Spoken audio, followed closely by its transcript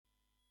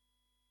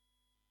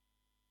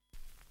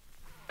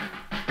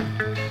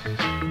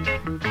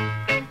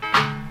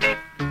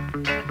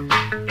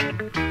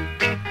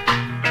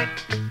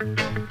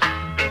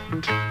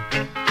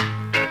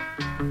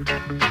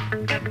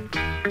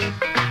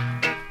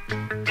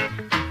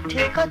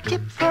Take a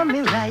tip from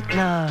me right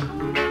now.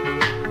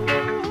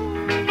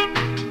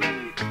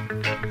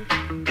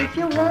 If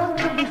you want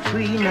to be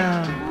free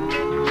now,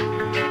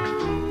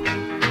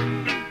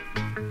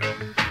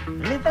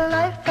 live a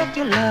life that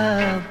you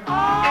love,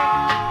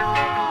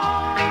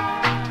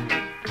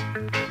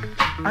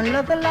 and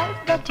love the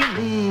life that you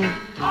live.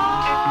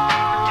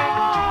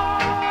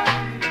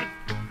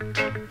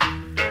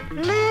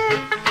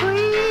 Live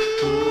free,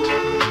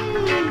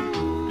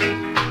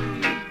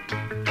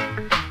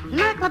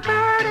 like a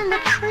bird in the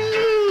tree.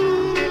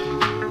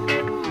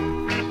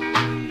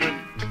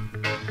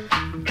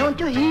 Don't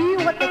you hear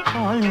what they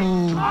call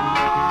me?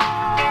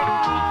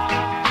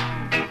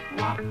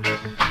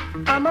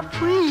 I'm a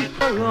free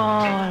for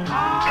all.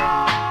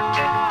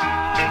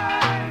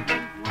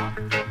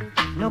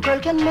 No girl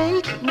can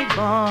make me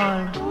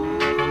bawl.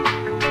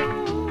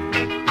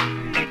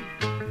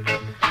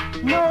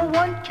 No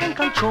one can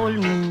control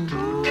me.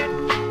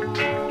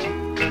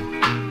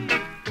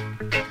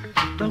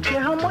 Don't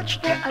care how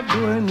much they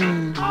adore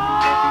me.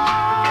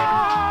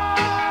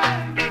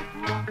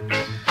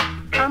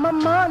 I'm a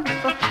man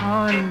for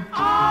fun.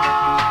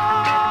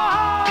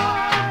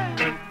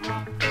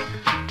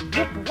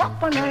 Whoop whoop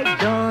when I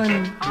done.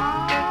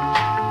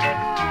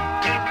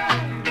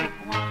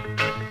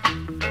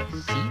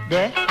 See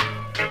there?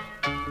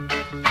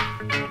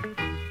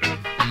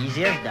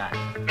 Easy as that.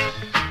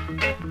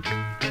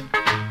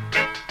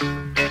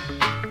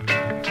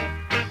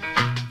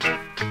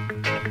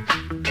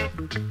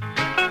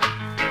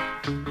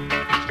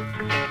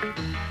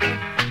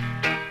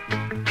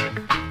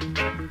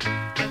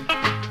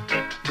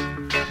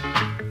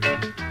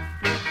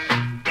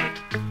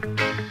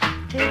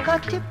 Take a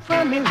tip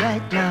from me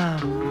right now.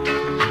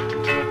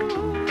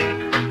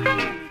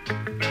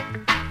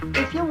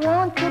 If you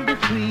want to be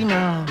free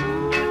now,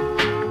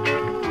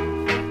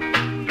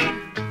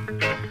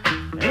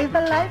 live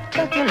a life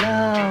that you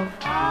love,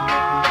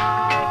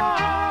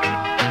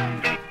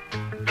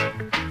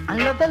 and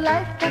love the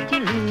life that you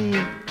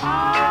live.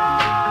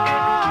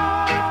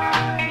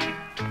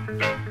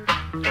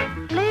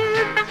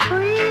 Live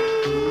free,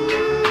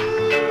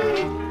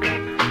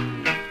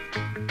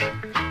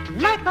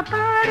 like a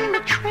bird in the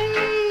tree.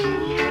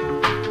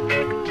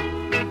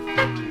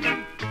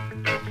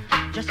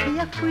 Just be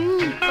a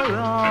free for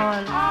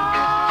all.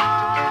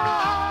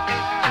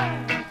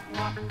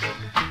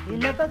 You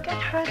never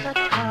get hurt at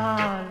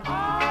all.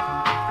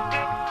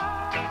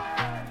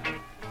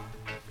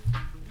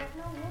 Let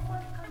no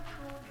woman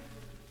control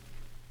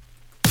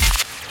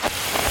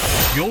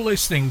you. You're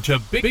listening to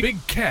Big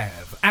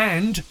Kev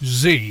and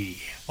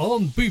Zee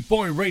on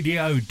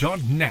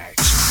bootboyradio.net.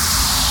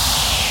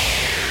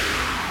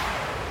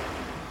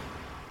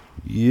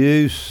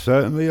 You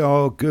certainly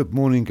are. Good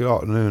morning, good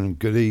afternoon and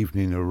good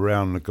evening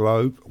around the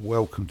globe.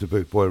 Welcome to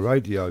Bootboy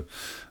Radio.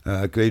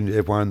 Good evening to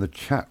everyone in the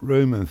chat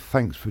room, and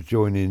thanks for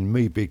joining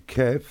me, Big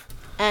Kev.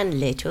 And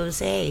Little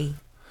Z.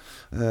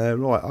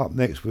 Right, up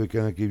next we're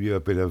going to give you a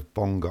bit of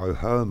Bongo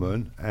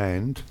Herman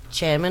and...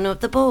 Chairman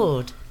of the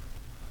board.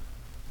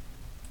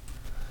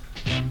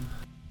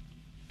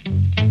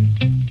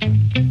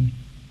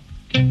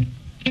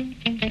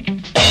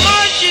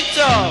 Mash it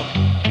up,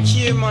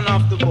 chairman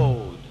of the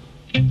board.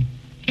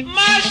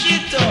 Mash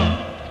it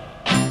up.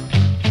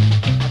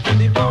 To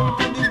the bone,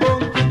 to the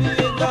bone, to the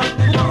egg of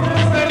the bone.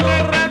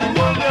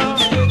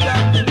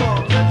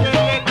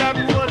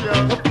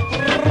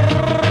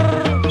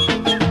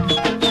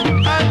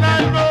 And I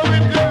know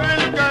it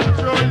will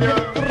control you.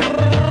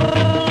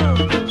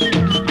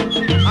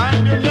 And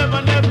you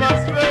never, never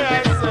sway,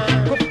 I say.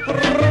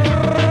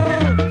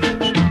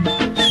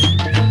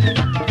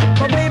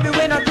 But baby,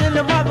 when I tell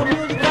them about the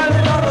music, I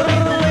love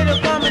the way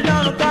they're coming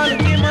down to call the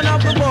chairman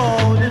of the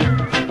board.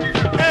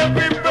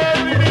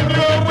 Everybody in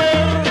your way.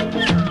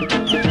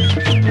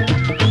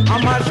 I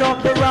mash up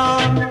the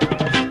wrong,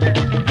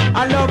 I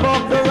love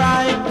up the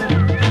right.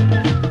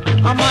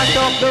 I mash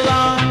up the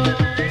wrong,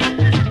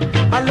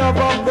 I love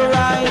up the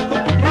right.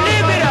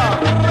 Leave it up.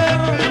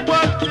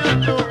 What you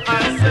do, I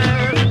say,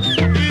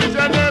 each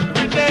and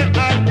every day I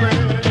pray.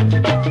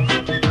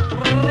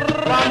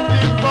 From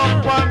the pop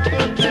one to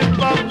the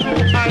pop two,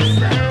 I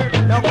say.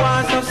 No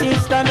guanso,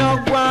 sister, no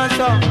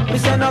guanso. Me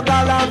say no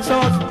galanso,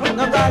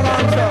 no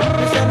galanso.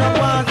 Me say no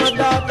guanso,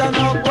 daughter,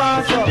 no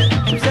guanso.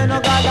 Me say no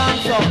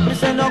galanso, me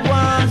say no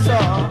guanso.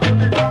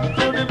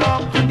 To the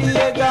bump, to the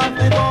egg of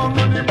the bone.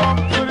 To the bump,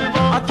 to the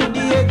bump, to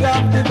the egg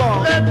of the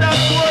bone. Let that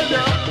hold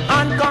you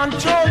and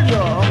control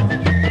you.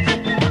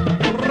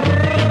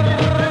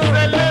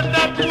 Say let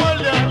that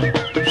hold you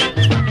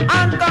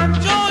and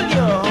control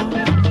you.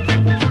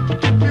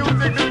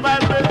 Music is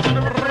vibration,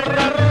 I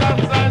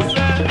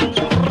say.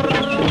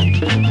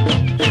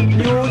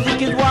 Music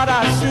is what I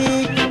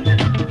seek.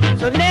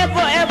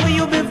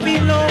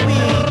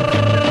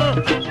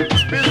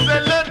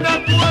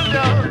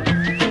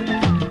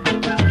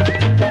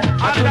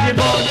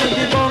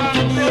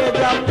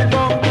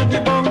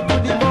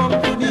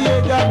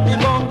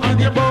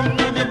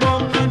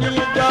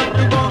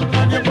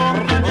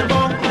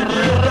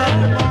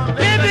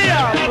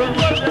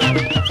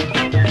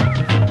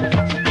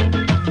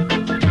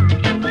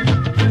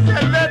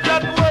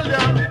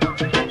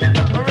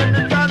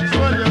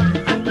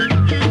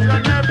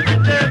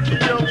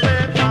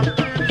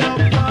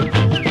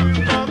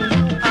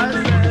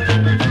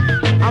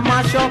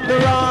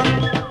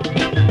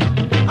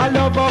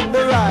 love up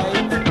the right,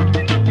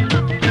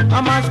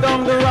 I mash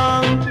down the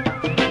wrong,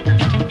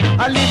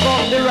 I live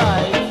up the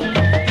right.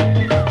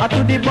 I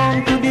to the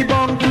bong, to the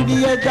bong, to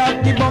the edge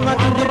of the bong, I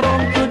to the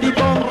bong, to the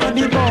bong, to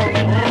the bong.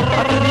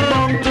 I to the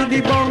bong, to the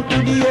bong, to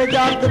the edge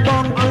of the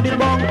bong, to the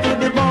bong, to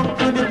the bong,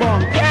 to the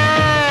bong.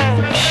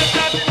 Yeah!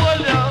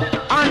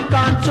 And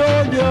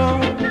control you.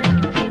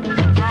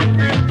 From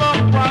the top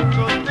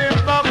to the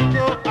top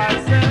to I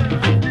say.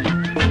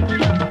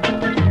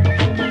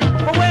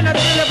 But when I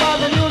tell about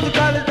the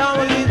musical, it's down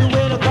with the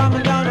way to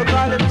coming down to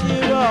call it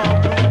cheer up.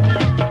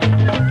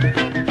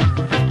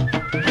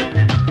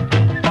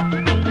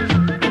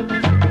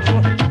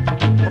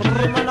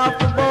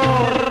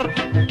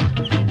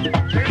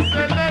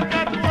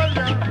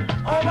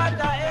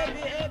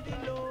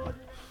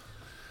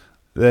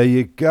 There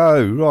you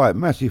go. Right,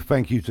 massive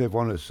thank you to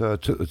everyone that's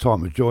took the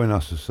time to join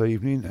us this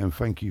evening, and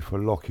thank you for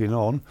locking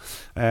on.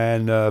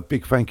 And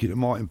big thank you to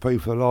Martin P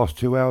for the last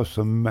 2 hours.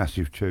 Some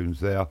massive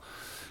tunes there.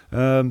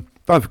 Don't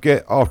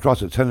forget, after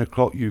us at 10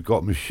 o'clock, you've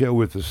got Michelle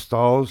with the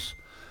Stars.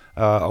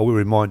 I will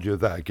remind you of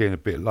that again a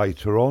bit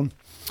later on.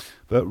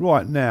 But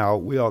right now,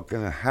 we are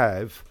going to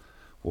have,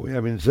 what we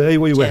having, Zee?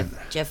 Where you went?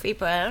 Jeffrey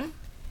Brown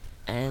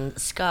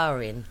and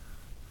Scarring.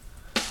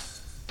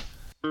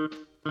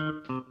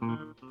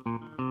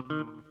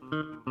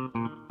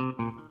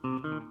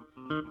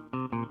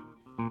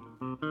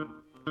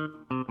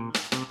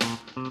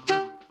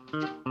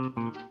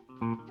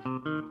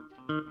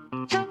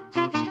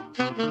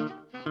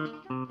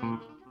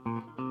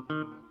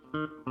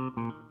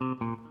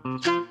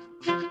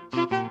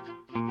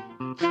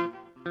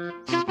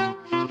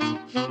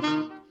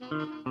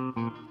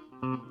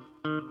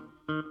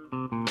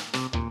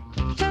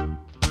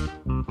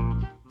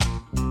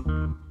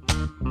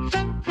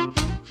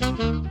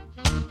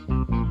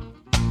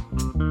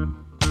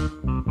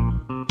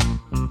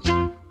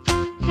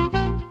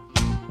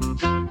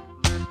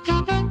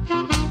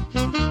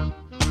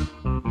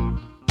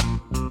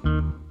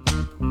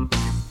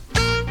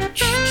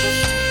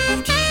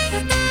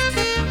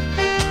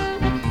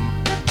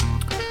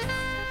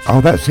 Oh,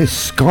 that says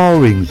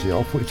scarring, Zee.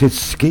 I thought it said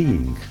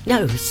skiing.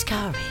 No,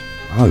 Scarring.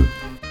 Oh.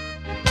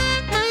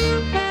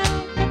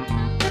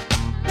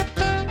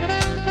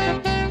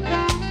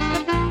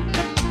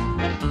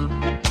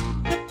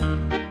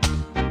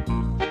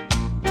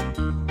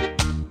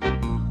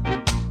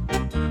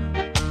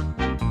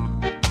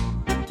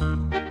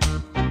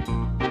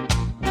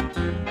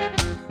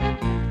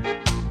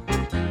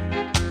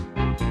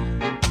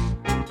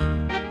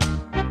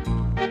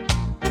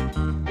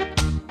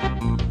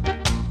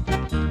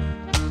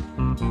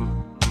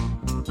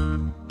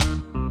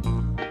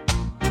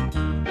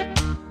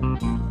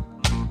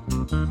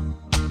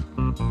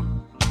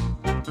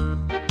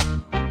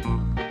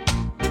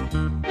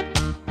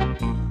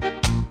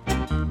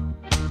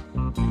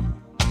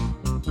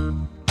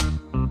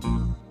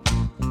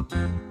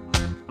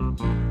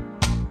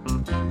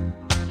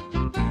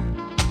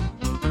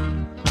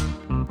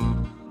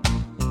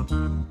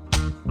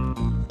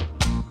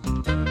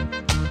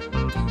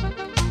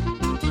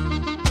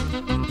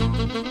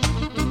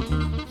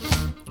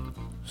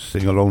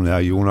 Sing along now,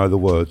 you all know the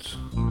words.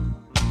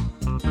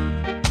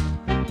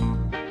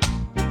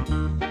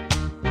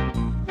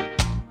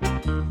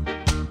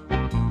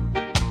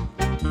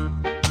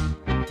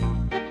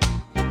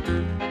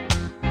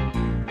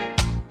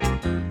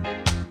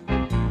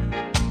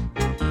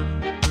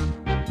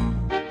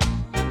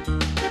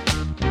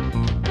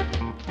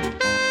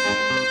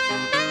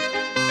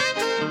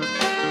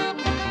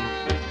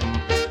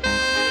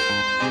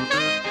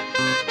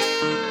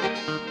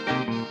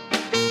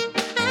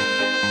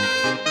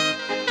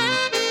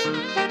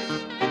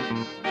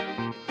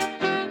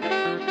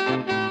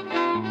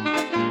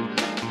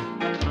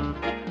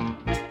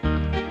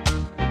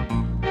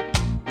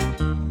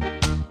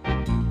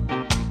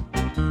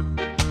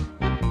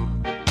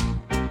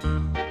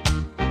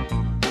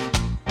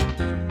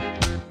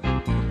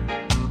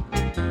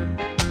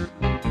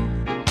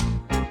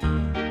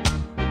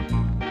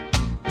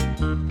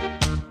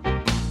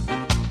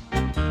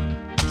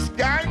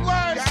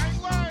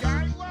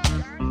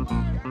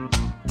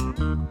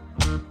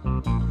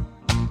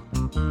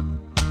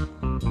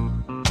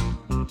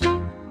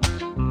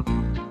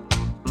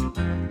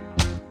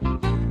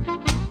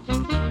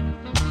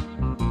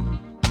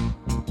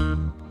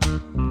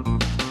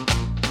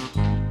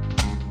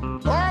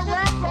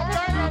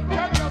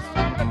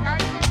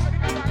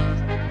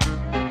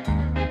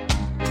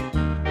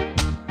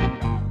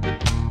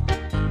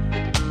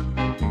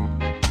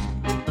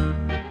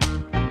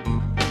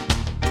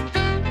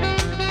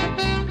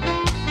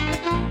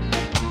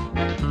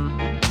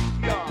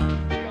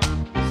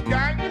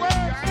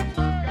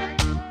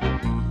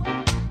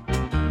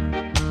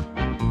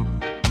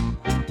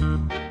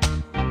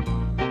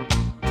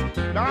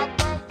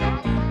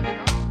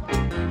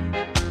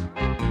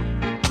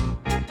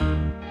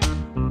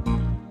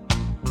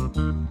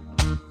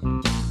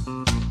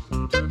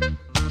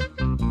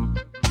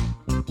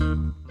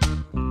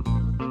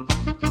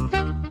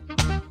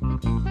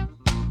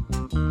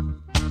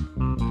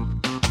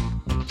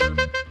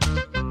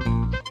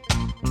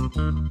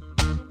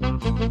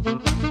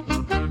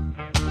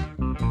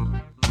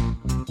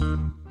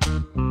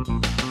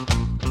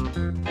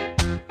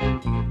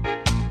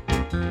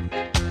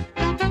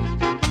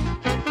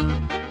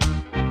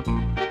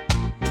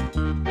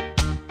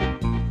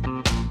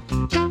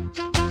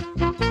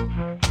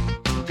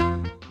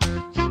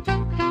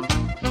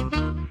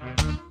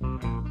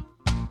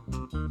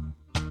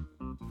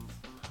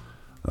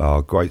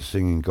 Oh, great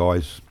singing,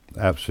 guys.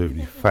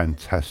 Absolutely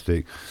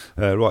fantastic.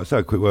 Right, so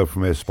a quick word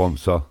from our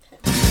sponsor.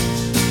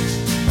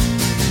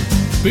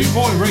 Big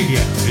Boy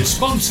Radio is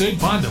sponsored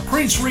by the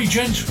Prince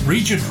Regent,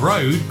 Regent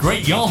Road,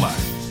 Great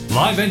Yarmouth.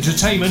 Live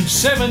entertainment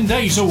 7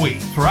 days a week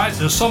throughout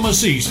the summer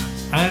season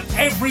and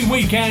every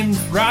weekend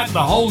throughout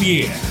the whole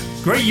year.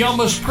 Great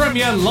Yarmouth's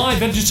premier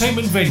live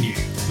entertainment venue,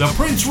 the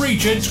Prince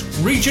Regent,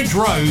 Regent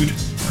Road,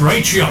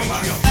 Great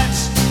Yarmouth.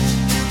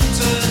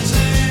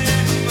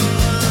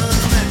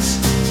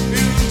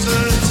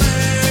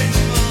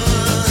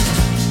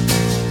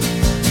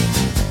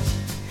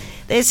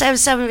 Let's have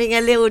something a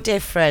little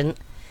different.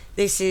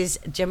 This is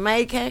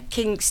Jamaica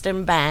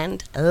Kingston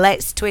Band,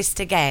 Let's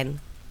Twist Again.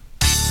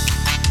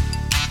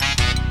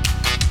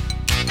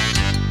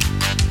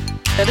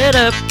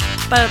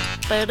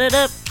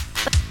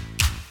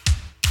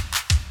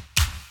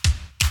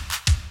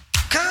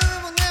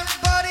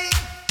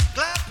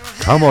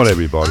 Come on,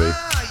 everybody. You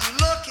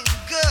looking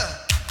good.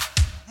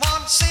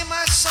 Want to see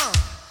my song?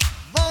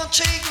 Won't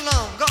take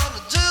long.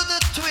 Gonna do the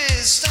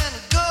twist, and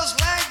it goes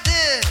like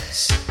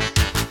this.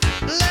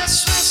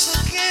 Let's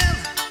twist again,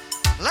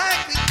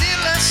 like we did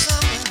last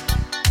summer.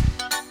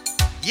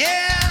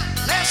 Yeah,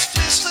 let's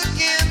twist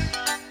again,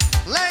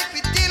 like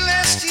we did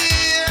last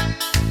year.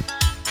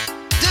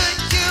 Do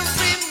you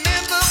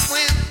remember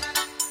when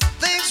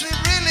things were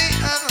really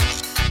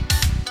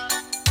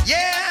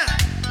yeah,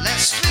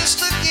 let's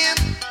twist again.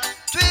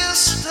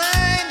 Twist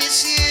time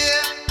is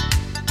here.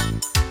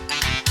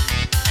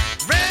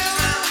 Round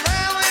and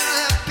round and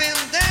up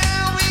and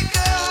down we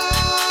go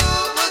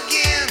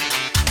again.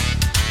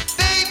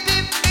 Baby,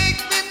 make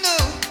me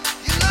know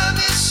you love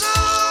me so.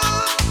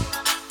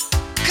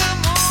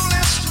 Come on,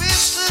 let's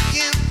twist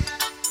again,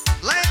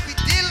 like we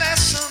did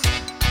last summer.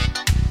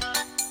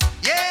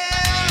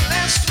 Yeah,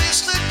 let's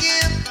twist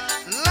again,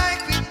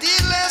 like we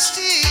did last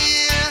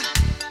year.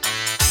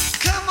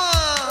 Come on.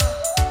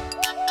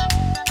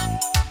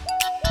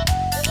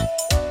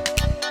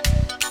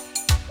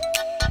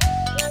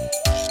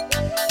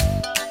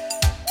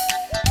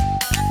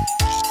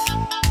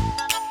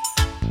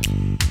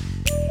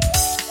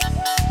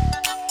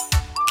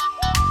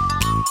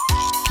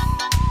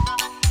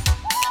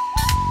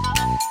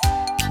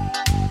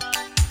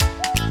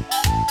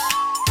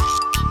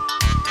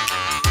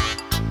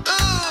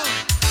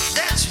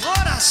 That's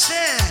what I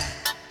said.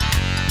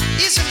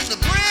 Isn't it the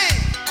brain?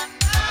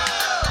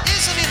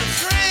 Isn't it a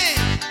friend?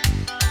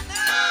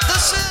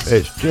 This is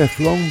It's Jeff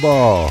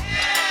Longbar.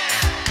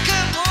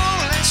 come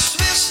on, let's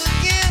twist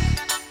again,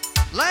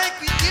 like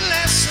we did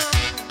last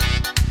summer.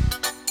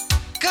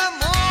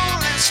 Come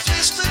on, let's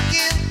twist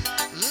again,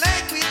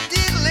 like we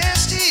did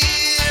last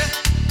year.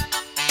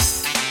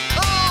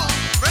 Oh,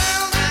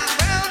 round and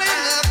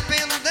up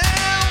and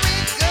down we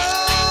go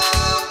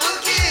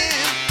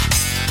again.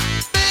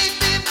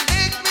 Baby,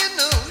 make me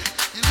know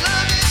you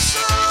love me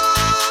so.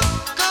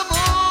 Come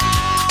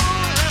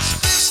on, let's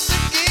twist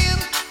again,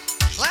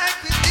 like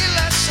we did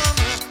last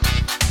summer.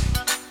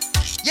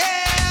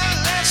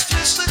 Yeah, let's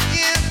twist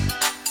again,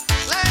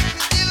 like we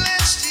did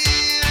last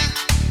year.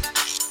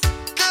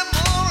 Come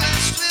on,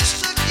 let's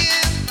twist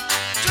again.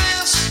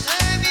 Twist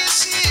time is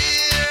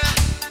here.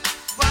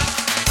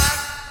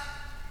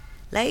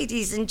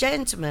 Ladies and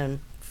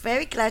gentlemen,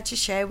 very glad to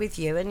share with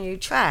you a new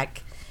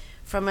track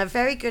from a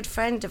very good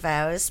friend of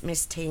ours,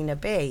 Miss Tina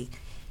B.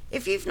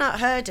 If you've not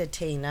heard of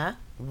Tina,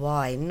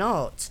 why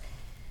not?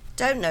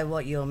 Don't know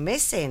what you're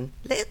missing.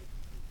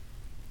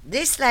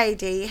 This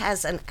lady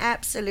has an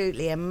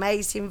absolutely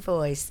amazing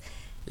voice.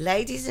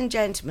 Ladies and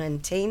gentlemen,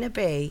 Tina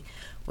B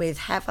with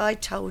Have I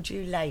Told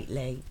You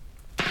Lately?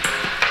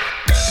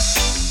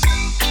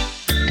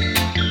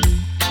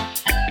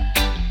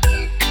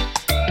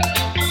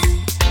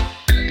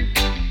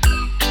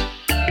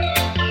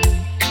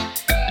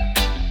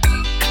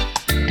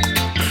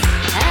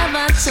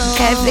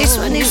 Kev, this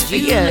one is for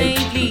you.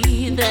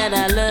 That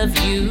I love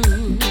you.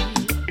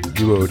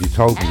 You already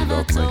told me you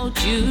love me.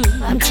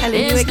 I'm telling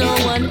you There's no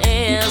again. one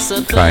else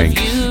above Thanks.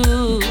 you.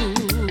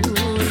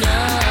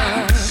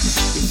 No.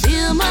 You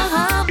fill my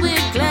heart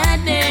with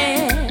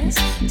gladness.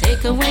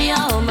 Take away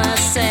all my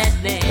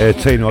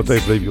sadness. Tina, I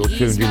do believe you're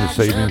tuned in this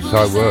evening,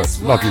 so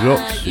love you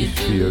lots. It's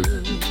for you.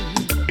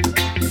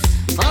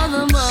 For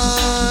the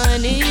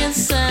morning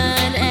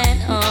sun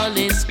and all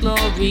its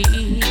glory.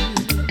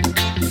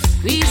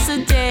 Grease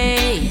the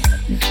day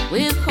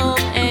with hope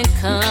and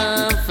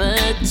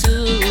comfort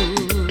too.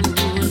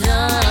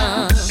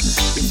 No.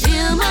 You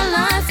fill my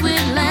life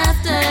with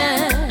laughter,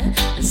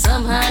 and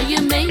somehow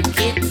you make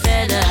it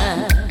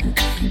better.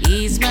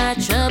 Ease my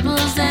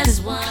troubles, that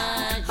is why.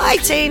 Hi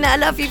Tina, I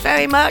love you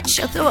very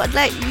much. I thought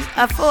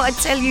I'd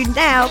tell you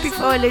now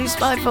before I lose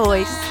my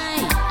voice.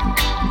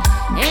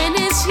 And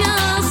it's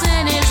yours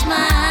and it's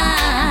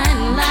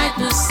mine, like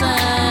the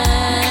sun.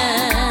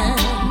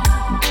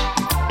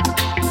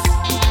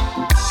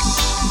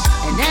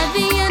 And at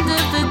the end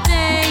of the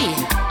day,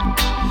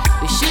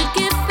 we should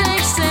give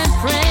thanks and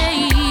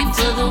pray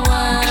for the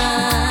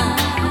one,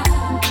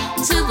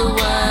 to the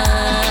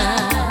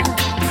one.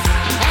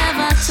 Have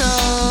I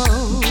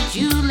told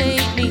you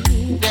lately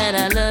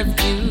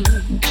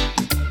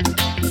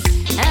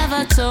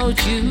told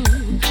you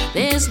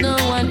there's no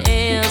one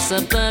else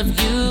above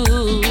you.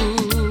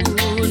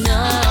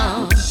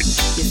 No,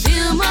 you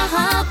fill my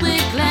heart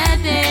with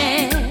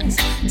gladness,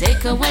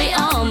 take away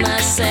all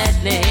my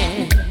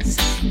sadness,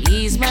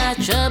 ease my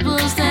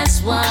troubles,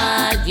 that's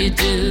what you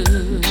do.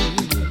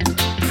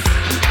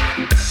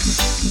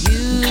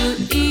 You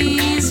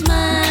ease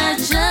my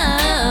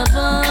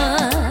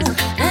troubles,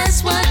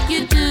 that's what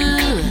you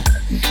do.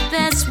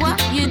 That's what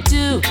you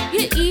do.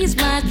 You ease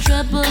my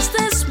troubles,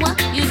 that's what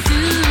you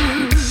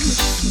do.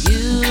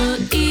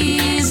 You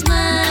ease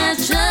my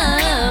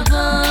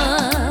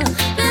troubles,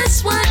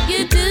 that's what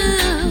you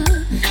do.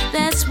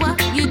 That's what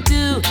you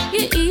do.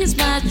 You ease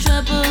my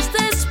troubles,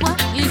 that's what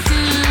you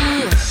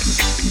do.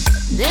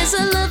 There's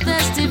a love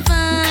that's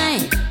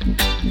divine,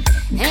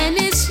 and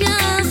it's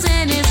yours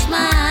and it's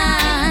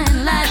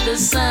mine, like the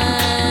sun.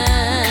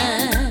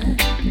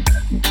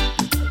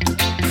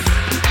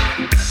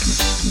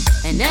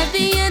 And at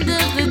the end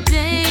of the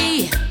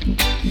day,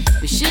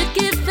 we should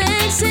give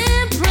thanks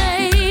and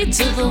pray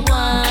to the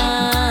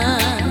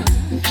one,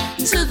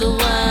 to the one.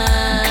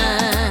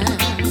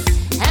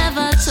 Have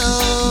I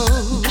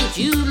told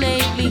you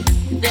lately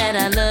that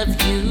I love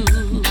you?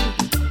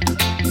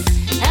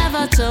 Have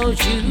I told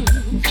you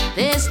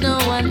there's no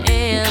one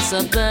else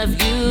above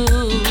you?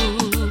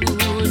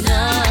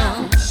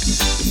 No,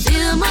 you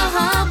fill my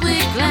heart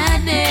with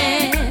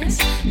gladness,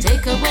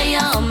 take away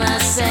all my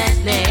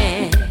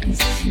sadness,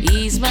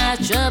 ease my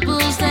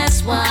troubles,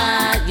 that's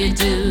what you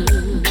do.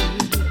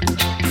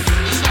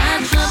 Ease my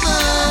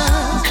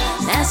troubles,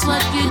 that's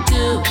what you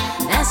do.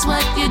 That's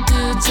what you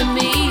do to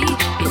me.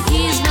 You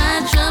ease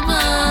my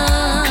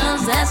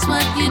troubles, that's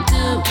what you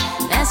do.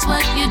 That's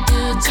what you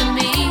do to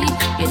me.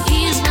 You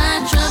ease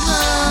my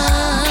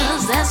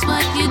troubles, that's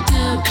what you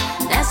do.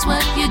 That's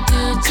what you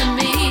do to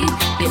me.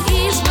 You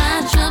ease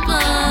my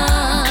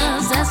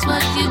troubles, that's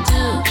what you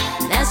do.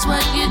 That's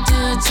what you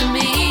do to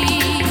me.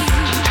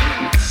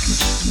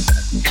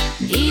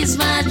 Ease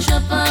my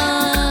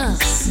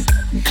troubles,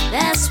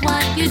 that's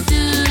what you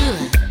do.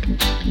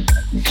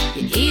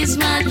 You ease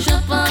my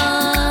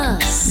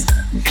troubles,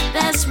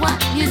 that's what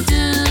you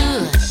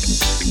do.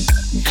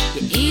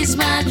 You ease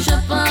my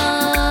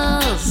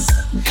troubles,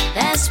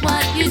 that's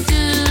what you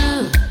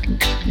do.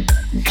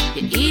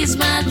 You ease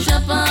my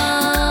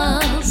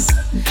troubles,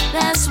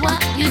 that's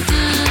what you do.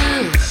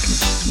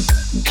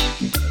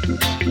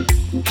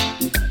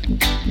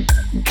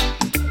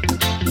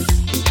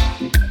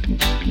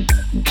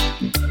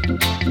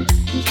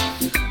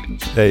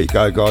 There you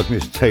go, guys.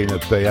 Miss Tina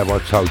B, have I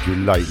told you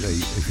lately?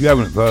 If you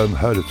haven't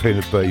heard of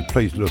Tina B,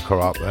 please look her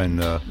up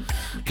and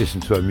listen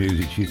to her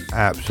music. She's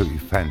absolutely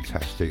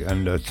fantastic.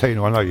 And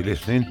Tina, I know you're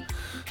listening.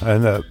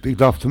 And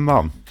big love to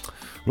Mum.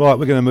 Right,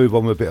 we're going to move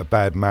on with a bit of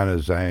Bad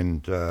Manners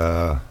and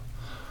Inner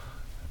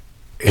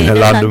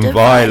London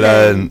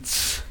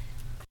Violence.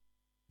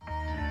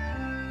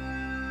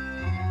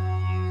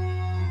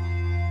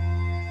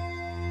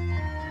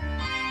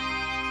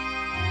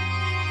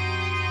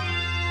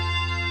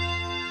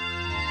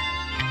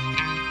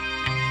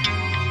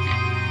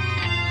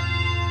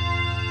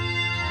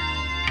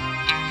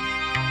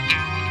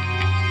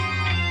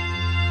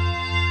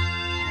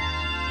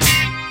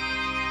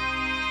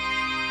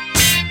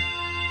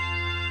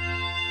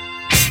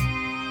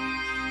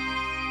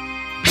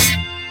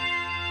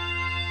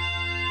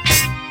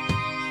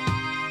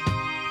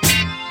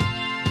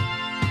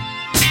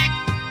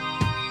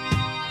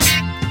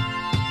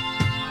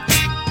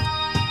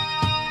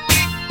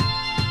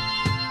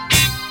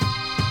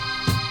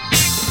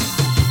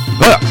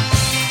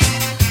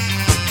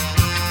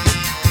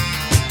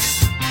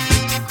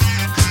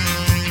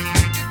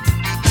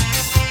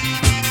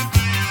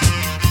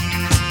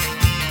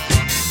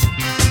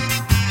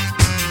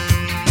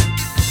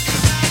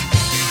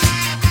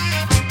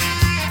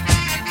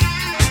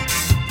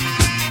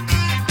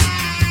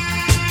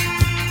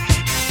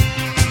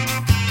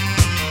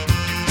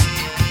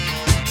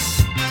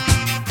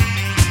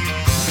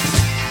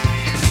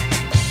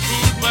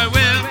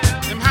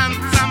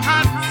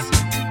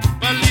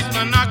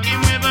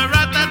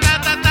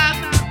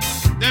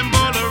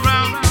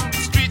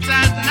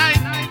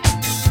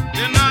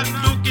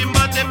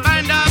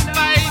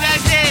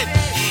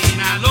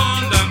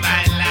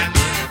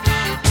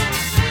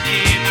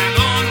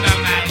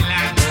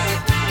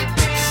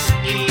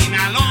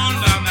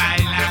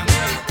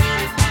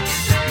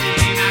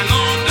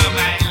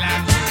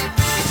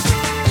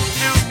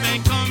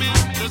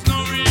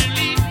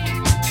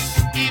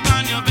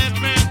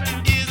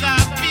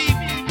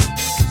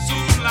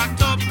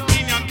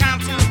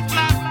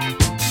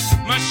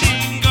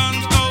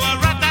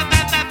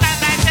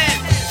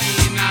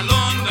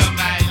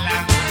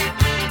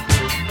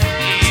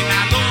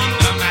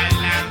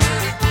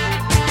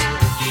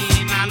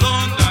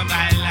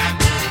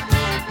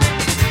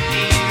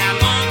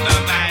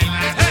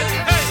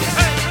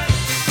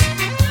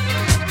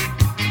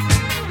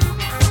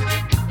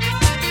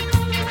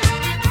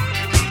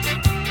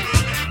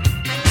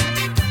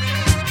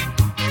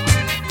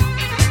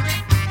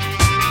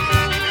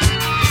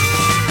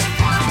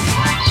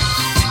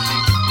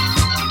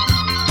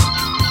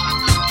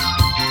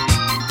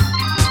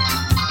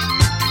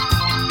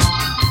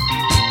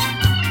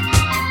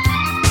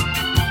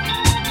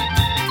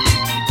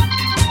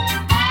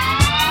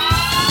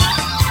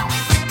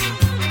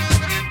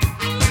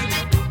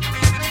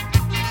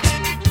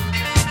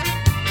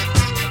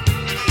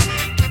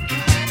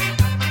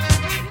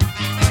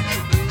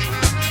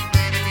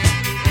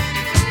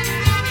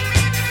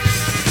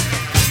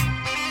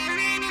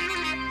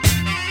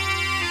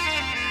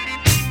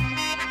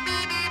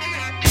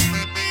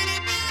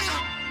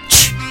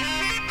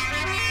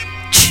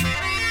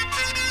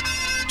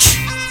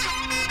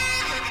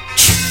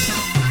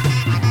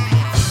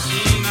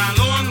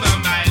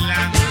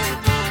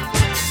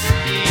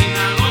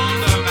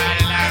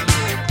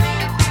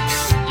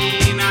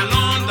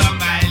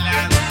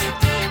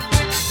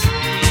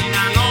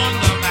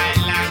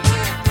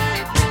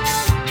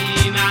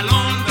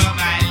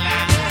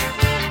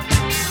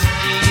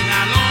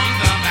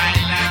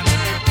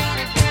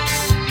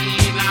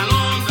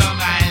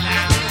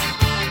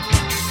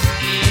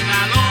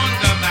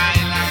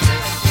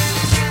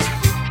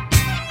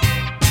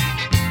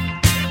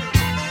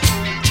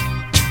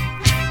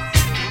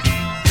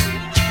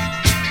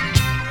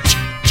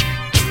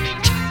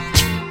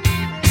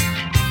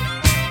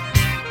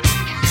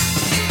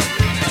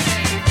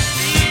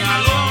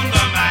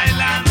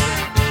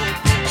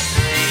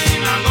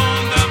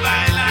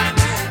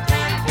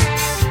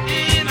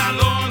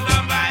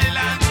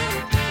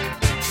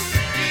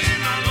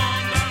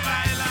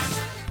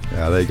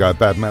 there you go.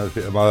 Bad man, a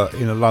bit of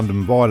inner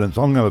London violence.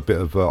 I'm going to have a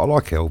bit of. I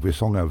like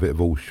Elvis. I'm going to have a bit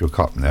of All Shook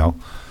Up now.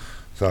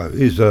 So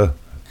is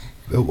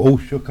All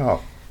Shook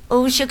Up.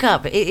 All Shook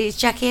Up. It's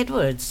Jackie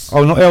Edwards.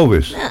 Oh, not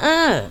Elvis.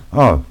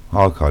 Oh,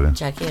 okay then.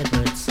 Jackie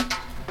Edwards.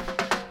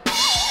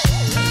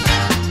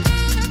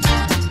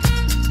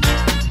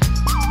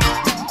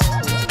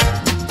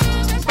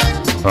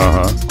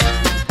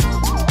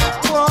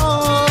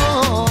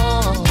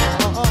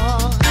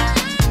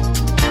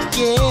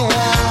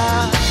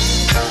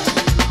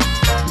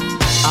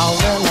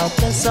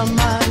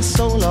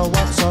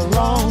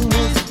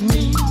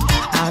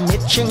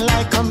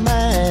 Like a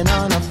man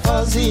on a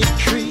fuzzy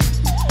tree.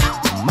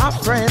 My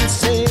friends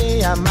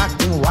say I'm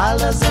acting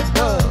wild as a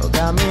dog.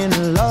 I'm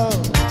in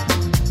love.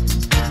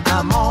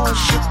 I'm all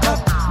shook up.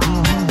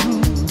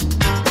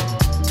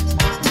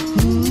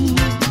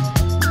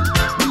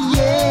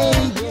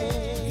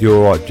 Yeah.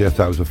 You're alright, Jeff.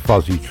 That was a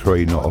fuzzy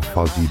tree, not a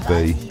fuzzy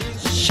bee.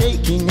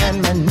 Shaking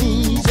and my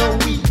knees are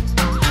weak.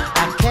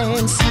 I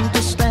can't seem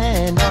to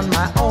stand on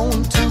my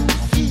own 2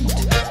 feet.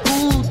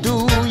 Who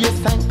do you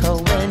think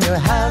of when you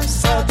have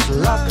such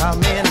luck?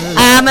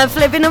 I'm a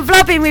flipping and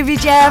flopping with you,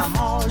 Jeff. I'm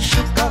all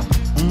shook up.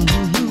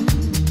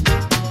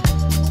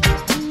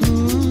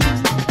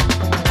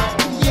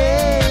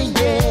 Yeah.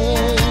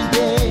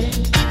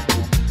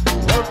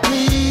 Well,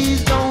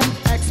 please don't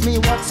ask me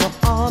what's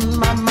up on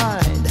my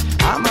mind.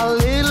 I'm a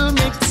little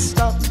mixed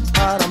up,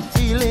 but I'm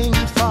feeling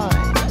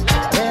fine.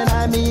 When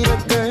I meet a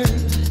girl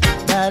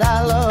that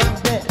I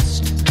love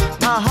best,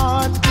 my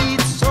heart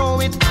beats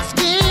so it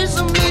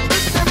scares me to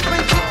step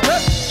and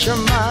touch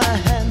my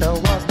hand. Oh,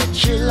 what a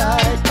chill I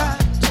got.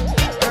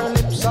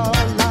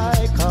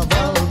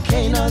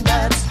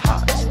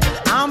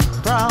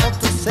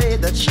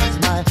 She's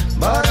my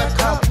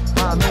buttercup,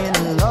 I'm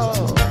in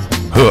love.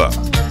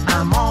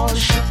 I'm all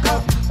shook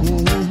up.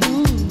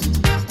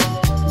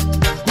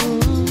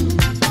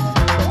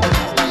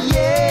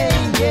 Yeah.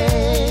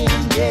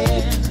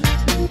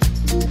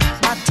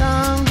 My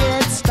tongue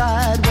gets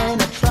tired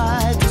when I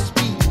try to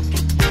speak.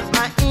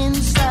 My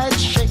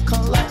insides shake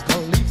like a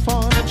leaf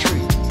on a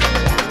tree.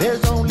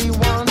 There's only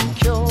one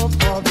cure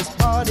for this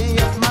body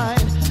of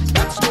mine.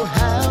 That's to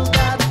have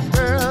that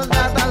girl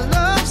that I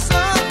love so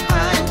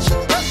much.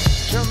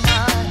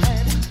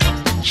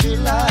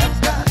 Chill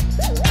I've got.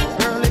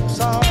 Her lips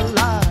are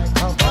like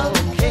a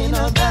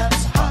volcano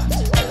that's hot.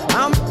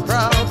 I'm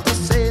proud to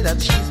say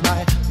that she's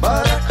my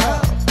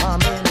buttercup.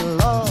 I'm in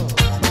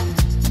love.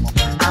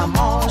 I'm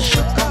all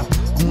shook up.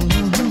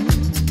 Yeah.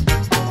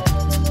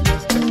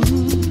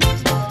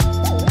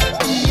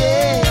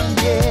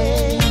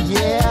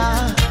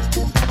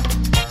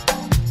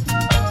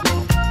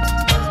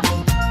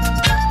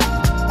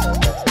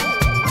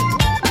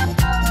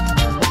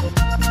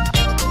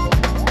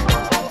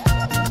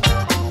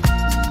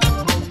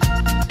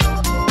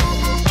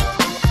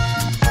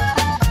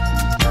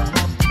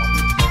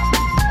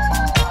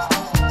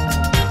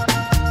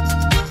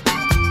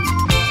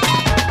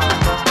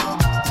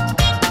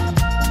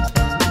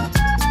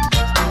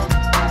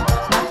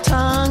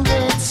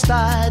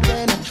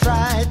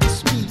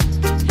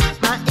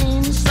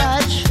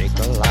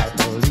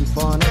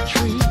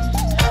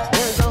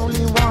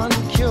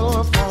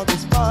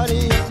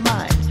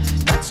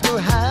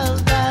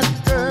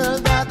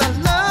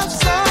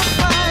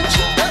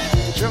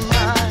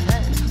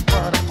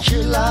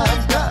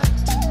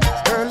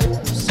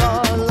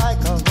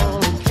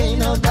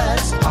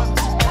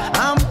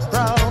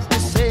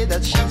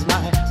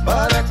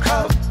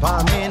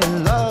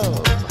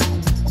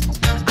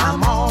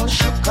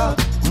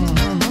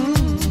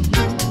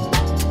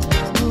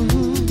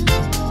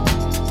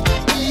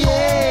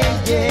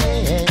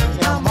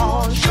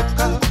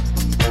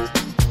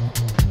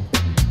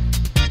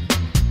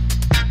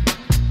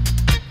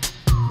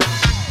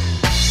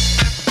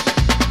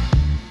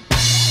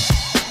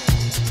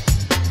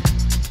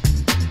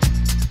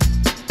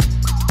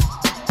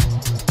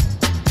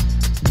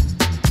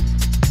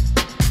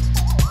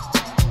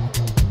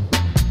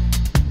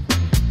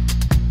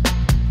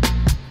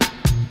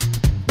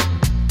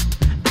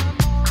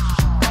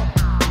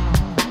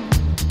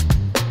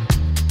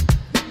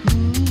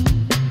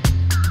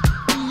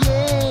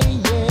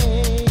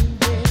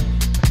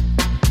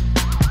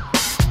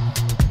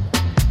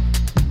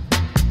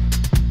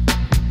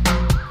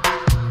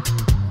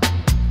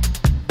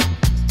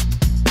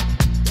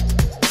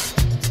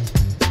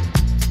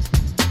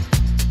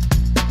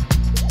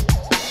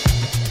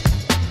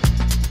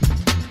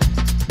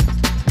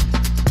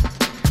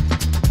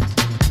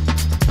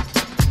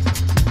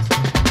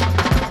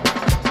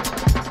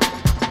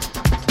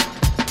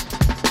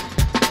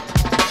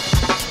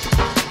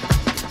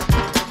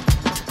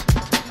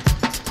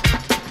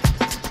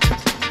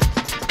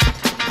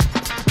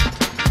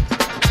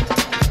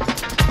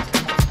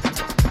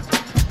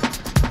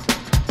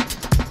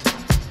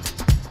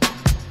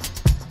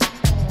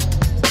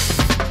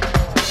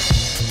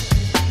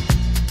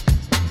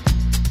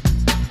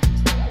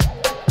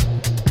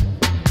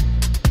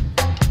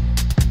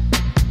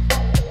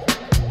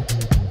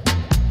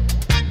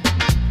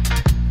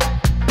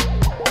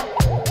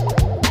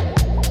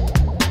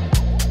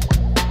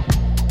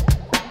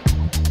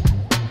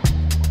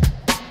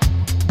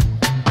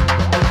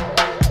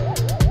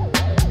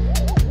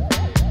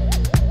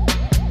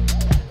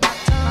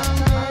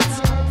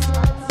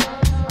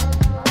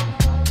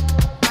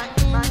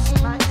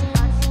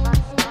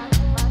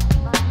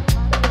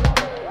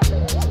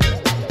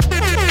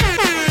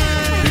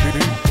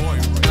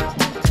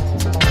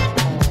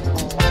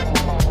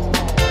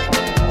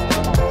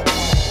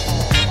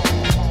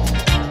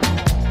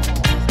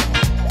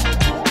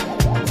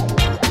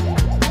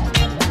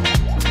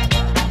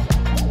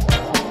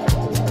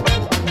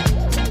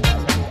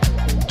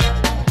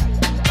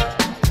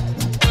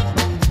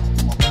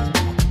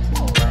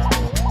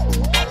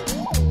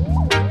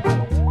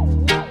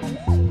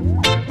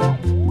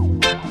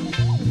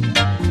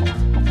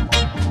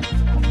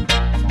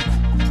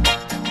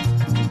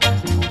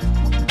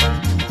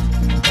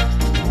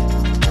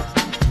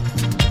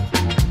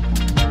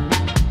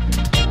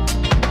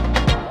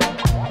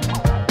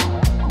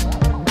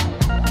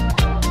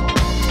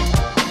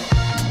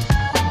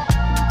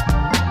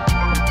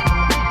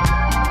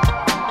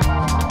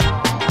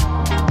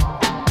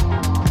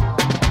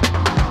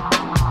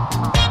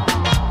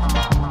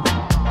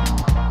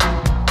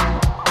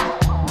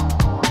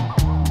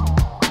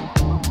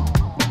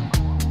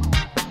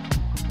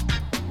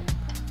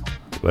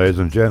 Ladies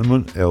and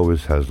gentlemen,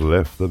 Elvis has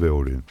left the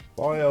building.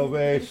 Bye,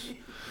 Elvis.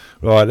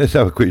 Right, let's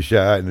have a quick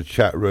shout out in the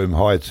chat room.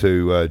 Hi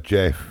to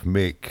Jeff,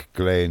 Mick,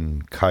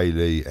 Glenn,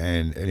 Kaylee,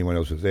 and anyone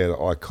else that's there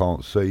that I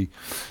can't see.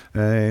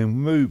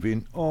 And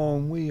moving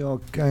on, we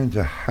are going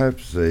to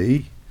have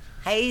the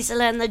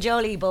Hazel and the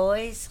Jolly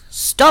Boys.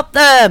 Stop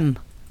them!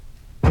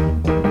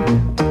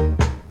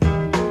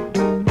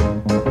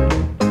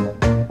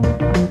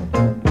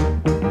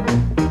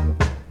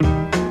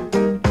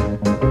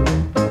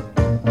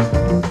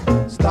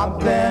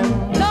 Stop them.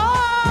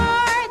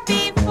 Lord,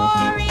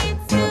 before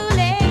it's too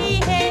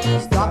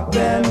late. Stop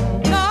them.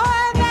 Lord,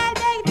 I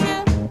beg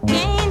to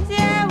change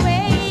their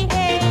ways.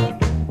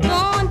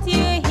 Don't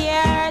you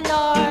hear,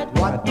 Lord?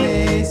 What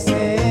they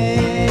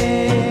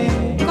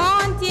say.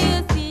 Can't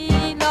you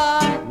see,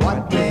 Lord?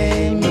 What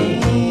they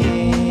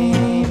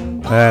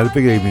mean. a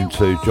big evening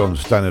to John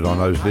Stannard, I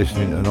know, is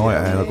listening tonight,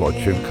 and I've got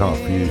a tune coming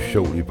up for you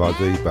shortly,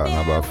 buddy, about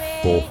another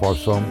 4 or 5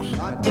 songs.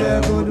 Not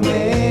the good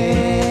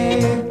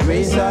way.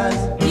 Racers.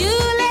 You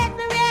let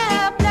me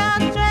wear black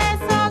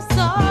dress of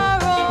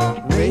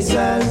sorrow.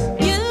 Racers.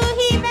 You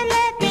even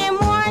let me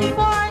mourn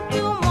for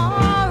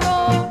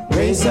tomorrow.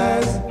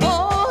 Racers.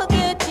 Oh,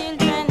 the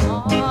children,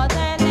 all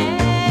the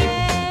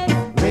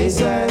land.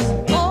 Racers.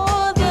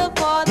 Oh, the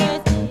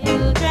father's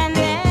children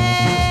left.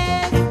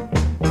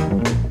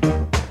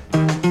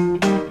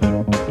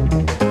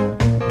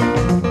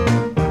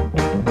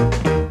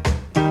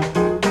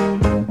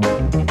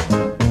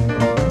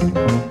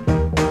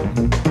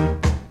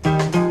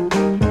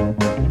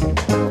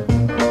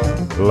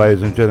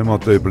 Ladies and gentlemen, I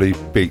do believe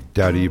Big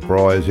Daddy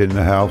Bry is in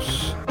the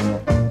house.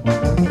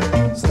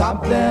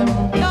 Stop them.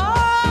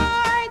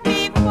 Lord,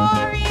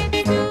 before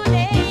it's too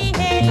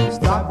late.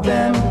 Stop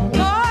them.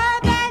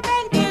 Lord, I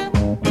beg to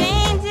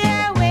change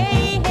their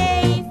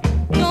ways.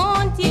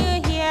 Don't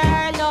you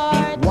hear,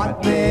 Lord?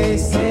 What they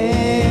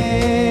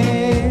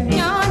say.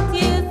 Can't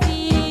you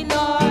see,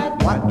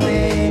 Lord? What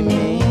they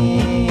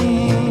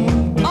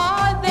mean.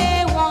 All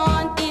they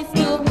want is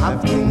to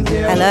Have things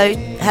their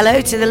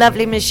Hello to the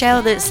lovely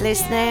Michelle that's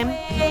listening.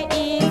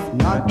 is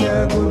Not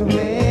the good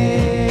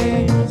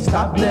way.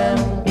 Stop them.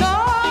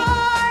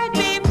 Lord,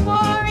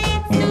 before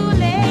it's too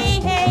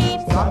late.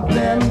 Stop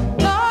them.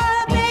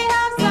 Lord, they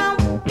have some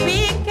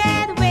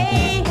wicked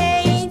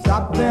ways.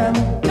 Stop them.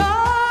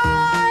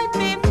 Lord,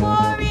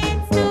 before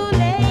it's too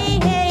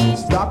late.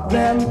 Stop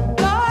them.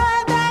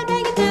 Lord, I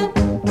beg you to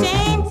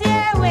change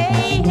their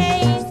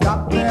ways.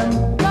 Stop them.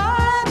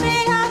 Lord,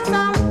 they have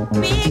some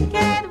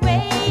wicked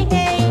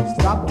ways.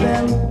 Stop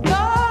them.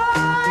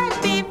 Lord,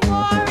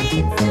 before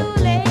it's too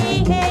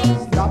late.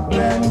 Stop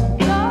them.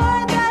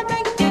 Lord, I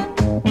beg you to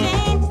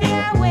change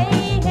their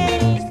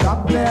ways.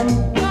 Stop them.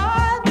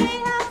 Lord, they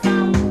have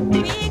some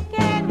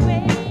wicked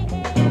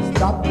ways.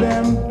 Stop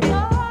them.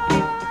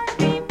 Lord,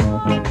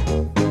 before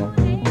it's too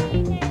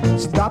late.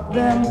 Stop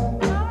them.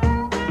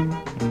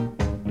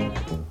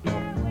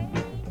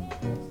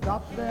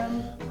 Stop them.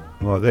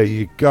 Right, there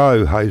you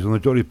go, Hazel and the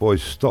Jolly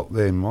Boys, stop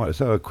them. Right, let's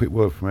have a quick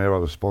word from our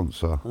other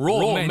sponsor.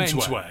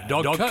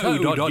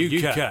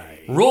 rawmenswear.co.uk.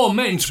 Raw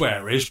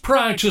Menswear is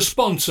proud to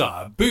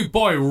sponsor Boot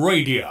Boy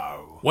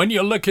Radio. When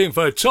you're looking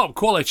for top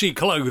quality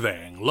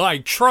clothing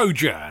like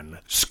Trojan,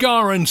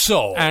 Scar and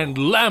Soul, and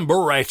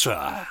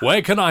Lamberetta,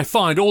 where can I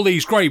find all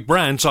these great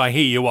brands, I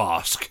hear you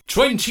ask?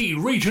 20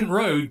 Regent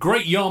Road,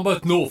 Great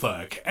Yarmouth,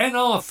 Norfolk,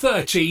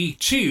 NR30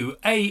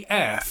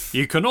 2AF.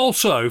 You can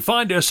also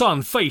find us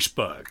on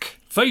Facebook.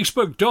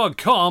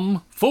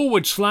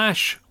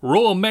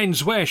 Facebook.com/Raw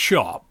Menswear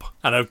Shop.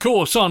 And of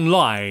course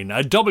online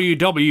at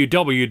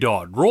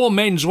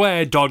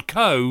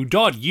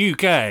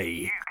www.rawmenswear.co.uk.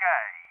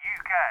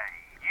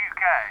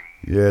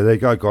 Yeah, there you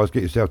go, guys.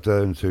 Get yourself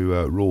down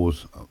to Raw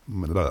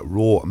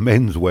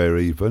Menswear,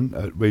 even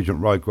at Regent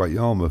Road, Great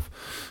Yarmouth.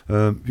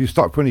 If you're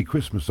stuck for any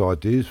Christmas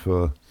ideas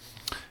for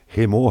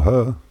him or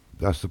her,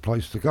 that's the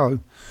place to go.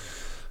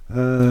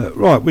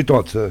 Right, we'd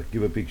like to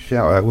give a big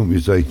shout out, wouldn't we,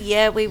 Zee?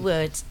 Yeah, we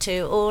would,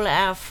 to all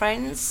our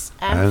friends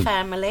and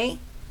family.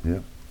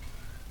 Yeah.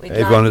 We'd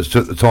Everyone like, that's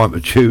took the time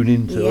to tune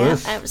in to yeah,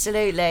 us.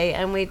 absolutely.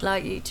 And we'd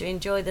like you to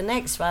enjoy the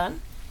next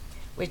one,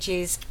 which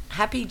is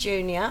Happy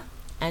Junior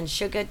and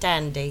Sugar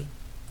Dandy.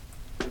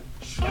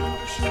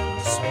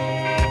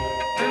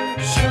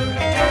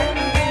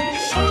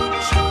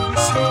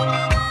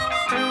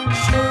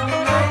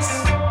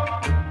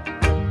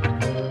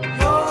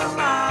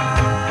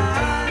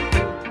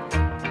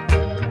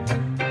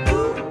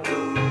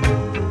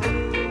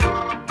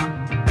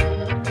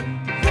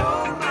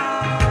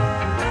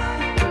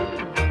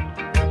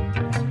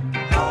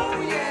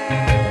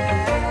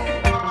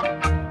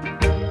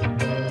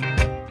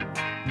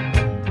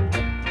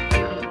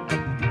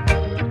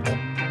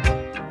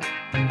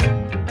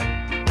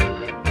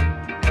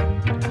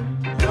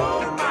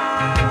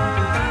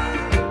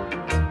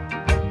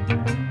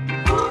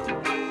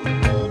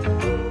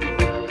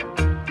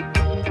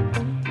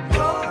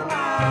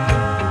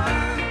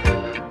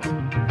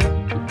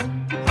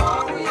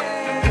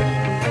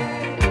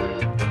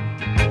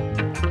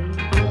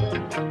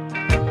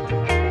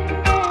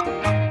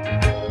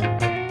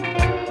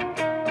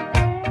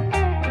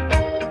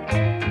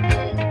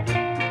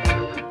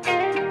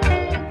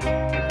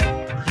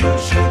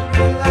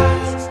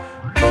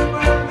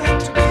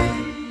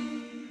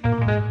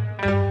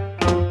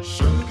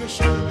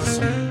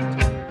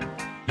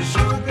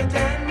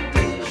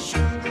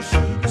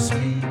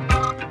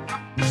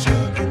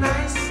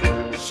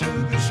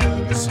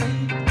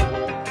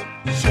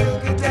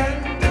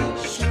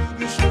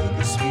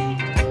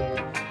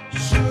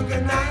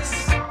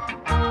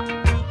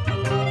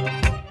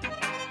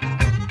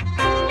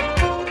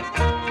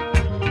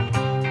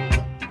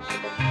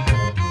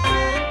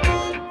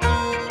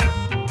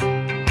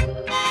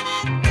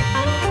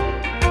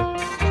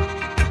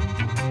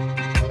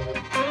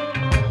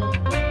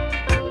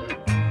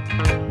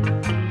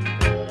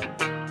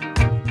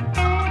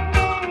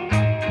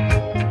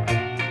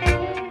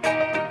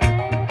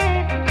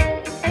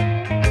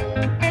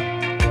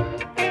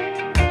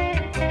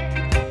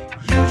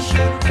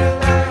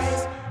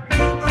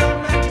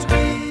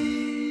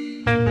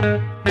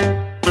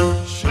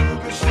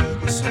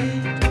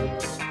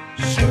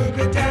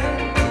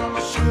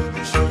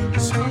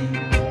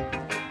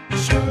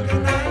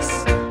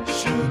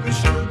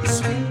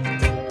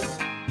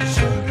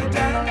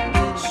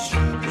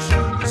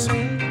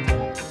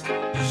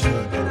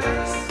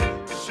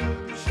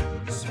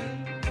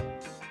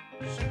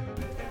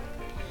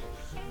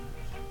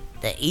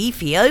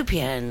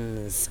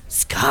 Ethiopians,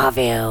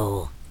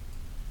 Scarville.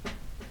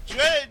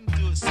 Train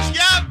to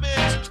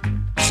Scarville.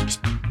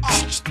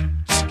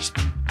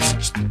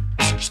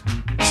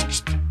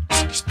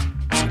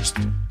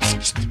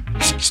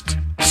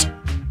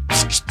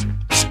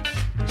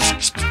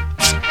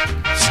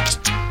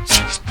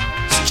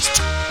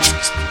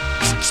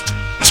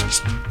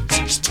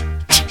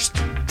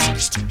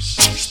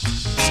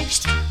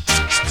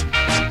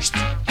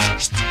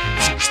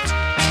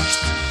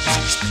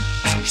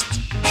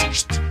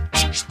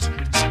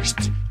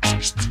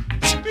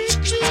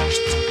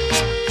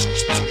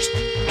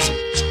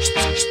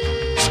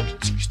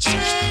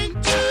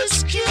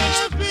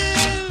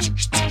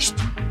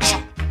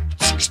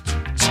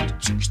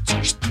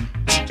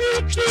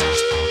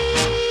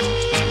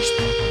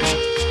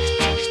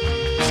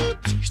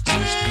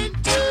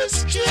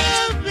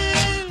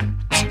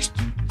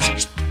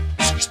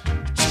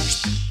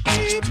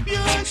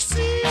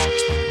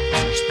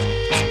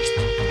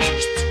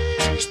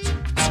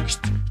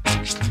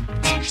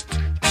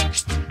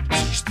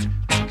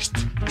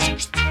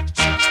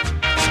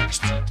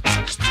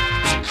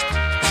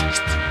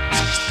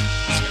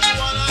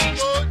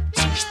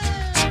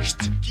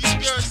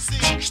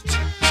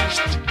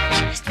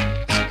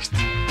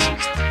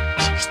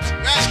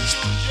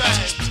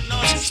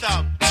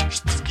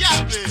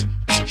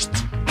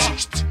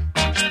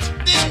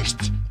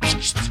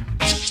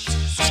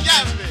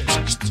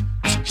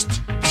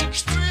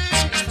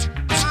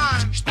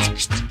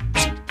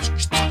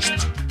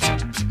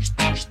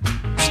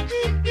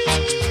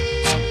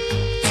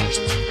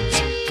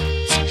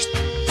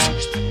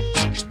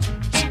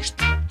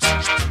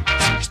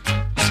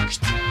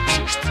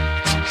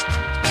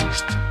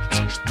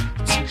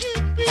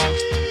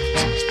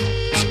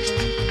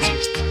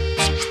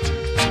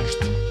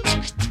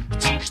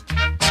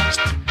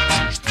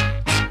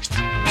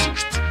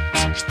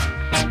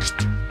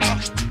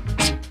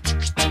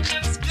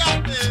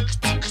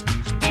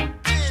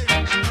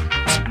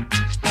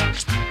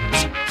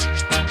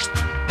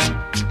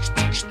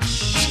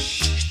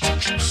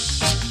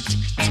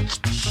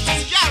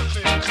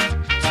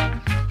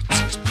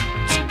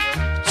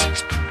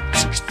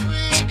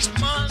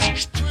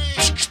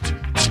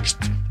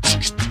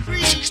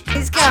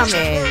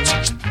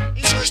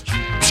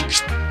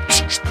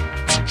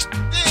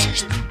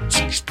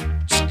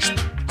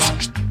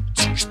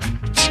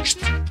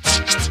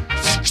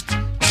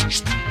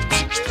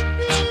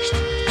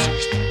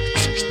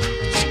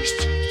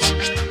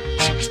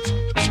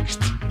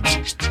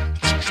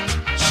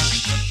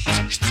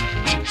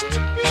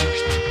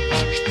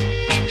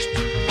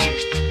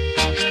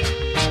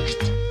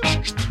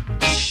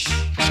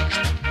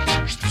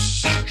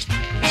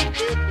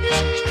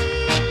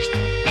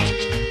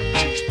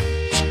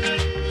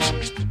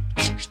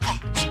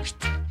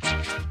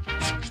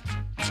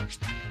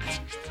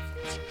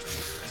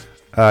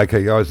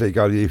 Okay, guys, there you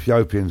go, the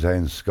Ethiopians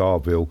and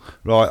Scarville.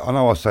 Right, I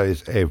know I say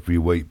this every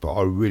week, but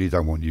I really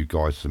don't want you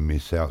guys to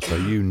miss out, so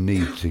you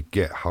need to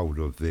get hold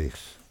of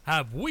this.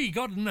 Have we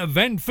got an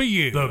event for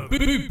you? The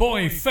Boot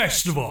Boy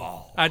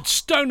Festival at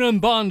Stoneham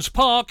Barnes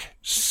Park,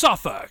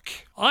 Suffolk.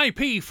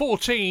 IP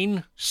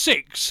 14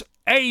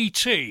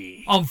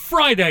 6AT. On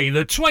Friday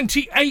the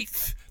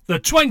 28th, the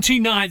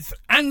 29th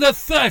and the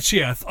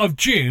 30th of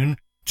June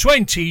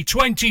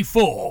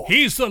 2024.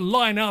 Here's the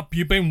lineup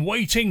you've been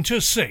waiting to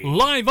see.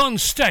 Live on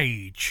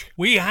stage,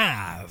 we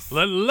have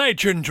the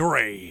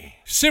legendary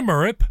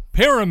Simmerip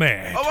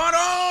Pyramid. I want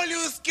all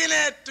you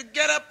skinheads to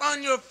get up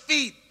on your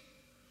feet.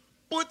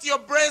 Put your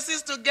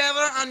braces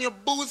together and your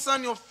boots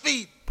on your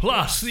feet.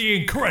 Plus the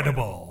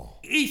incredible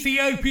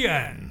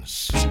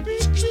Ethiopians.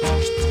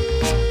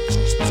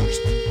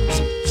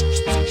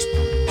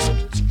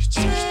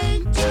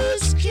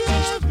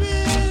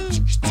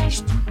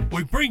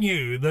 We bring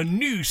you the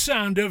new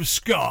sound of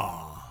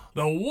ska,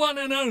 the one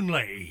and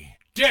only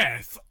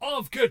Death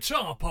of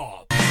Guitar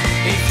Pop.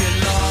 If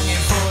you're longing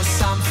for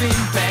something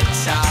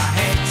better,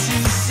 head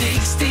to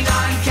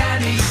 69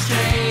 Candy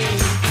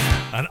Street.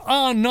 And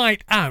our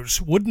night out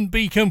wouldn't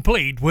be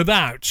complete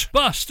without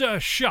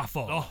Buster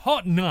Shuffle, the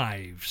Hot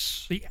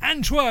Knives, the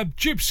Antwerp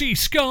Gypsy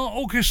Ska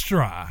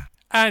Orchestra,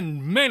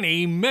 and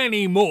many,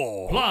 many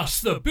more.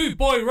 Plus the Boot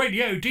Boy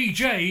Radio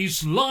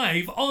DJs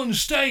live on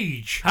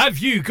stage. Have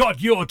you got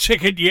your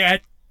ticket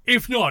yet?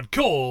 If not,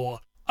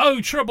 call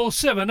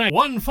 07778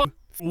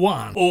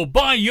 151 or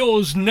buy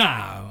yours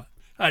now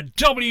at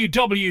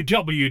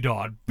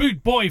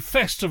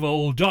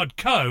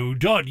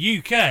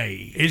www.bootboyfestival.co.uk.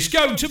 It's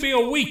going to be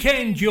a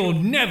weekend you'll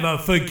never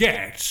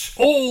forget.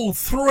 All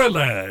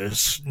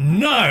thrillers,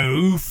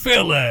 no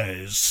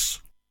fillers.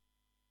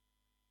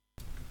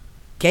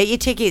 Get your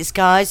tickets,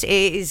 guys. It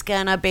is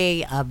going to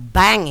be a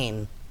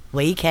banging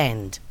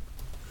weekend.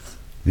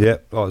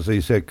 Yep, like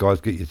Zee said,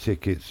 guys, get your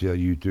tickets. Yeah,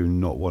 you do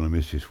not want to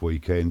miss this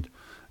weekend.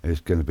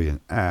 It's going to be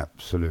an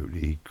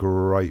absolutely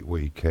great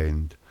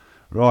weekend.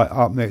 Right,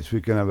 up next we're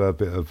going to have a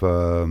bit of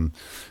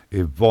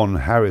Yvonne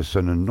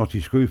Harrison and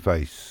Naughty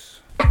Screwface.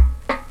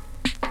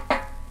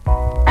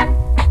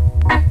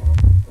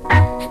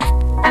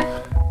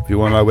 you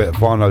want to know where to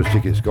find those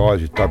tickets,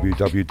 guys, it's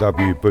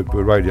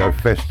www.bootboy Radio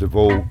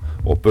Festival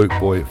or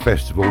Bootboy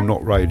Festival,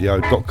 not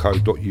radio.co.uk.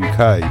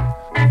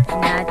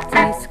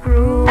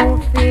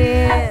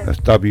 That's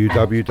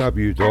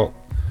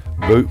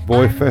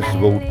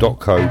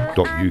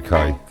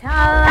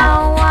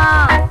www.bootboyfestival.co.uk.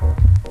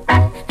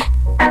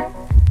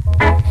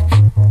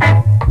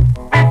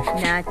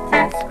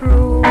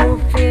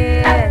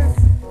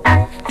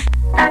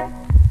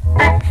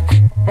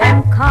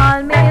 Them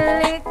call me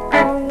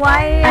little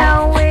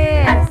wire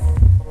waist.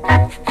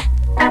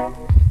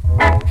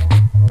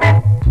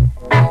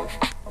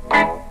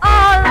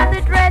 All of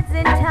the dreads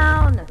in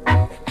town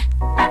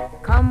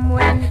come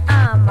when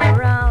I'm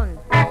around.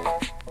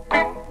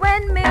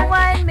 When me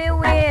wind me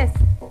waist,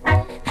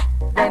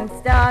 them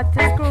start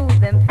to screw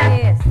them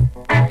face.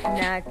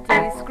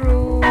 Natty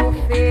screw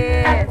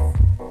face.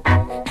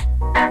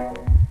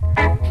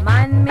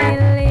 Man me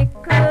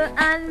little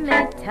and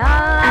me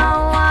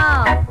tall.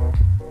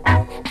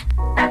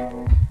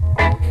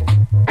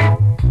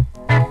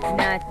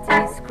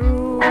 Natty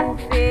screw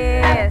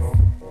face.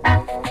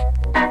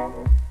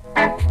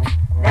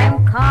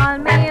 Them call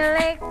me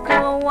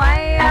little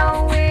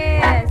wire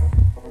waist.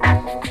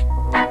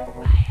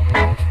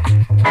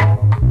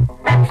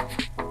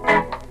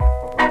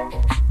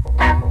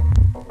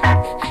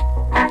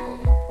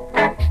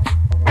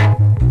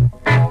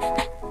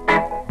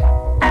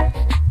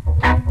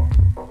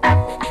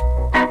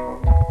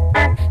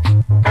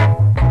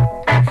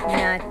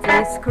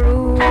 Natty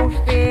screw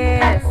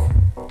face.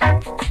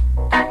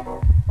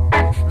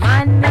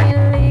 Man me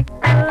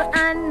little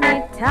and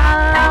me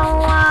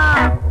tall.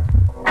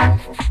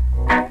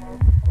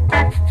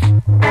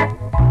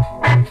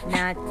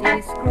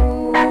 Natty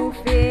screw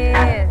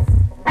face.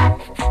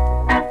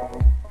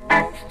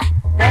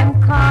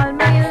 Them call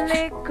me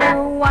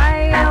little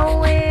wire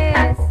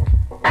waist.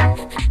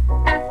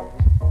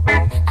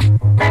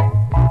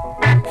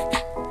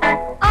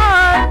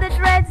 All the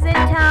dreads in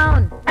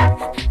town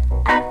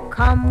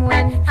come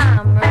when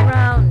I'm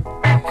around.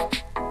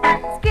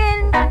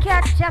 Skin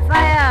catch a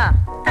fire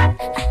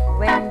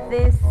when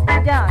this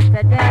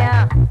daughter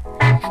there.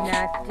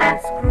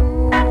 Natty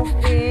screw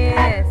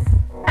face.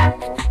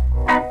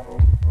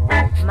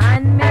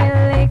 Man me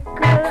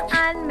little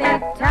and me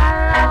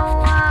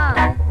tall.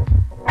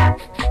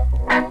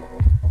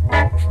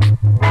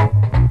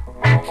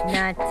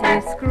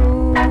 Natty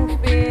screw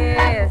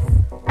face.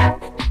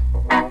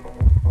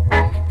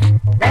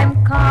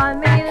 Them call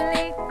me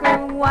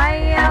little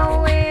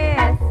wire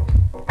waist.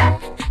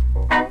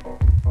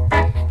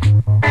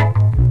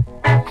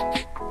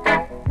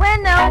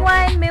 When I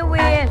wind me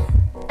waist,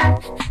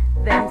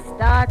 them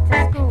start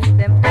to screw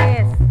them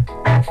face.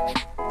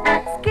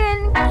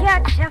 Skin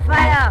catch a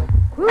fire,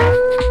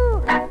 whoo,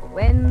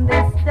 when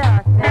they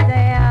start to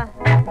there.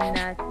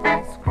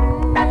 Natty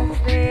screw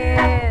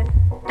face.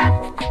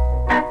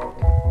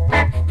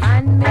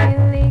 Man me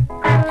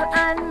little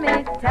and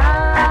me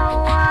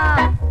tall.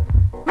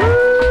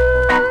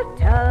 Whoo,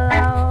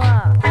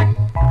 tall.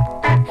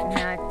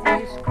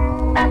 Natty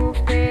screw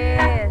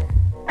face.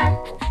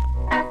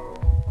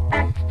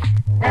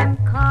 Them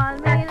call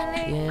me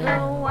little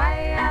Yeah.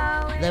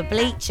 wire. The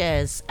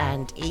Bleachers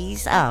and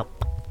Ease Up.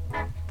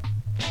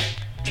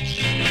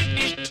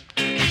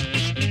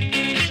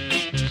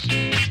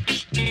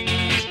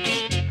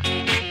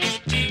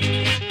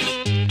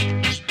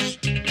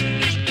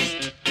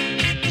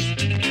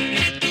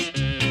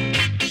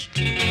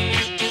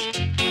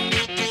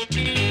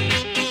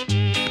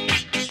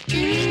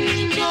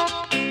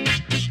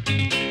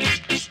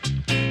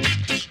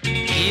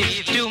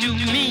 Give to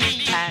me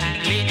a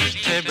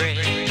little bread.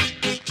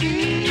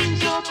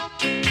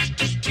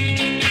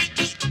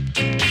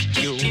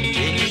 You're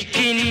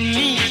making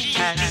me a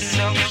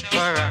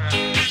sufferer.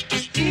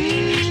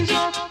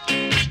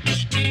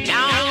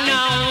 No,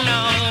 no, no,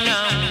 no,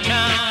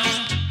 no.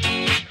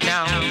 No,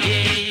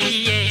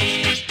 yeah,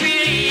 yeah.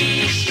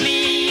 Release me,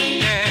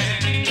 girl.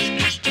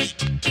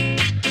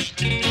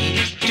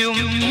 Give to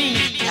me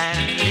a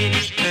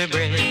little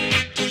bread.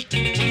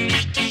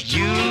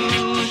 You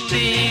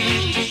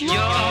think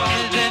you're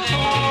the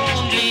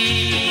only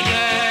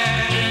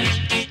girl.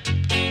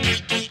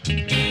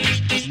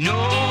 No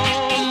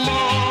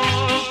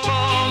more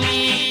for me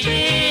in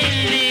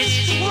this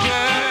world.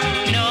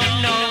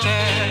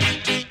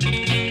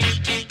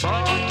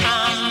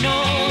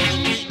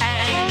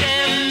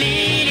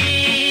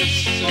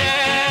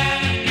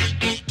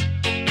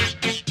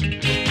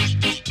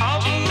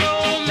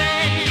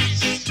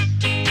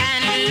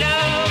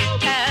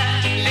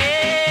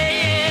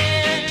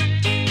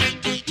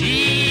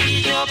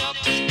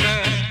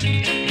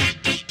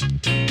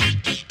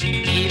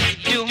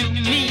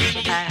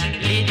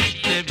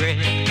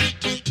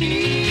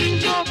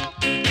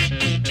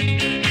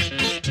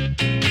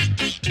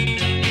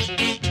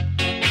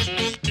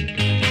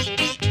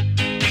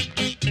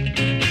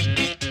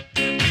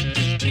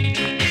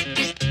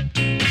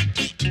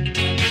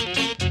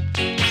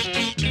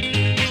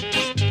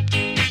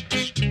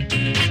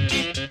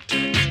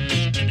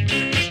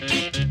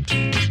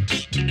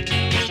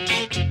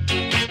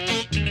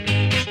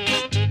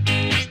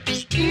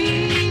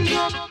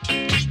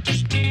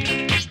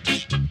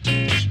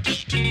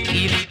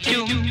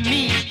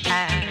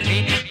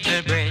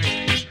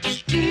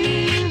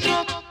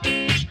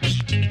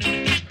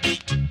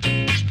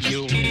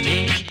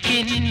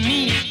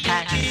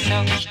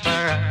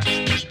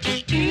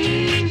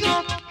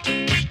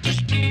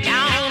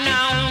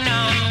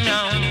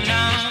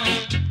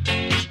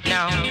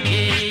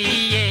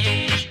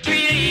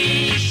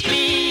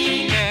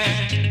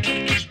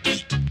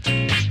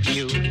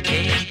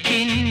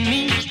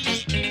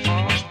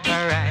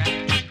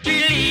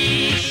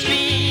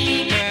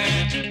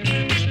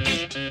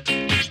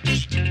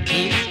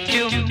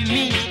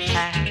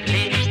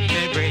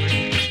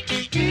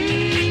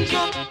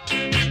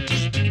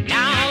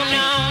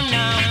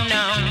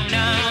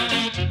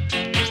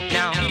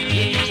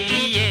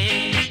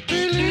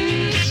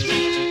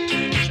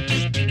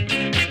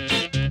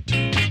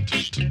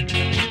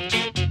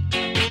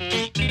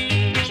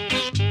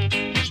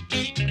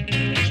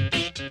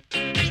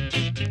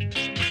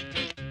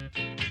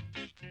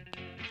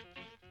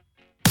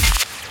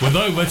 with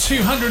over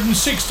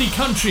 260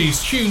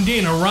 countries tuned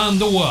in around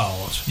the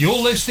world. You're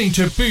listening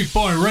to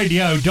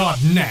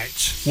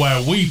bootboyradio.net,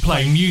 where we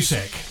play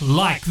music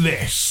like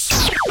this.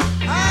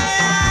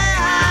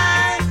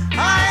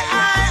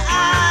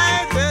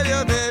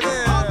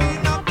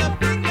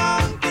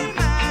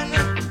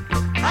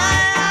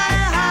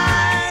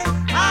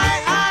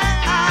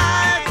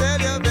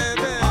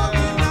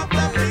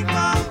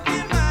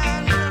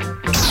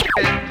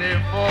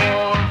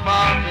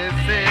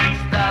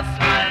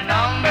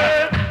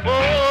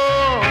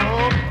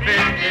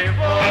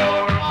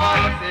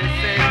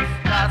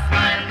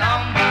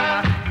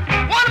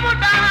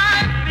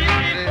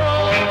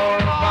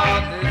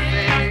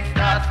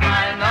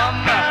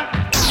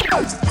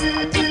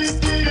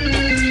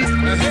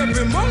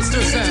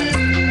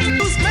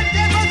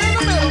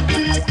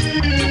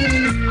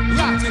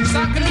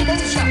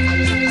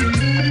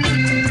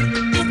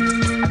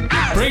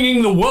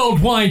 Bringing the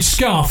worldwide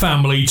ska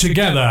family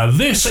together,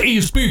 this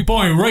is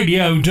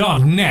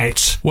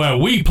bootboyradio.net, where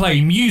we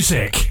play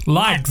music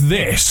like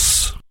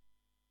this.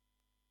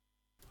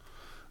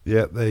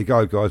 Yeah, there you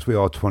go, guys. We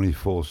are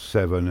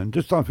 24/7. And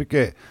just don't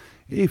forget,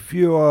 if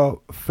you are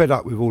fed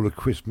up with all the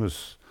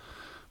Christmas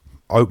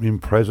opening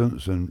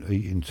presents and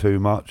eating too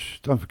much,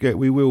 don't forget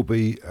we will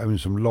be having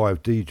some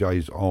live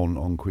DJs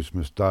on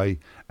Christmas Day,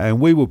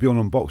 and we will be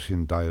on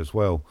Unboxing Day as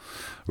well.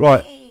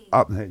 Right.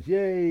 Up next,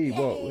 yay!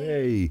 What?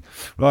 Yay!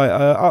 Right,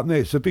 up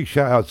next, a big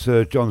shout out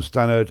to John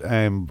Stannard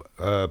and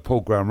Paul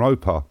Graham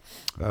Roper,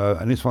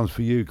 and this one's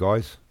for you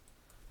guys.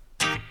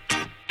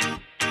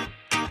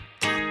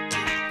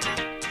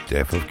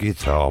 Death of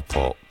Guitar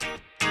Pop.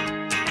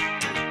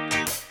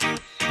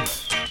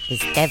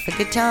 It's Death of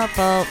Guitar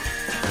Pop.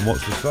 And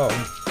what's the song?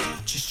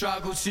 She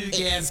struggled to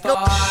get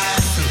by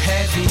through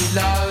heavy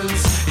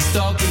lows. It's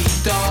dog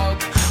eat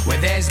dog where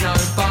there's no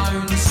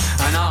bones,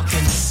 and I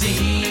can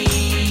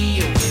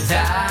see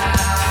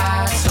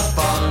without a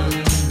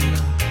bone.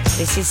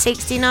 This is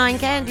 69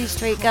 Candy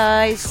Street,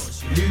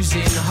 guys.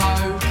 Losing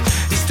hope.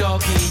 It's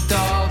dog eat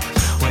dog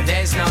where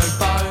there's no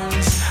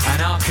bones,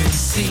 and I can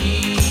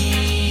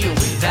see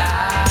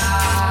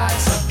without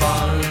a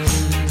bone.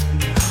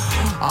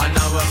 I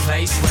know a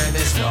place where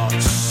there's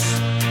lots.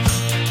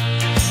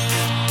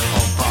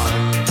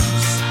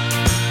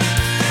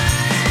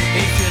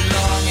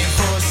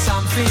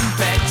 Something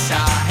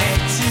better, head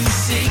to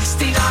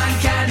 69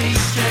 Candy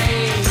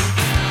Street.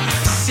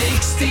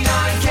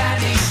 69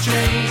 Candy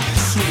Street.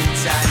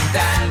 Sweet and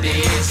dandy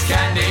is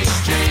Candy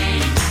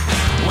Street.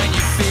 When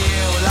you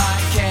feel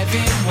like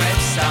Kevin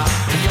Webster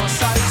and you're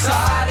so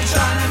tired of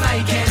trying to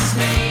make ends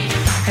meet,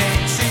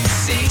 head to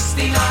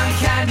 69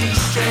 Candy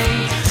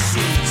Street.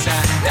 Sweet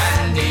and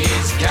dandy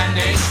is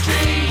Candy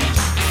Street.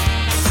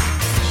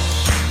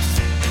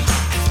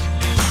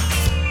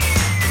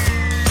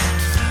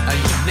 And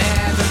you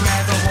never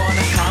ever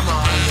wanna come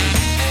home.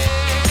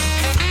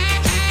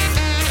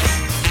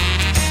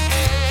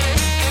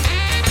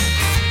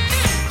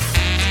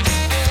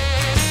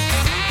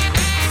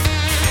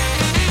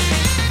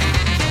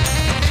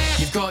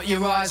 You've got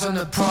your eyes on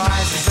the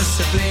prize, it's a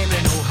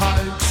subliminal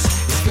hoax.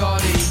 It's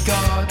God eat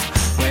God,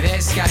 where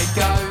there's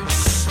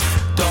scapegoats.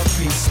 Dog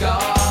feet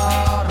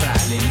scar,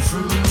 rattling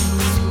through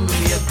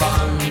your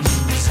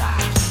bones.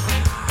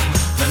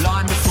 The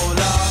line before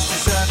last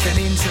is surfing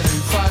into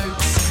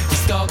folks.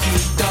 Dog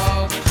eat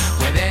dog,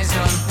 where there's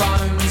no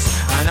bones,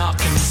 and I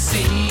can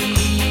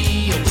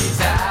see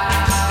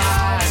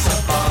without a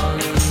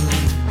bone.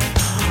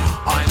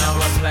 I know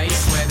a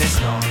place where there's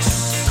lots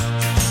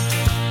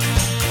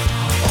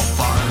of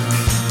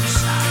bones.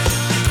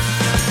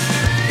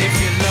 If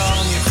you're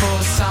longing for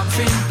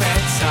something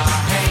better,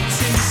 head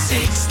to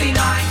 69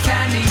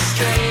 Candy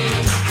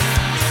Street.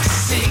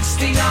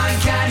 69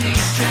 Candy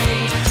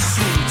Street.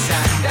 Sweet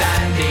and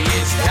dandy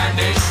is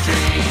Candy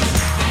Street.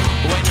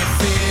 When you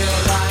feel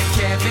like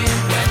Kevin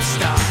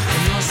Webster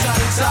and you're so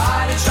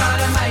tired of trying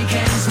to make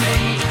ends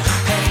meet,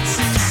 head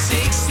to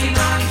 69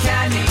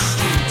 Candy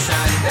Street,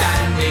 and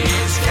dandy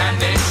is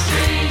Candy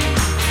Street.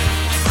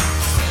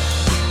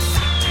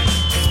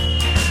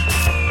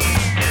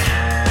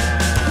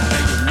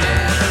 And you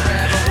never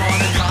ever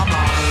wanna come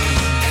home.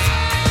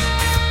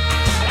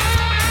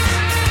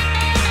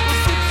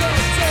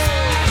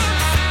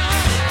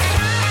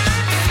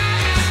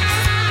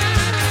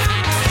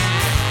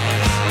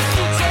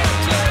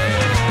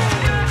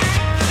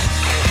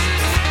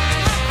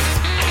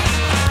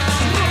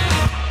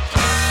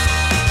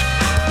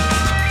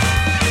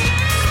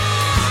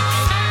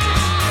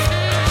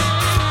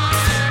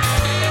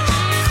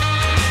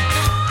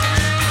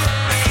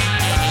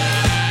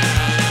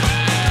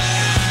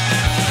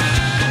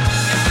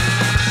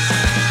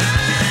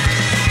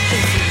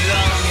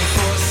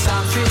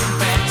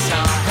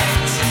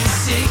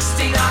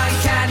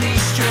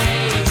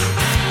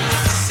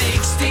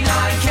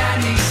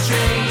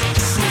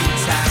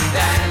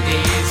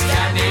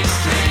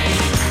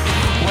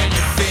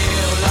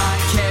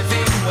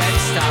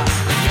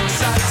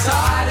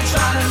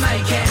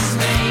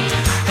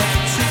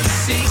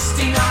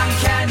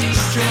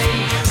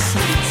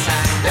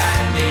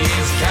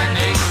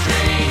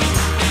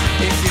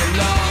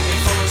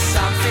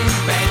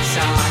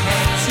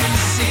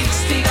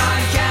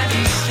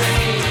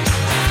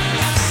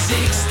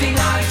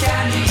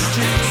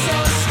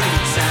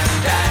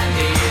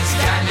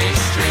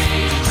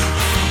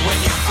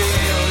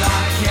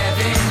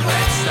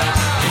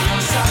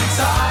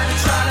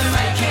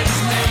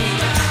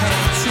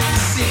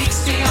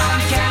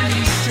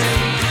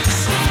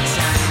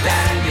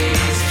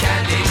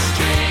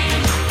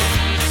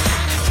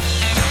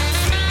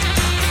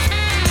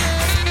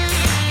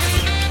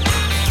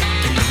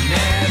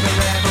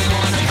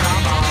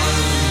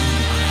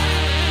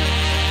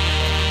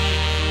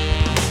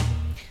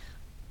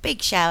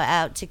 Big shout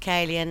out to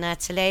Kaylee and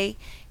Natalie.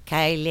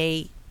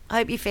 Kaylee,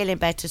 hope you're feeling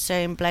better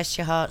soon. Bless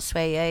your heart,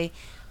 sweetie.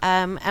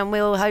 And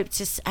we'll hope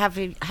to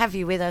have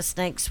you with us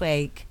next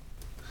week.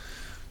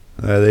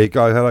 There you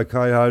go. Hello,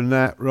 K-Ho,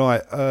 Nat.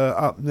 Right,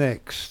 up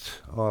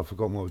next. Oh, I've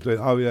forgotten what we're doing.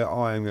 Oh, yeah,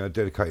 I am going to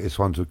dedicate this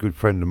one to a good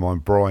friend of mine,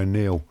 Brian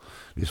Neal.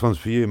 This one's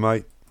for you,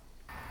 mate.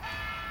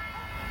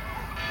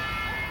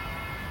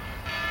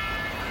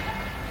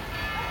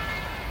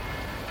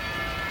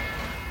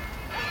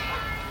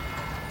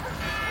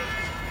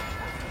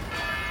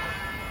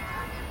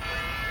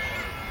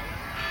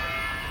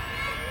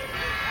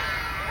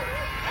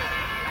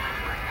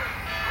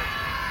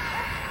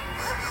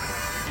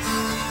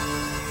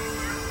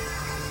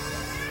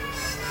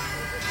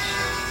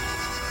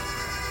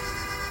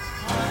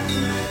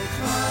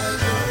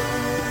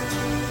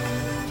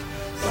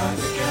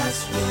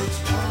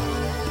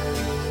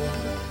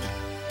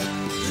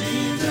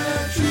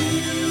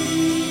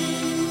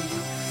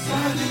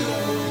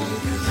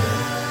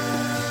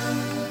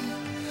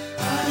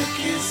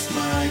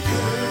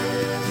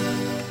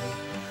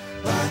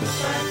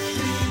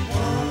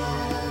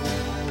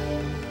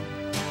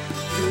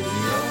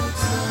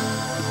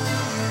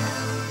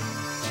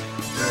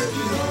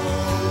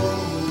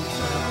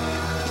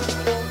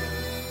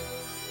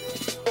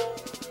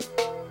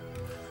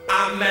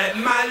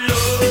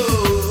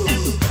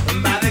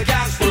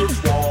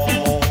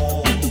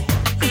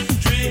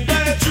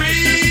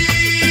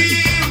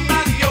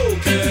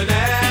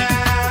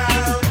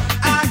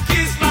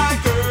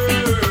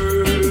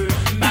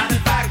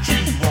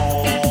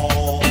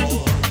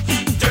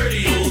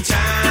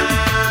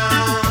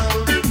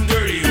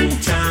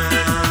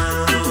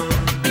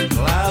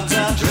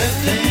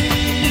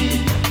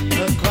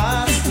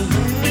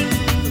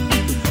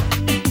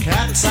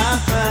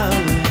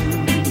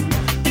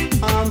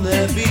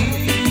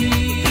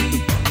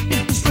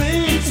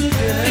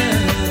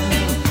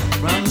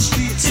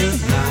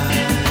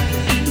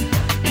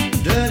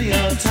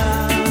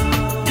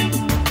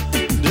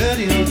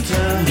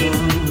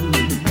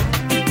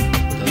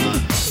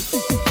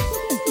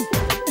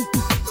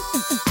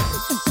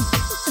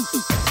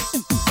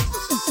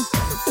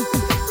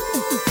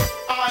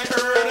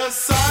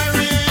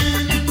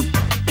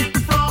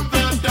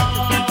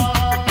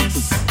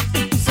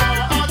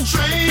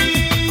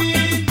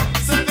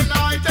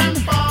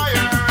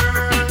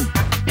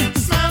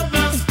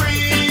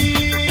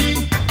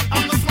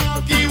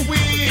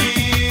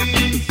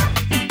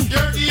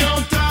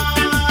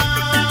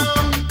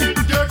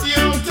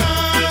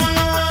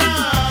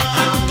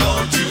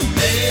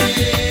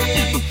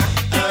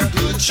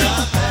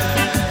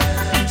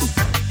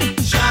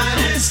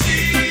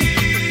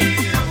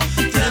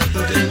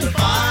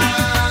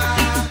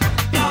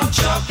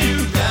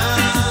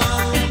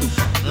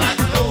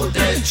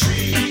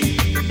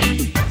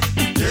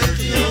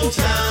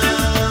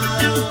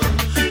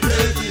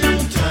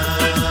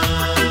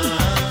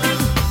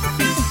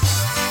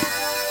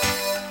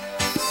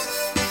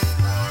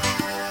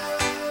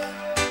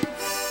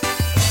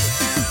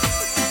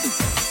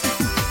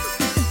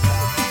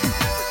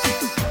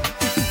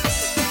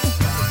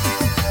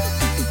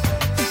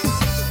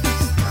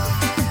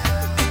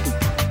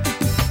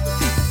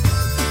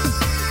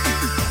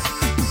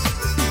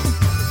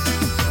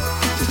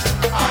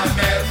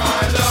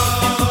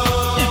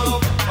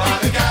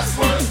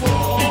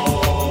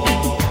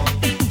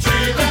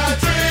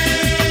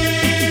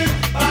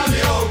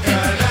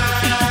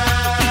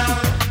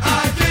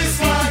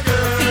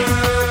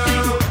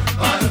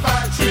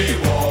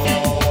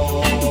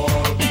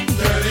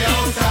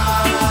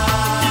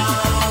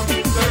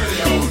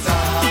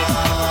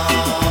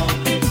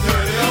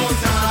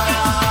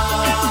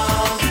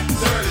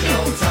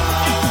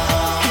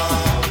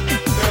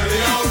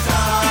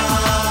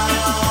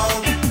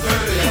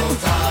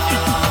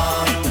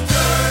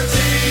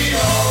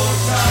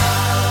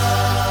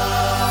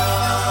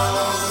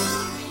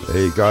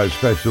 Go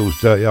specials,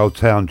 Dirty Old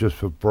Town, just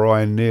for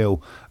Brian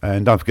Neal.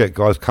 And don't forget,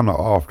 guys, coming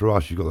up after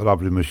us, you've got the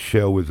lovely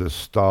Michelle with the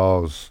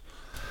Stars.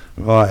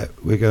 Right,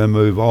 we're going to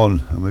move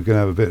on and we're going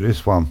to have a bit of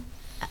this one.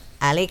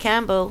 Ali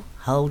Campbell,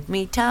 Hold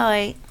Me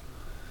Tight.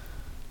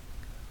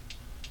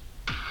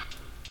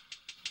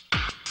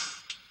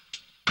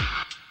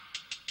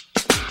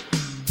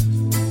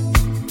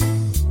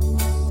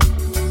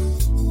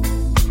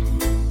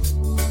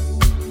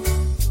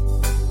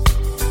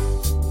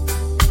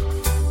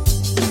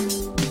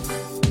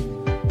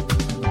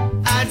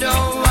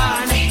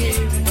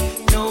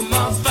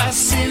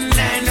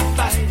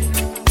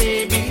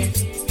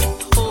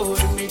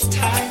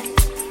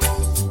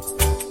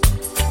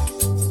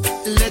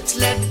 Let's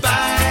let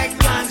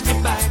bygones be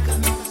bygones.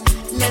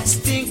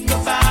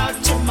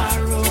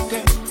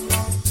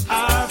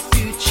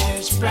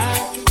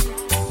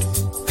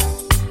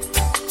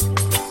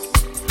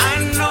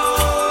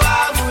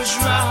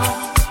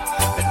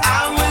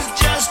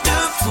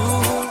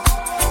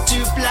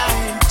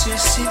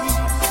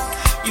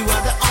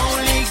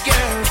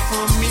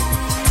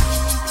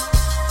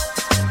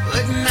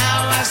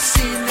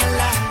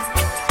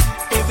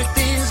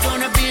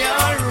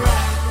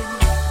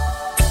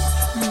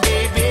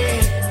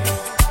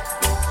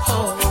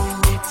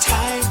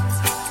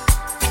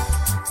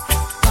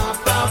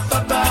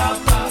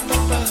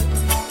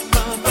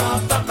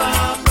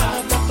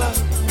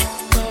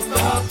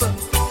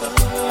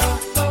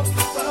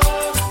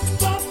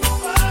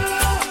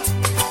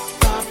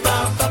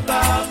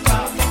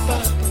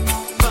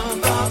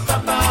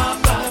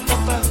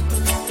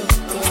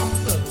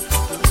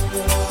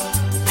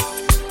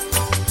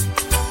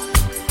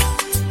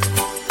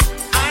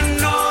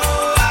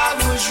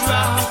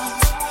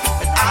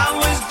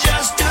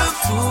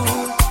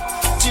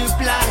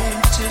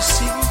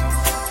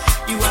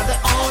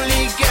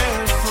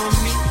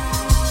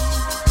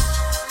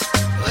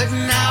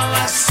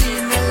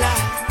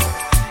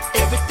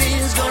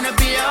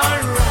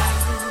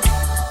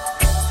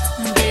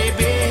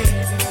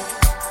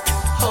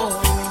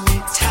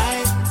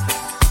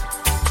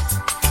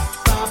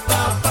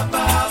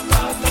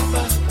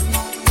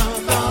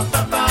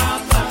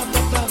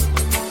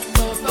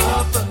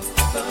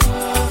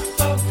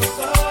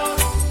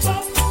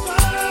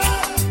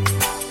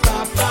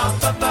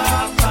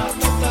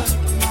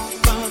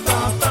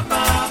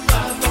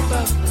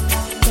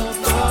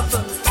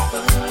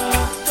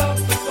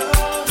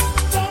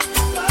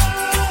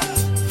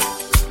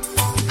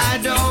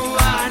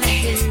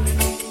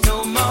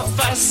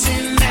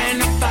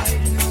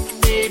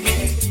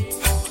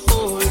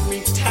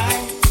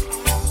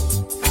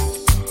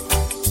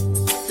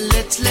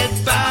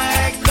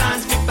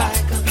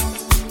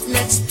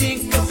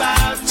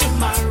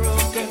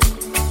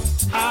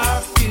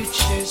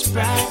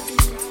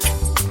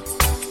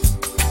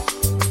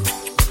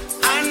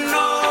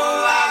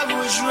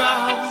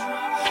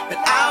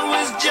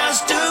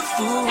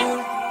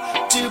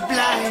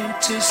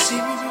 to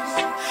see.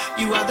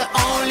 You are the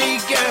only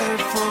girl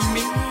for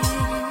me.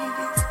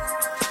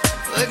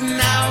 But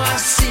now I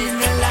see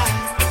the light.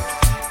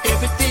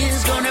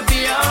 Everything's gonna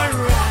be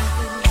alright.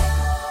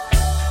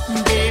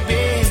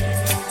 Baby,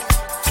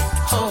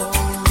 hold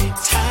me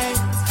tight.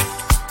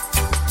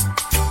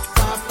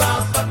 Ba, ba,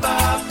 ba, ba,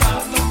 ba,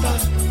 ba, ba.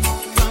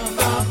 Ba,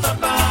 ba, ba,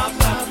 ba,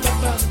 ba,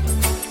 ba.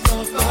 Ba,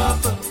 ba,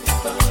 ba,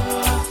 ba,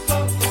 ba, ba,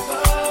 ba.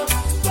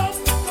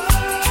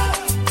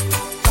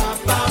 Ba,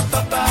 ba,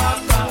 ba, ba,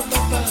 ba, ba,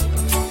 ba.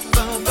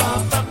 Ba, ba,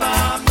 ba, ba,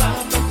 ba,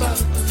 ba, ba.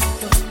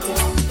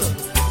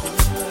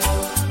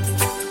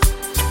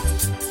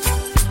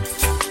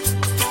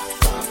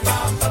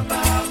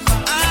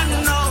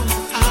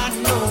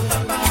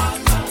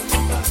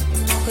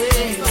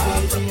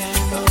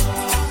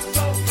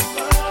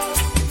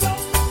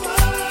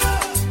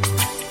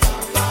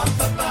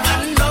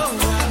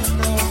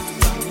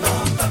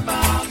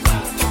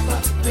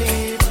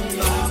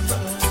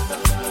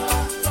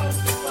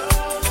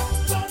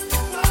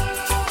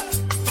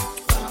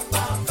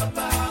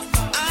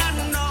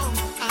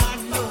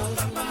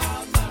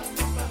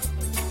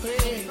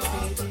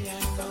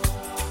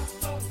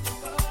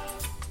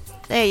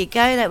 There you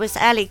go, that was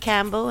Ali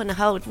Campbell and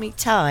Hold Me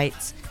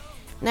Tight.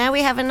 Now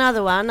we have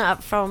another one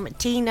up from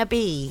Tina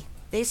B.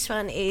 This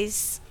one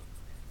is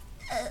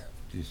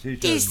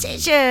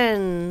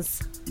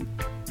Decisions.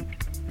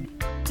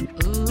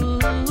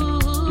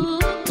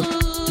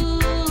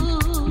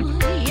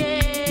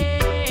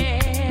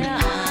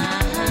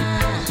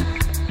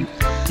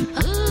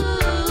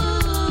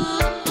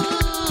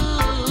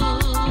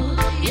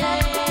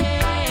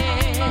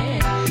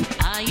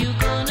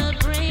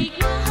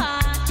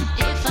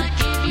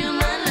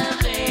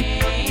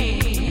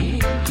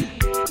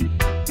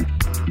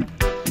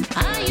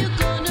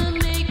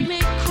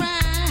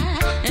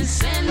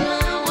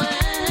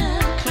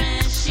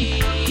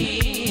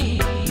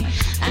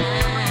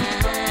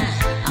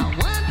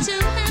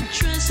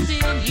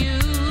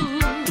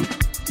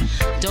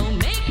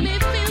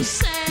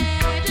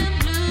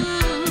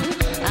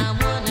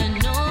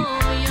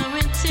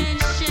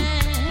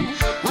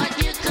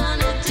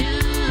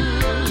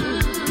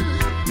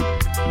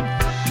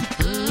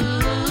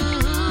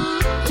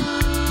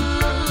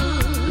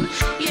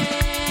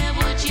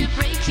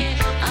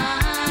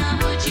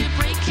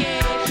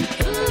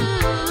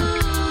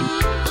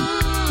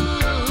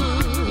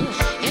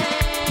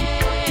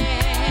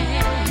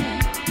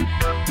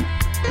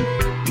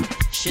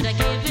 Should I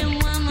give him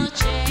one more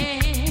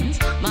chance?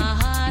 My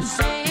heart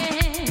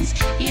says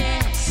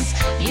yes,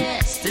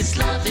 yes, this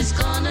love is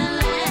gonna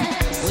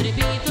last. Would it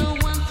be the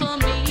one for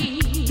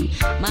me?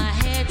 My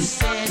head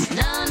says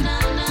no, no,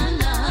 no,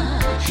 no,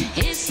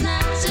 it's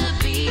not to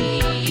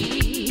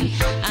be.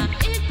 I'm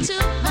into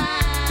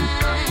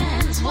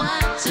minds,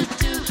 what to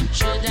do.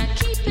 Should I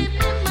keep him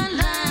in my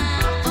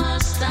life or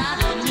start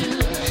anew?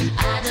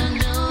 I don't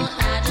know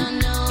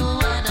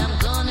what I'm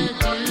gonna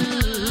do.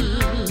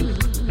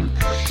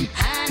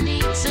 I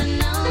need to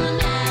know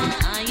now,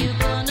 are you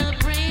gonna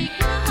break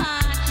my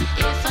heart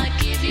if I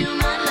give you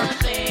my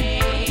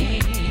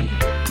loving?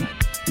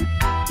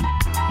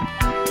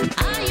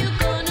 Are you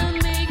gonna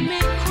make me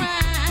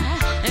cry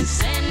and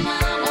send my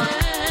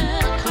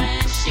world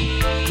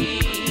crashing?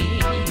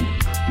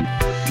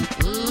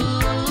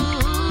 Ooh,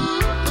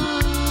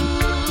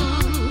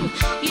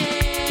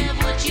 yeah,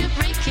 would you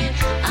break it?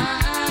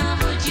 Ah,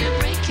 would you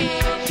break it?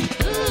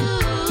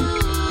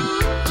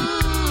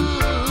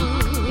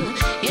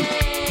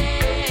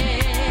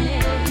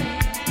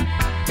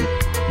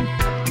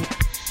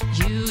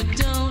 You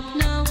don't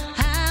know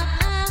how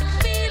I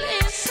feel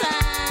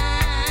inside.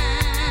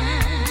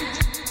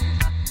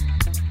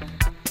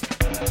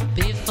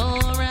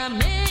 Before I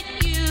met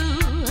you,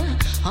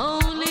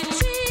 only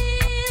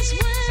tears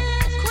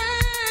were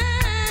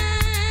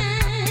crying.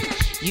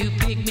 You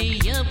picked me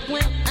up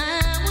when I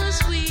was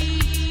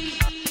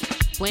weak.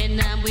 When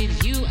I'm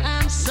with you,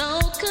 I'm so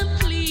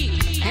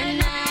complete.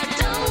 And I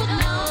don't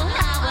know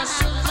how I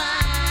survive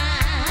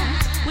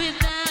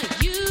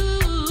without you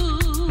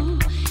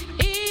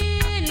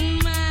in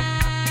my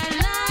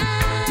life.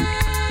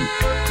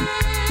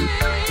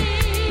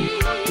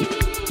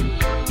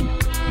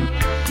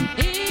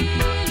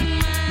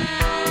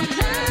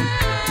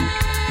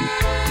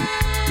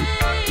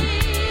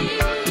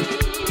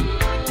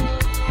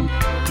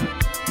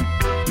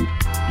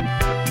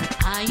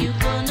 Are you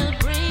gonna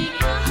break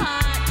my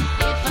heart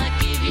if I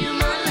give you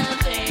my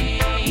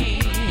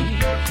loving?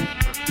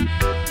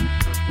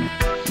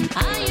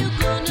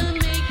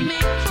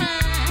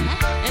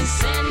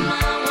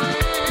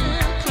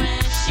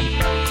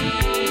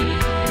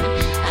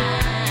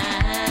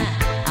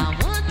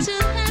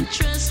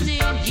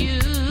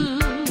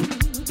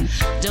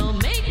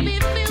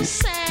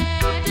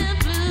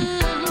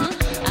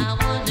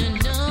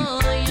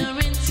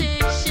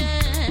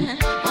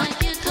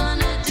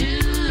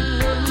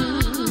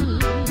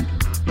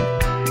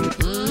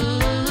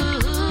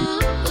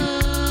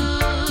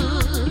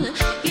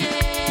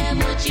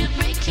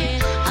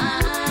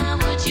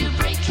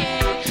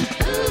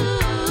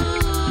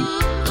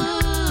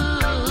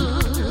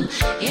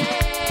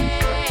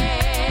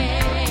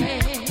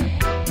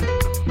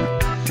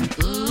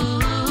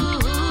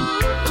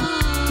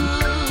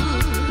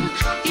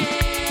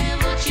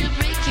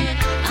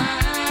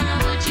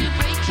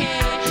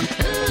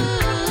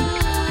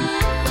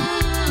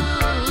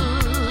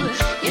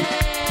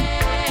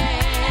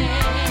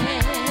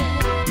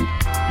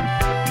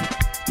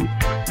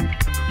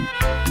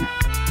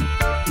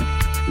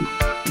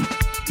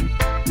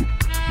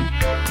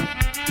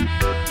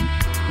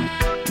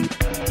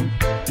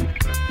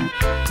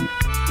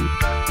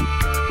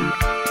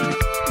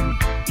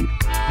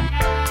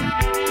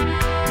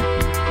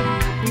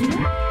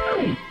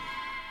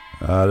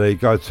 There you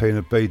go,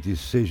 Tina B,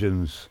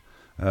 Decisions.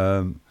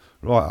 Right,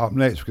 up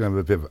next we're going to have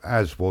a bit of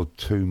Aswad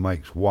 2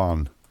 Makes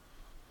 1.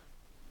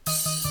 I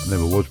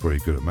never was very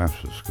good at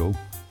maths at school.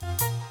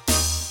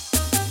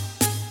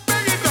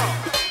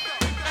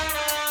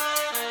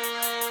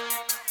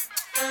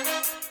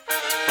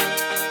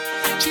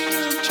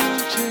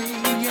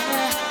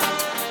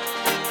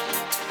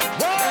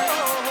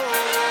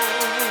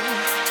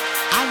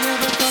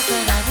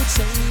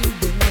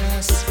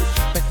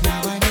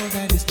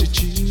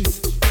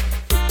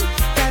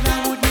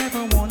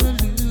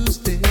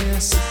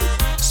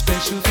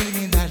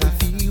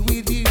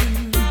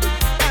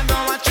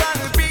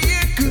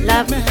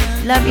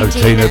 Love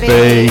you, Tina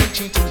B.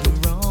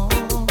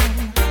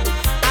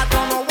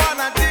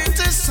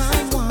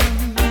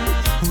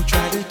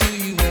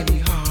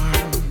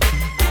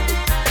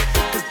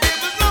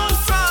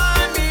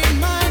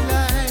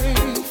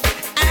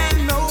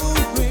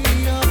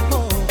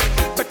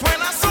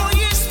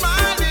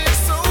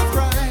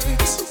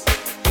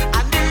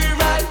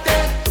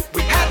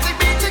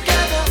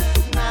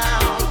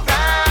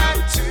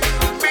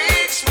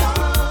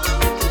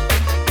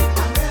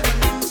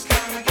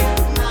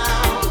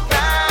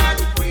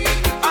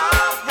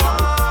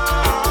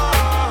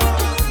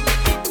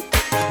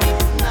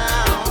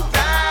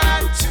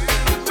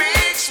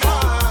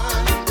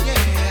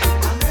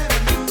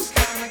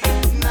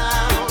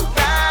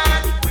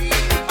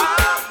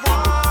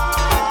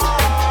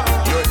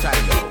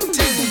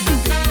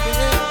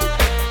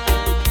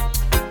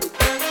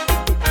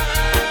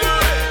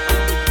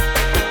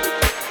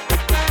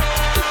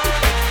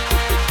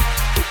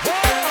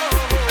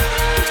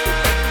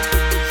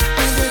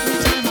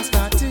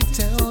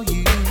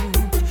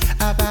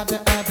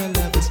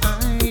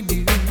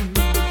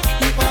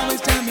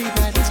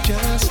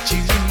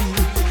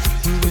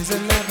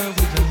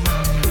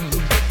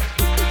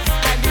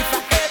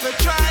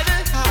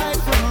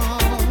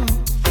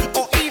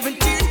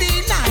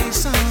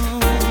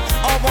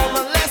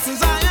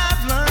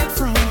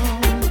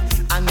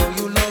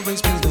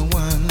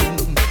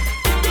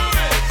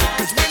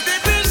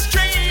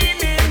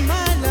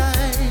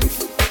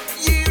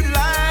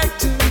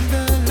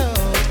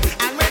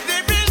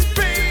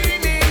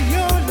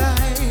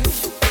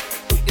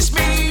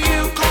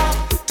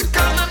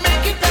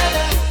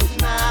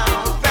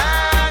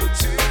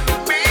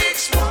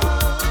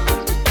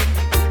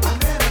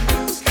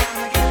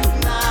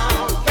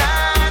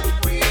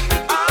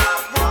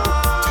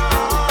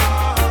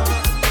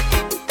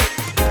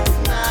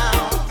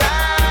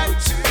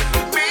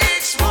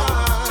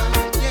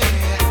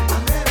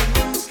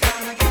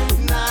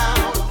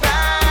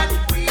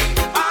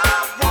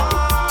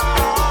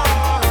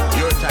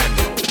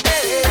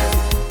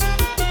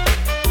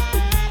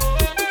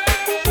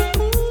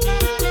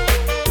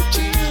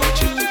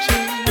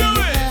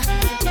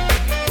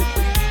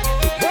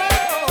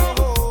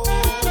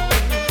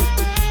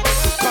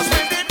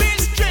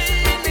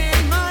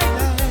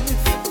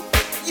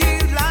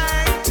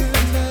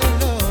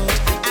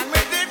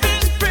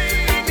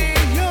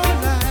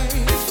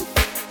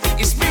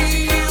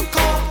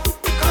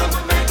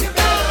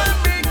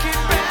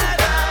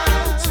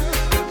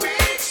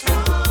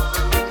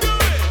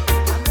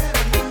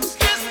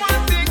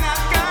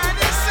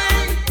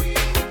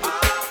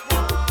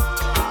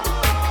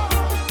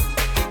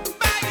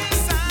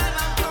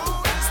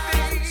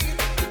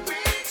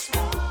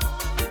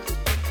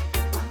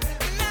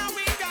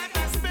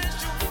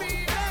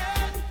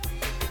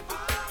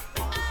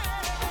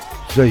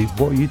 Zee,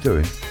 what are you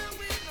doing?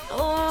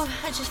 Oh,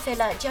 I just feel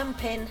like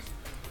jumping.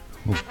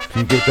 Well,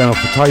 can you get down off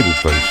the table,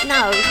 please?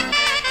 No.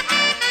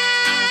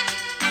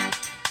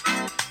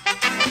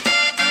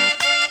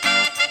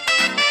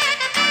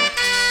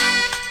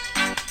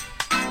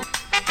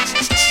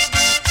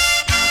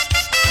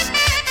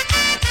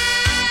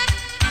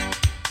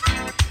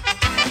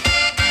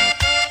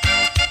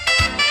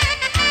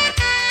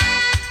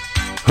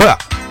 Ha!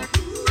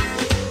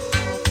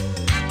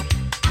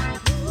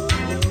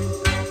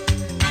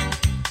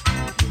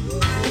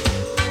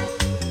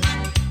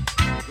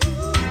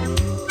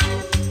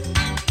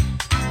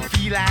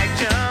 Feel like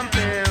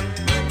jumping,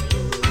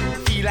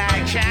 feel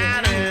like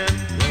shouting,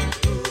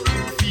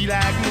 feel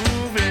like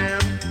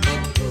moving,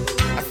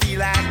 I feel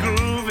like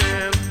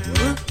grooving.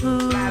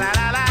 La la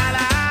la la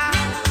la,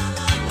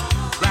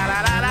 la la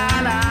la la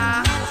la,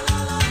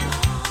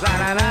 la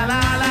la la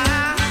la la,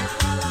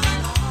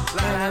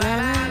 la la la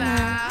la la,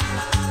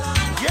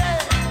 yeah.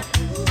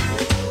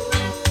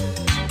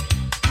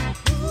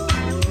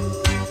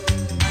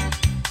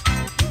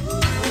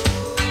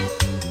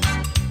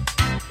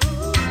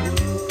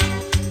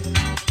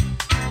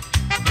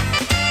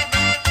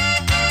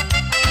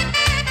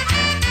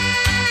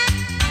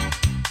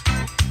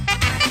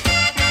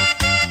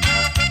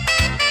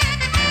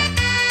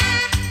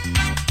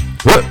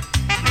 What?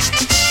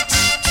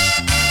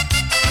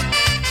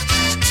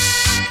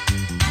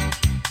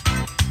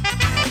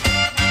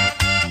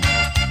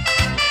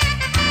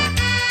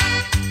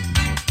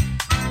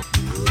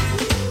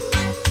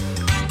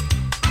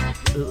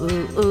 Ooh,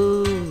 ooh,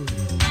 ooh.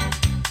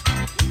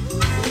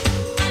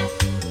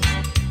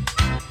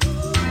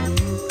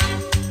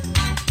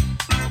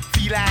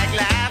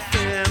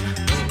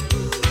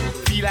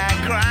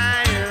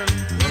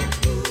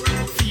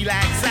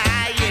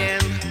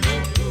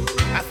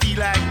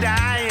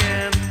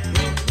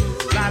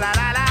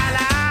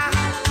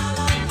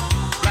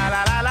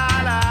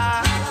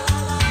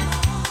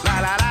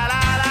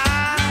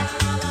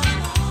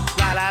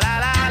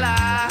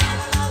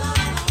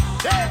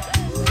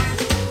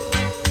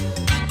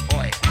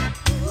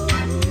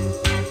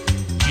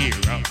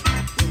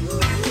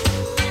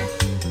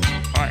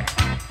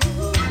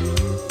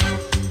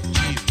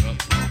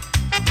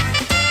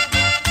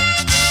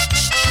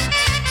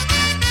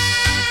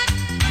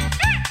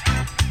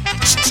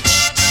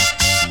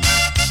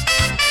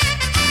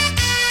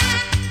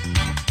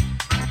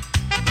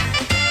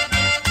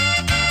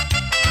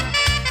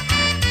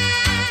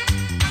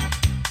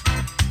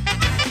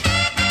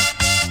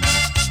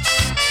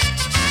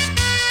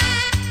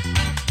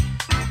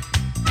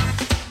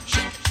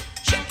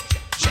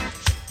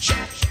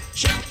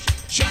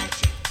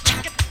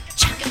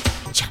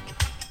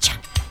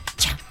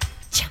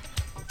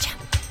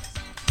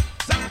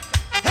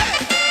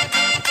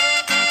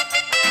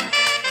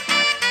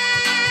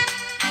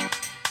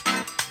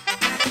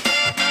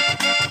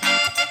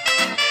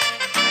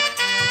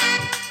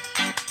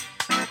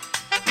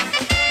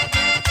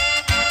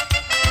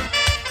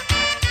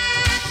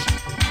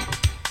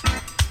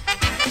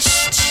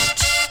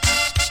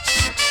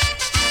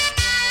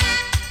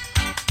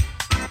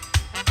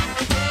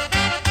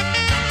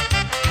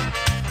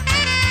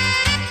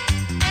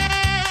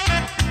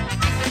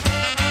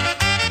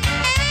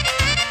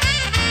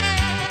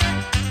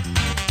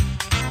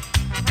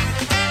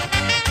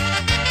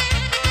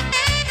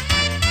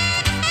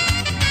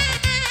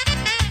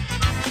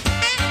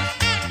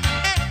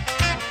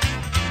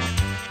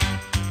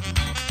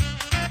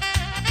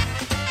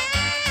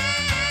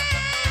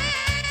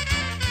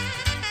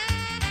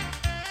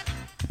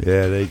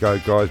 Yeah, there you go,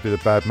 guys. Bit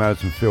of bad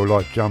manners and feel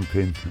like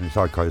jumping. And it's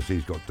okay to see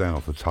he's got down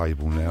off the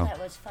table now. That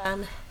was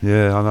fun.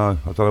 Yeah, I know.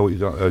 I don't know what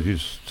you've done. You're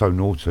just so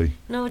naughty.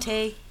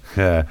 Naughty.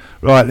 Yeah.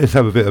 Right, let's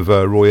have a bit of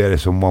Roy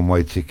Ellis on One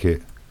Way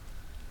Ticket.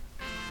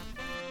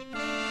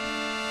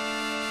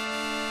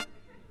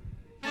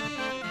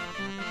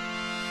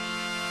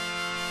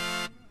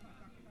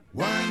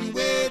 One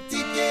way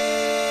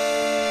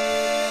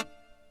ticket,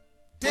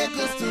 take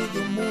us to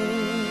the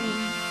moon.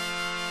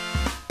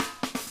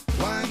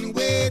 One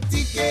way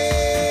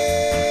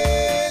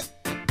ticket,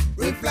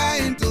 we're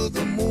flying to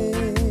the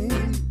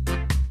moon.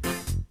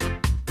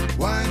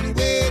 One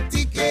way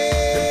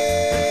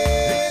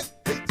ticket,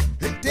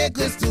 take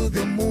us to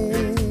the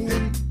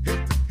moon.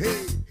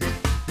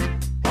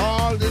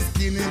 All the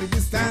skinny be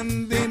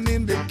standing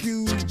in the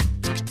queue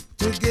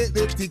to get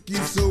the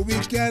ticket so we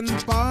can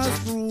pass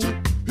through.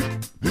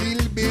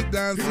 We'll be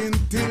dancing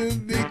till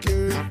the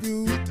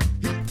curfew.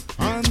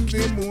 On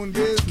the moon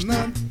there's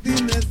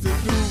nothing else to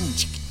do.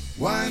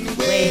 One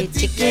way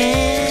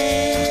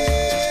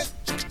ticket,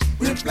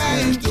 we're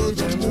flying to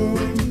the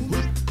moon.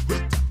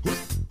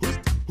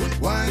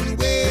 One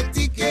way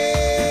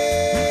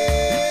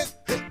ticket,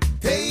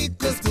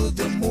 take us to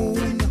the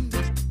moon.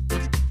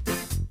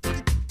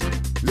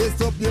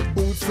 Lace up your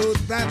boots so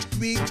that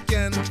we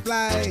can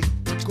fly.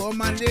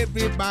 Come on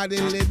everybody,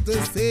 let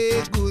us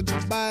say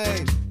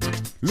goodbye.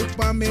 Look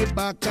for me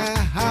back, I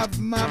have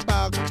my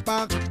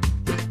backpack.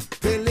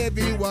 Tell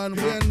everyone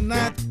we're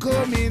not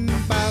coming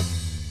back.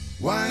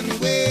 One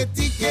way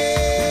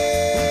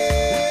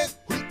ticket,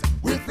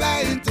 we're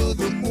flying to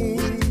the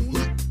moon.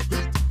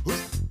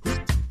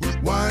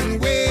 One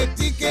way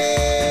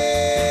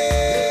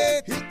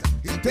ticket,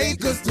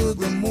 take us to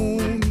the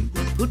moon.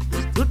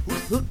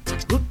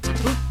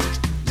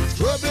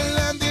 Trouble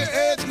on the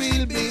earth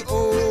will be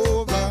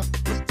over.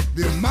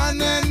 The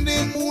man and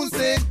the moon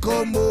say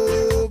come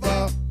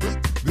over.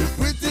 The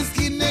pretty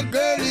skinny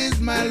girl is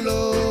my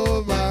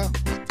lover.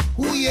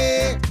 Ooh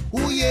yeah,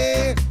 ooh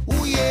yeah,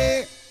 ooh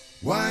yeah.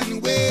 One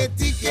way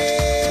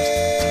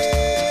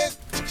ticket,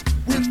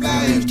 we're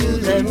flying to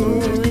the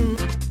moon.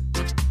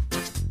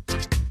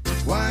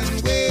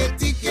 One way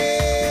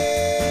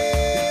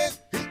ticket,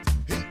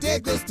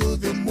 take us to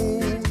the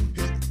moon.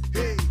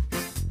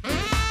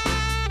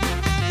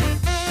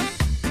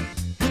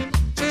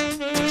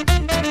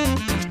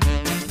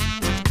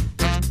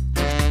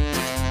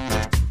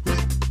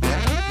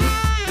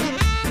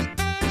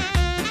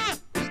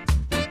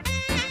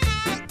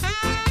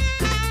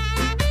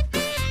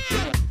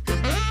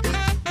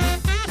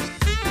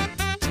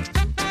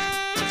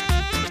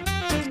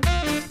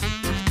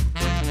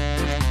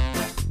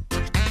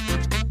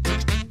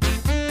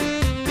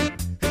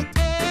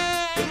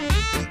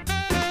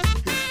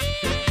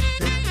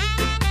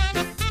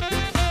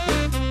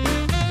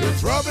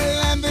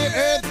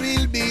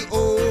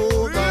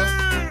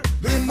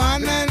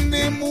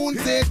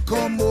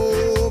 Come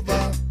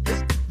over.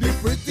 The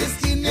pretty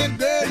skinny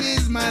girl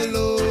is my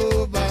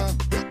lover.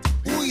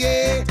 Ooh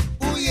yeah,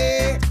 ooh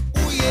yeah,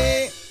 ooh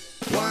yeah.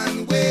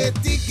 One way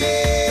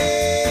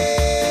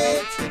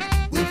ticket,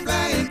 we're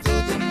flying to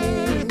the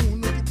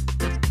moon.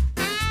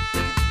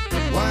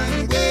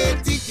 One way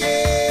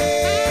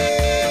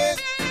ticket,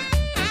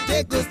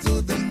 take us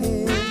to the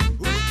moon.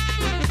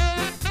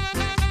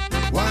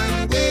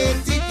 One way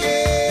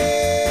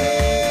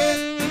ticket,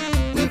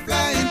 we're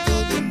flying to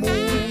the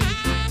moon.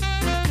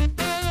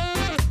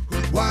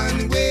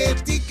 One way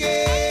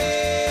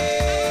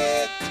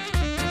ticket,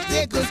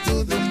 take us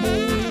to the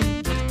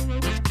moon.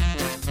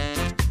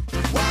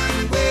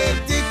 One way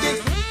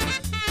ticket,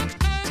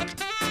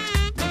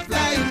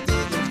 flying to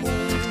the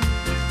moon.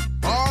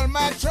 All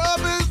my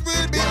troubles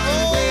will be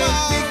over.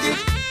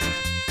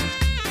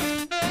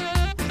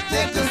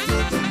 Take us to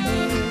the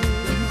moon.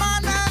 The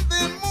man and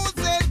the moon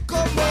said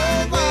come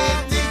over.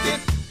 Ticket,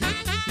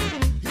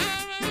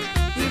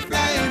 we're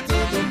flying to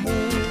the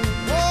moon.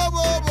 Whoa,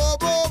 whoa, whoa,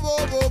 whoa,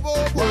 whoa, whoa,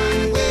 whoa.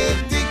 One way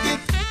ticket,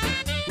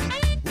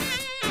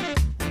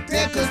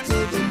 take us to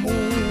the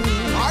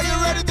moon. Are you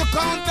ready to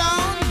count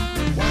down?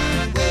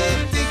 One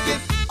way ticket,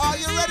 are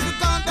you ready to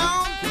count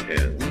down?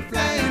 We're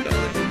flying to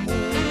the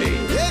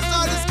moon. Yes,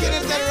 all the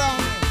skinnies get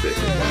around.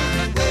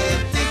 One way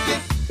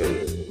ticket,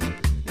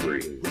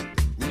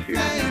 we're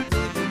flying to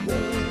the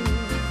moon.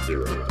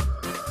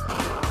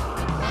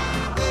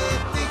 One way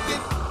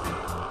ticket,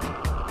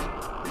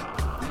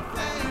 we're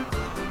flying to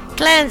the moon.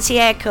 Clancy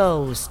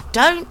Eccles,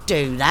 don't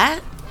do that.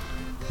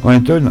 I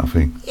ain't doing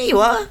nothing. Here you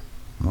are.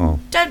 Oh,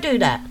 Don't do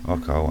that.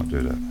 okay, I won't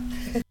do that.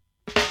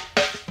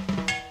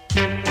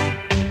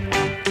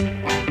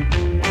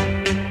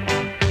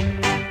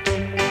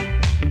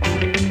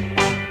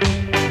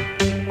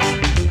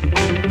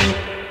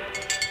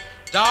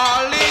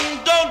 Darling,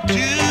 don't do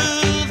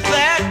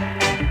that.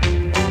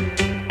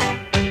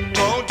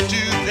 Don't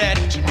do that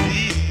to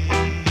me.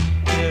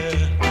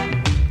 Yeah.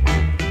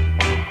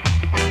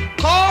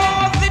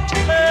 'Cause it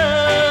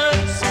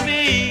hurts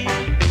me.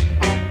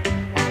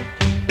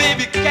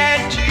 Baby,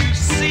 can't you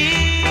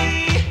see?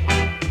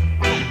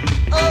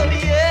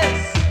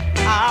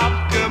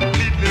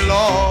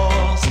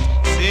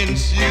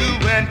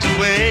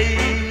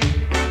 play.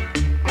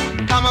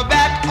 Come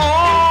back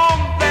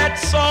home,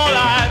 that's all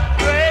I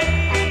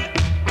pray.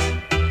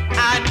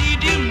 I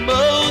need you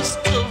most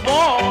of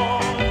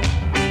all.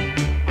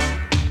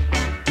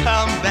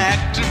 Come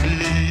back to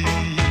me.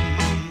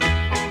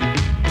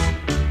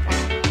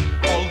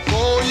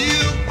 Although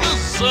you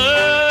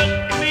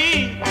desert me,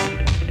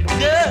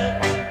 girl,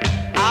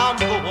 I'm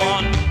the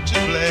one to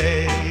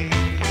blame.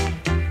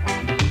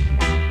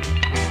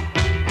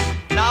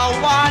 Now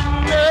I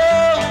know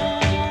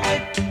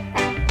it.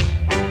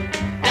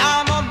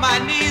 Down on my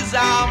knees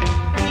I'm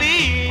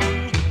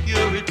pleading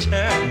your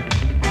return.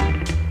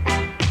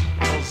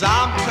 'Cause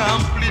I'm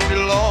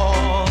completely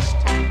lost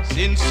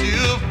since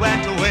you've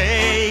went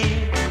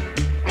away.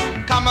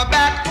 Come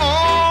back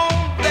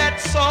home,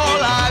 that's all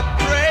I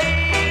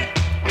pray.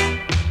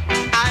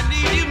 I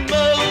need you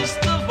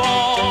most of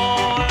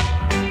all.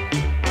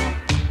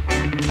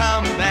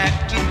 Come back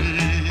to me.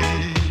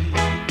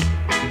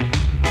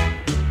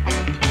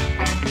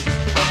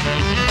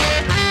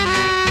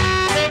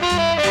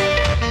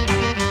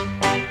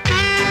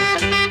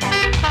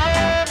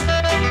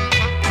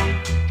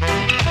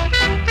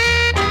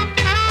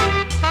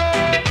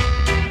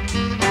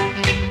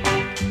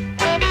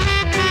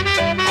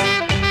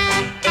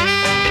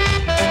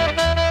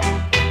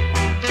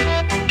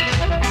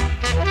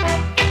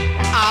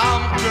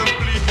 I'm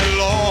completely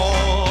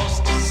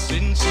lost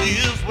since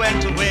you've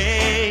went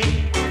away.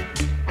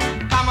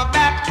 Come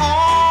back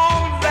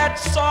home,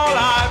 that's all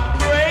I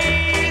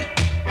pray.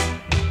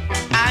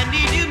 I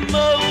need you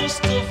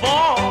most of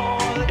all,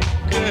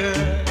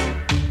 girl.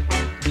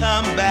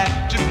 Come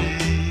back to me.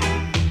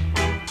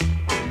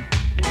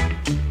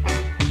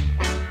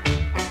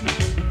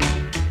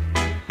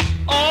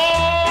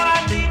 Oh, I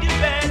need you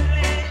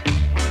badly.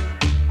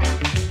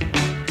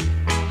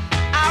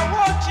 I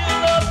want your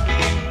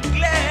loving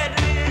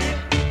gladly.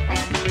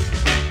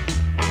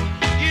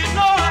 You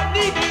know I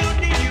need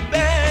you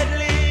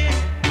badly.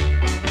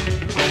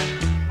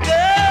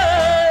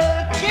 Girl,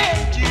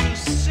 can't you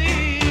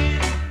see?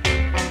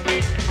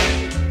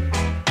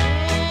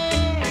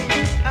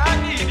 I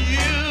need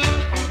you.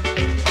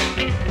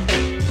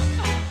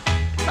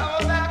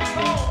 Come back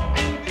home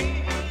to me.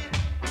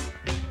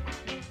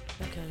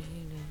 Okay,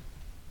 you know.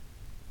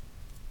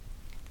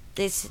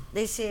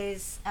 This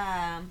is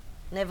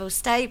Neville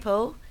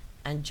Staple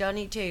and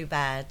Johnny Too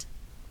Bad.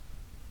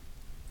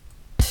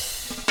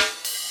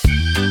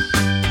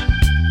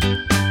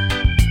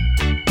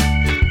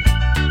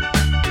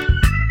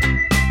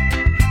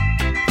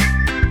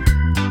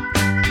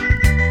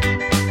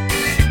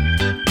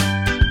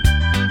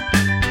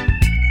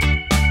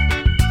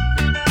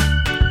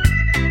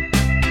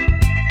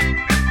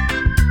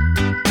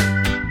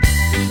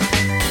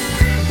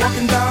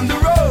 Walking down the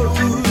road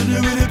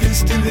with a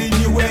pistol in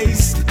your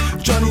waist,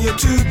 Johnny, you're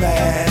too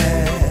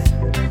bad.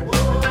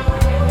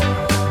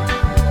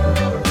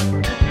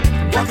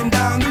 Walking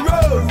down the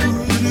road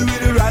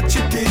with a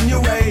ratchet in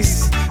your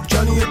waist,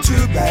 Johnny, you're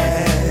too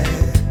bad.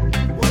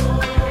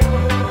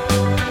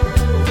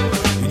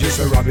 You're just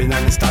a robbing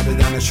and a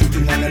stabbing and a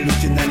shooting and a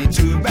looting and you're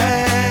too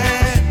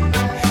bad.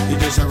 You're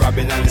just a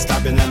robbing and a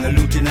stabbing and a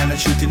looting and a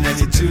shooting and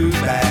you're too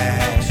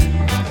bad.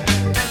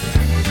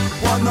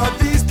 One of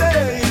these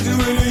days,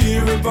 when you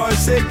hear a voice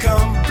say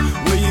come,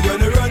 where you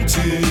gonna run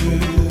to?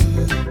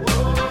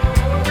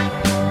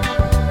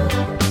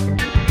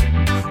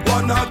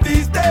 One of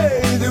these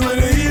days, when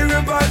you hear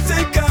a voice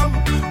say come,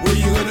 where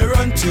you gonna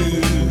run to?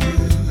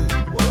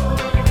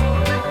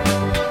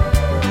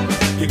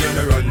 You're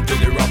gonna run to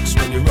the rocks.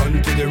 When you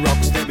run to the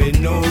rocks, there be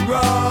no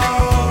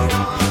wrong.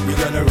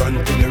 You're gonna run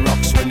to the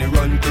rocks. When you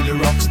run to the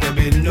rocks, there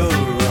be no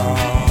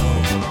wrong.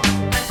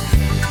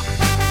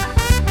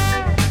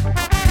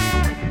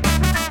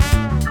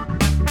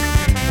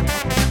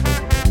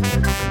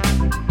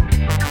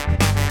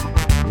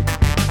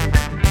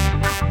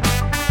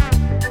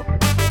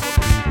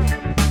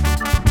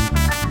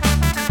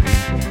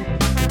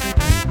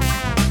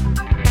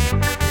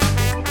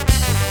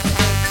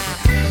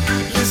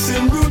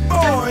 Listen, rude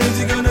boys,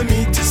 you're gonna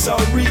meet a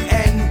sorry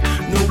end.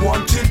 No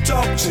one to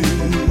talk to.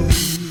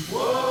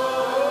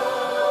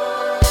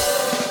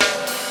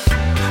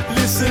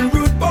 Listen,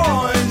 rude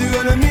boys, you're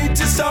gonna meet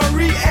a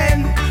sorry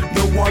end.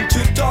 No one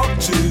to talk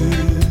to.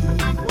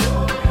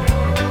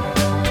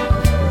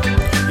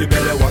 You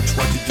better watch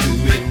what you're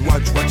doing,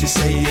 watch what you're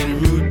saying,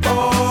 rude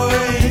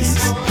boys.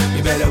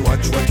 You better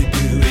watch what you're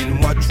doing,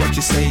 watch what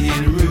you're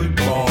saying, rude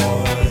boys.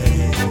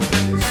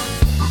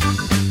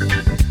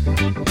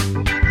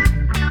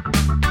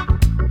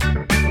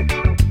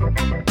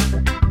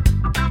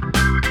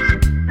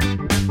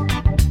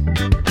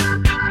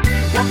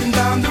 Walking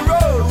down the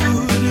road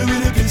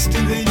with a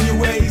pistol in your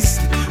waist,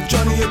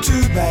 Johnny, you're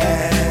too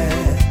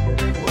bad.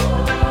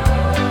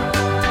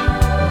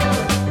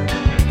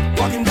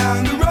 Walking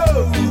down the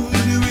road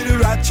with a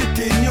ratchet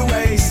in your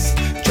waist,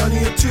 Johnny,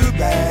 you're too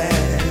bad.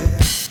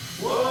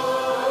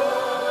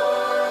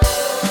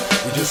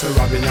 You're just a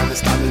robbing and a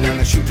stabbing and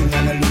a shooting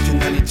and a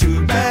looting and you're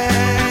too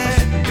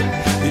bad.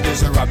 You're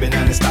just a robbing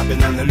and a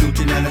stabbing and a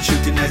looting and a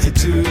shooting and you're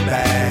too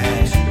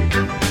bad.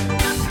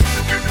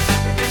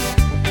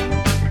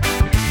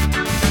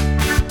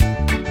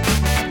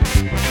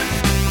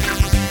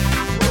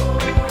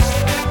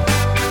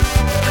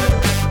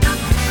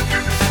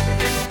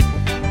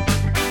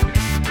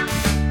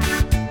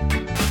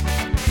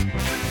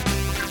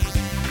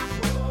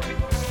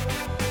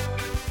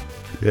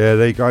 Yeah,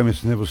 there you go,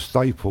 Mr. Neville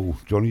Staple.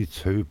 Johnny,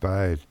 too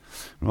bad.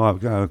 Right, we're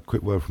going to have a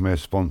quick word from our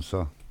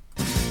sponsor.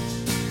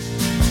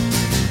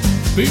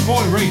 Boot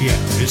Boy Radio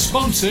is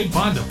sponsored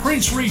by the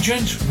Prince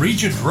Regent,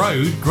 Regent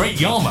Road,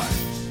 Great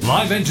Yarmouth.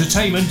 Live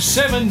entertainment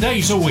 7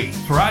 days a week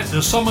throughout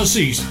the summer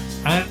season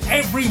and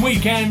every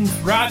weekend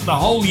throughout the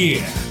whole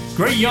year.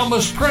 Great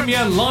Yarmouth's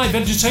premier live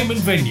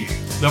entertainment venue,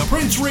 the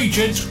Prince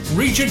Regent,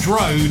 Regent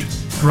Road,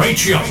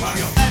 Great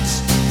Yarmouth.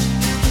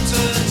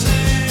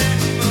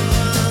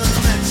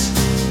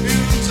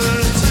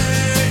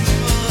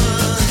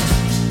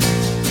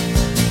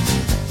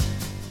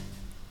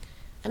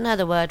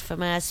 Another word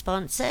from our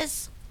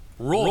sponsors.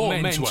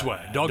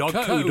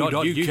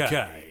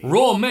 rawmenswear.co.uk.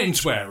 Raw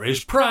Menswear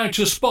is proud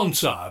to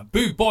sponsor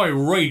Boot Boy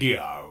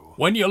Radio.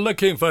 When you're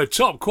looking for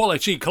top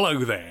quality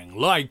clothing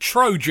like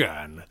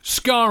Trojan,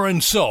 Scar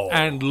and Soul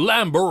and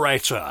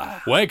Lamberetta,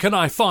 where can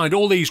I find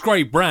all these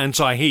great brands,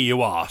 I hear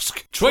you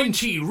ask?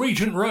 20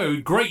 Regent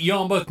Road, Great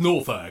Yarmouth,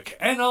 Norfolk,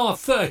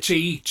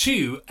 NR30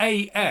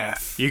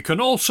 2AF. You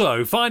can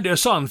also find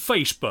us on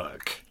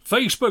Facebook.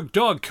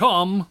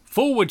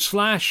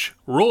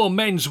 Facebook.com/Raw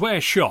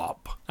Menswear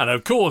Shop. And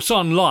of course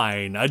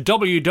online at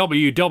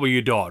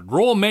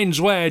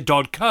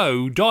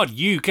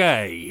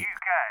www.rawmenswear.co.uk.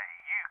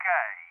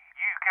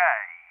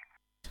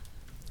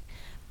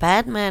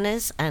 Bad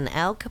Manners and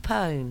Al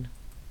Capone.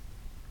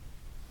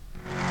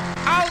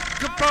 Al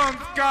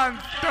Capone's gun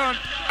don't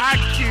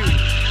act you.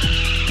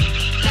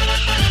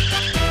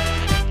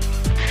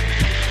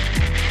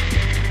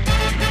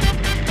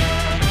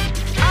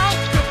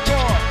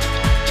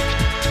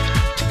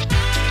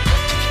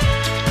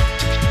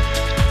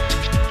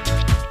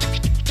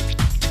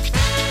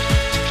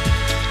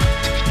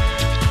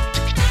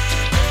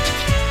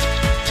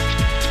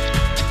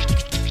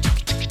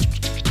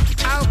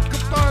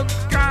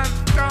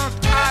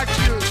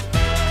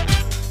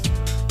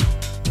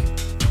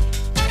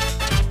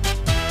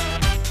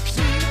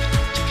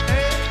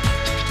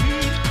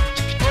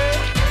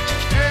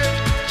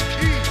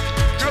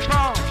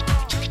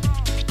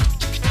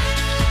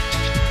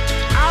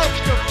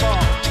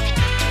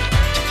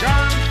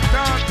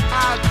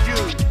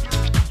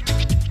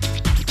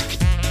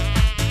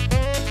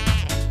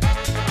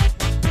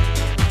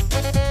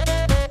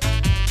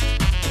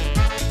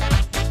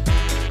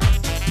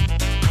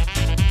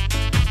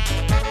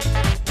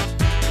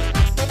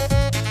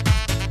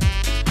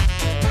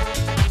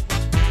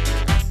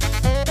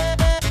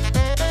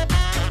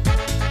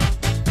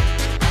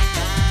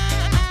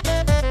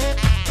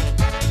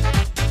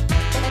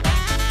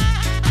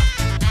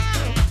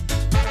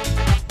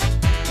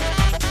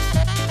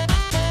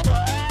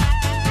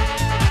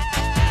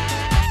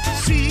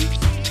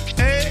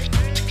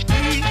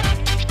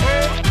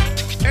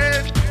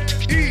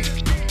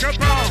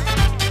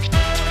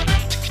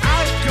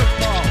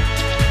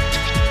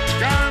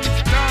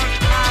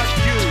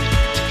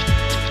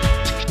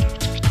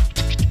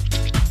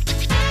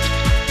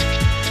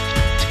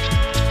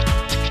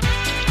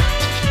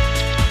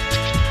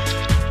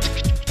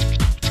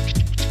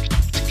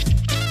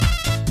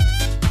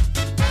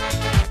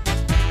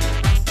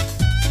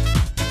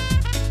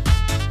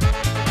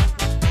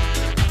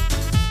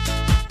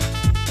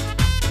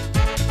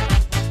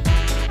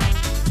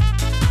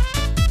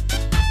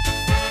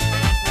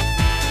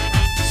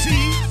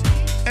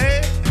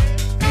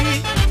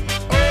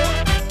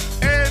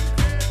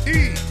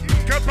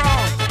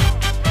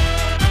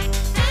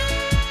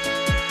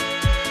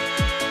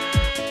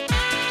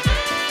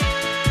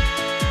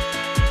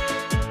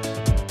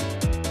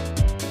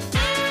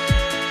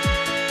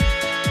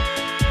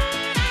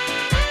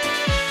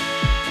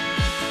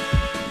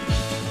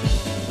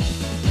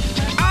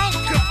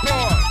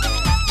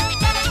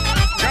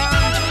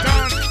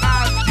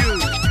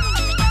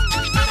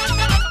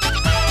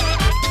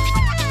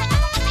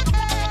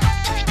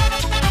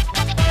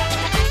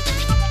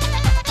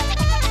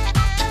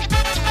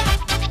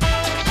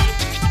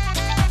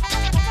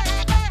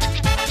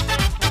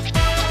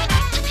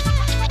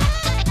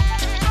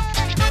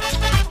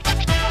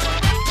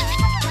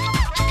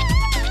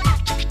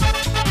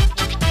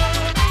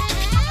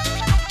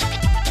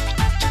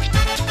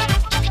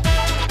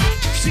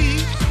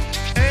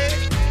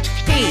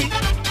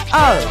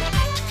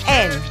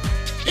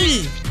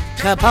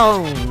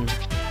 Capone. Capone.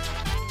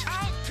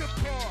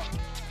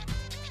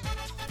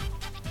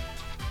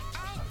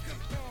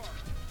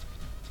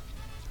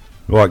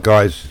 Right,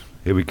 guys,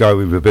 here we go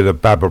with a bit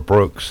of Baba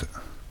Brooks.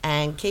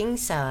 And King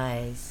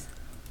Size.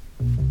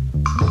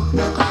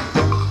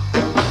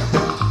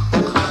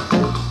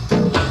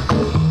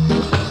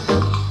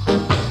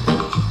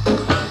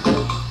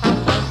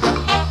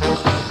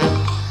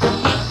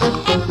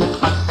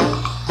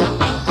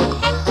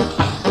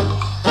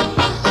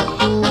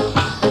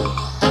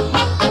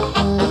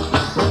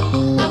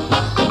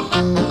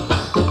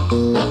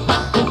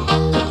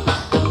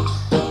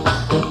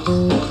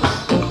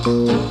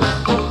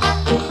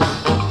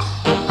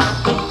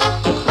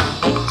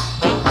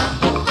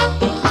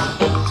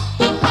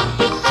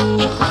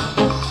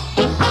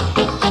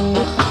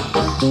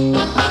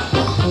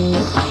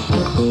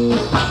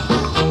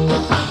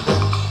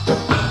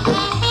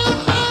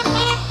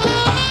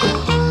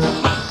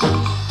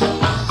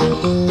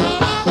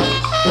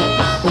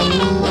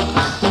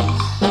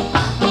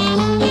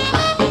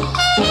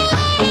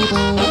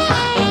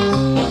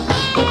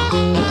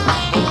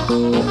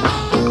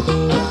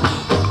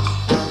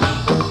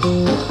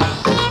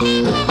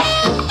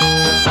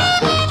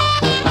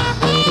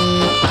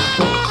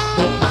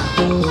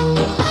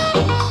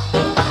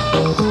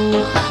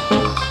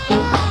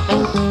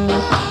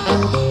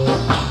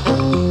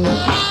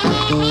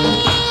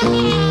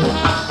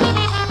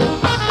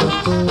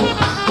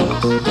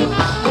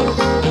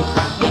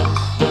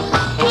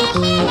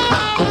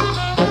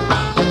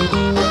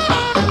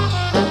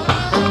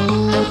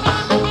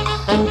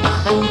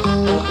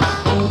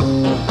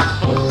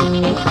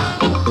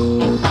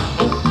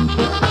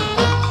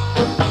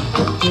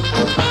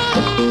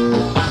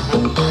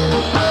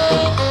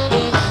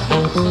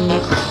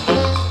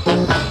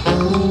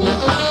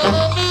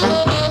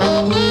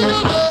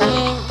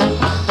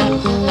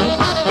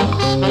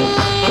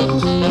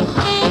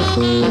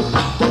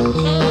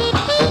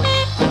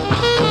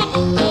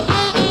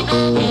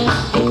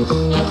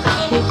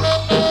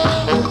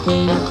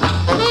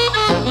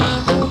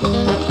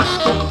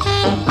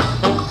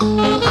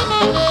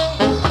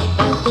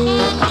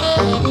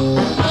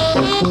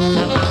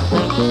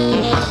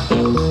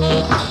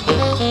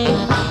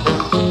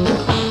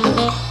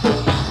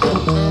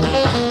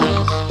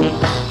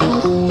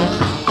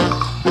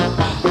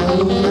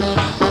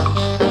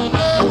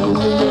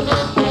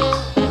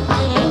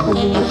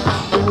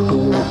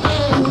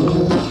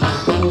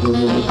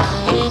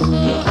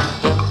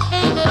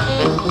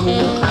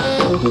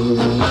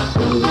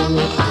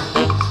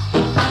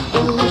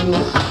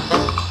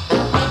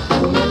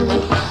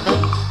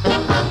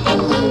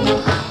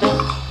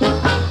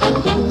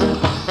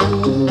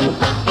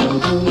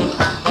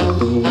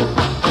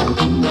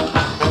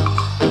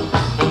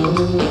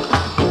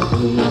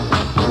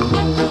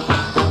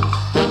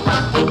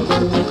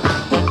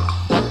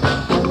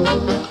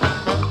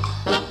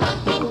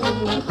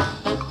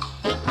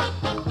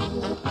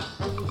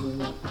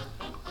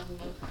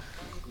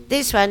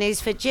 This one is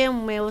for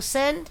Jim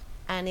Wilson,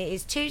 and it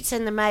is Toots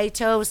and the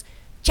Maytals,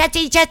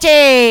 Chatty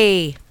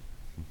Chatty.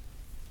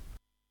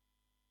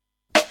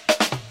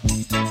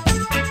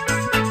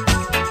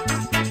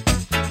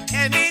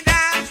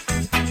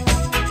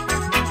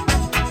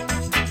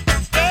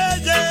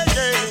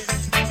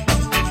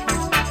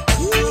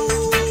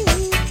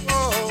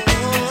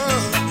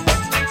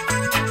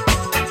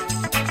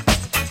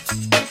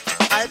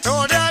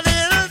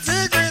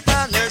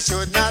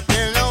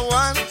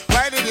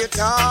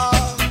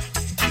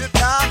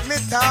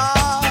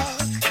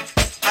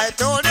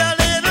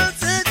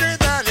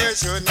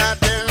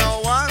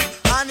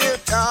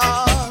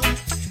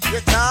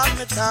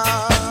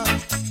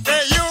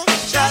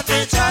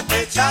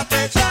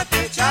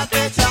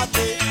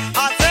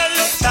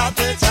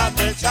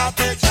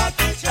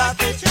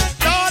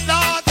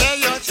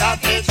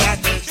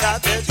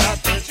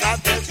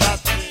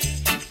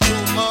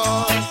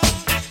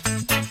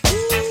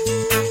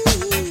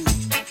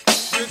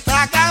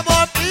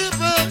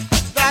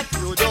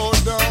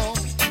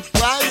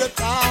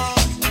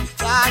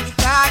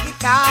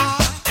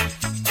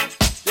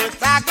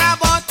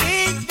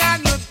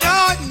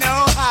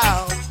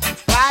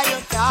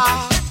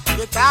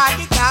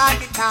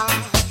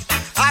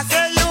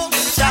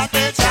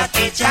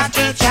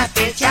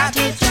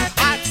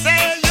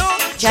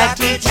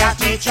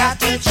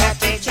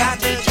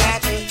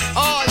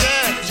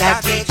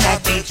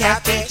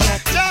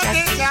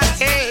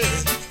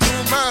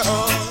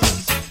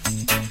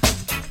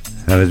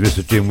 And as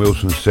Mr. Jim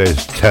Wilson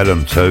says, tell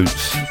 'em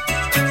Toots.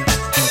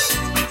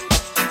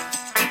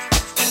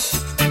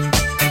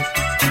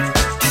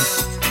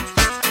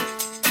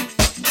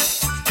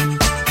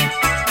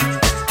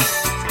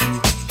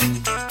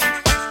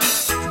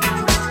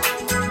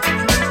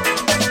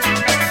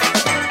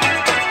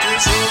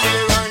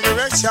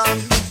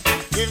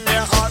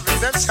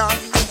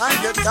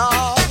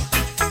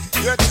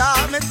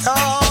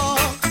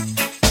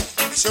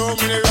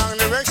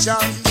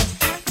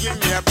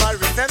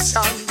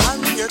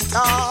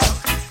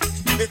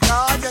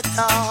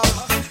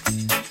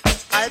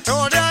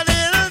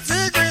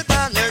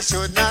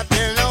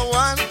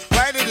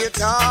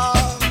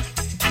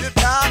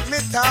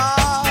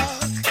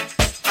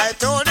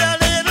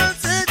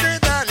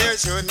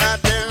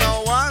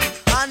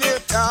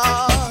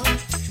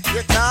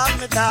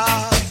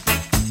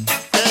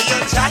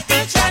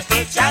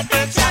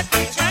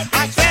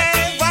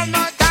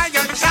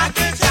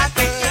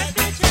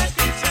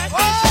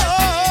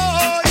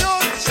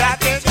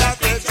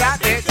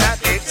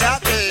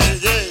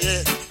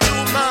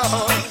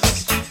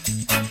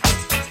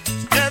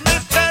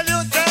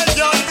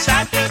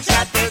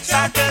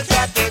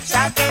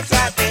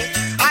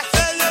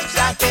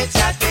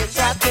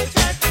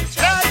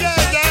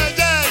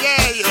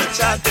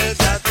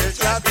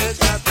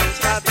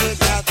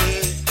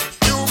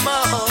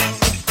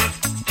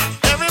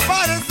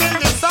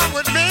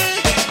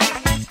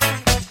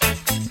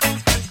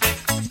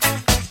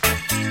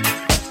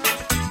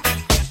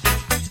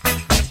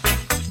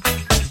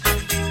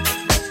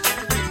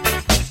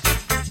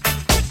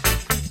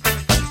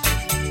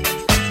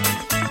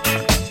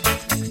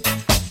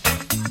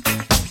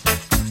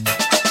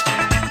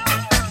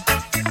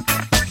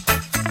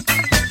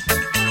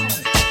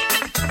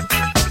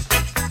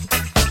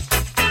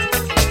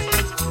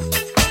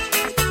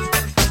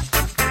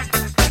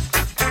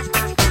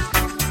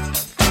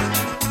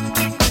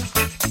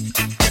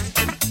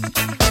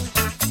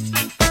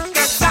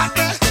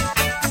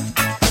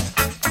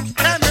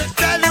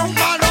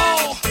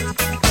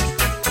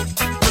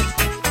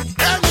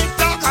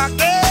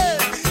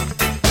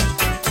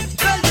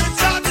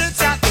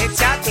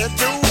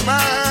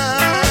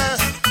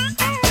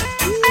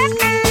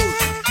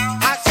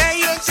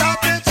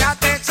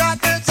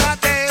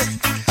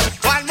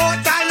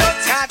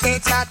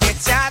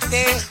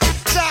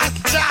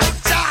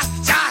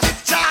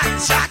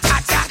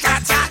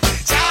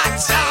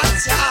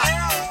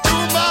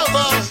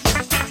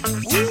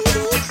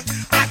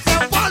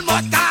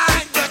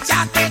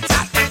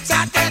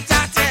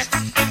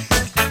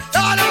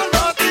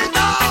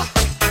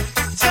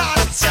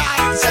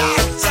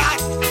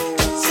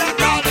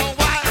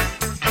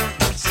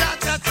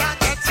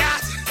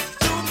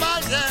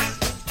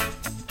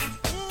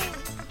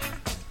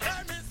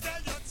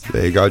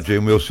 There you go,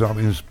 Jim Wilson up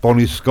in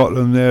Bonnie,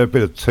 Scotland there. A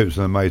bit of Toots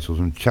and the Maytals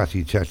and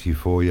Chatty Chatty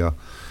for you.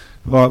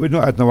 Right, we've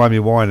not had no Amy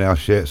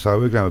Winehouse yet, so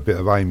we're going to have a bit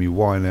of Amy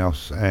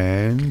Winehouse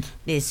and...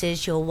 This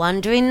is You're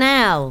Wondering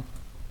Now.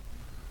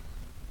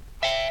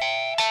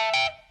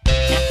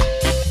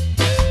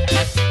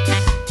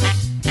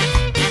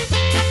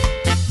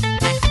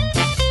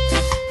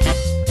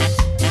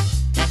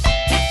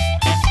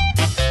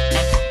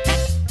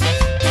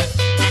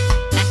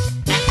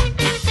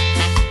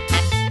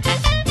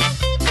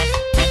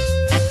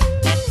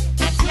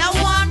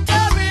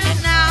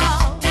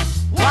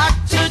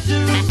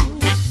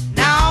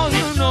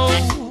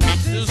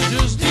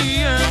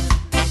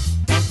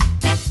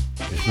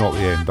 Not the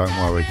end, don't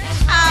worry.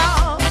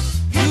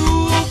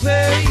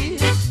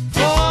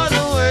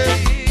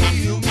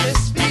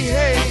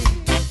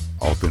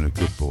 I've been a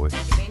Good boy.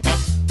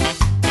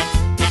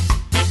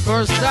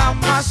 First time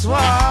I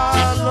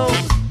swallow,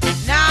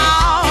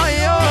 now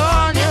you're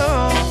on your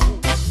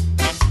own.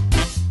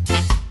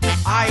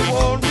 I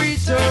won't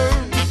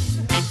return,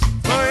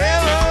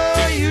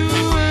 forever you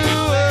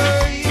will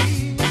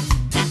wait.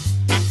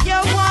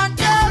 You're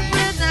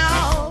wondering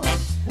now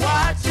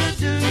what to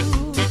do.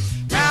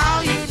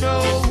 Now you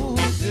know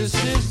this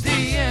is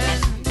the end.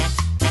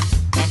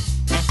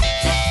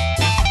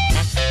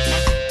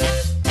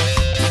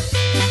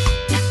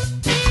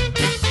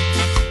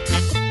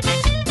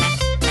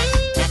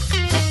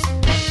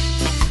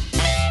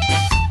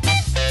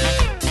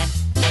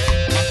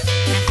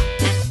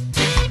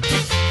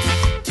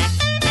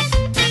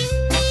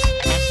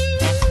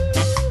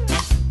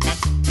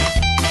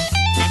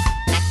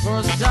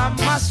 First time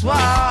I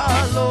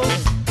swallow,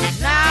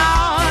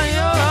 now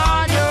you're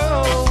on your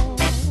own.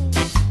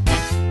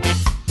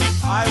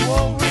 I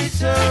won't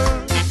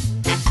return,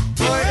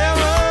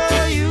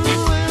 forever you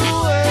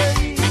will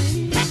wait.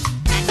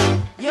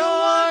 You're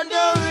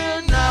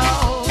wondering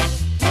now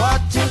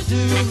what to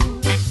do.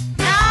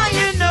 Now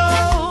you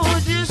know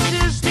this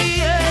is the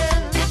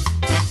end.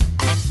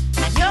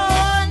 You're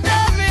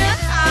wondering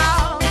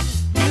how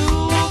you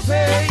will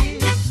pay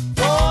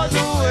for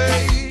the way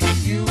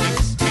you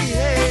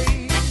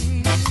misbehave.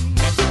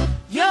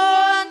 You're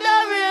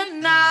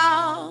wondering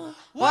now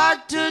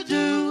what to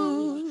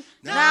do.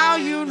 Now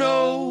you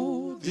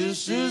know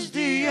this is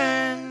the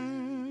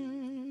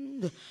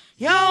end.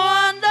 You're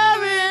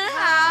wondering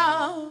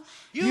how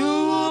you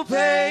will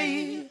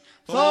pay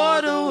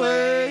for the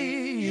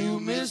way you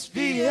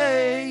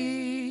misbehave.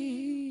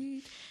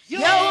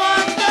 You're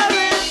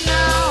wondering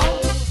now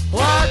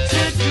what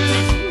to do.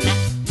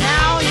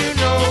 Now you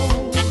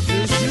know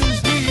this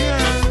is the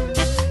end.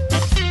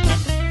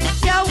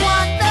 You're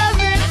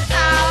wondering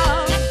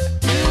how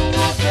you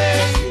will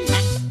pay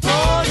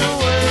for the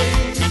way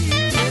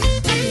you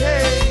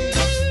misbehave.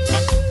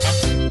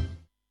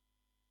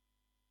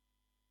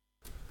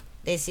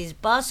 This is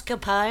Boss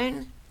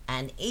Capone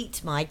and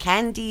Eat My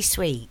Candy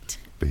Sweet.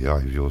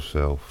 Behave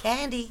yourself.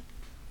 Candy.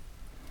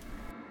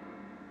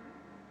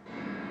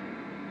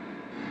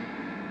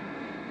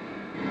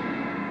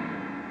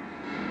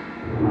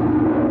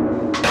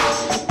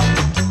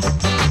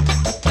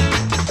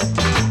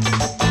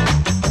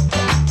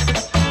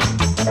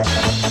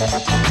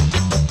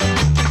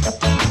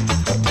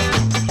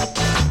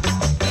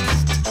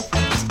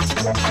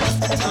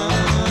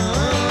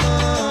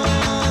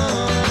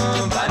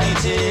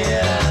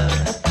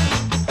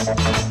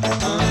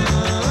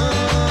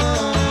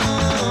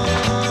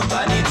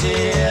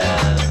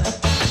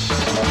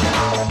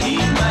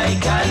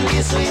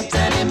 Sweet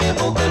and in me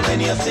buckle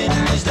when you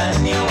finish,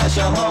 then you wash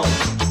your mouth.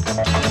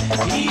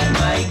 Eat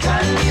my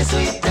candy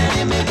sweet and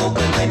in me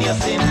buckle when you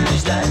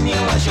finish, then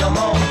you wash your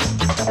mouth.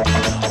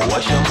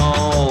 Wash your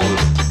mouth.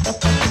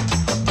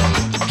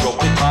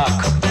 Drop it back.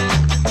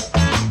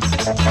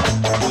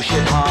 Push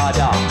it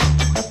harder.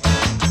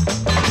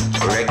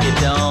 Break it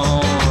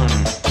down.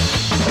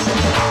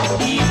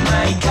 Eat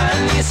my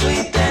candy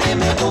sweet and in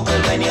me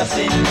buckle when you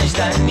finish,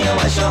 then you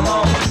wash your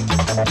mouth.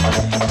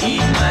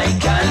 Eat my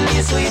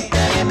candy sweet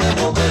and in me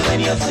buckle when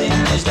you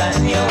finish,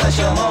 then you wash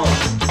your mouth.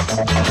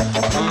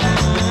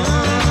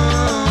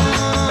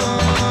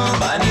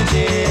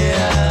 Vanity.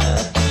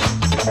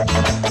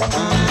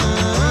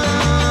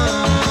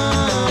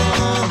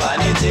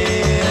 Vanity.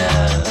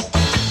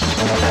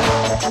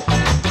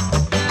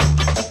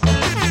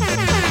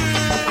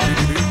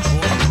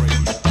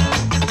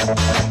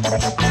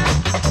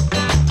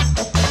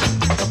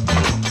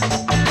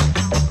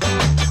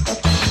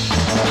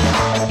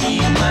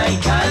 Eat my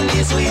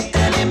candy sweet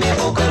and in me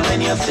buckle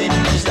when you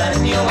finish,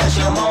 then you wash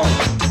your mouth.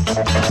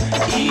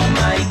 Eat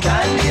my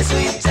candy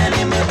sweet and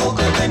in me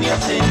buckle when you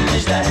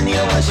finish, then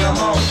you wash your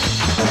mouth.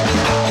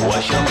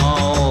 Wash your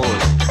mouth.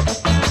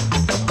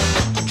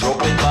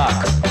 Drop it back.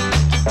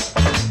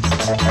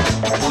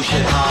 Push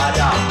it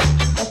harder.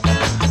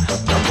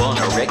 I'm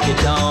gonna wreck it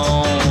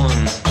down.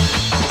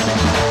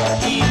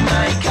 Eat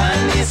my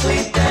candy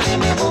sweet and in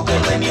me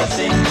buckle when you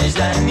finish,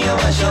 then you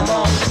wash your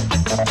mouth.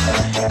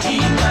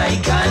 Eat my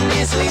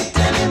candy sweet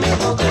and in me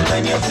buckle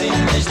when you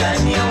finish,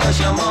 then you wash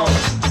your mouth.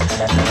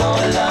 No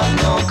love,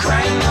 no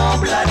crime, no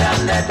blood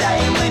and the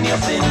dime. When you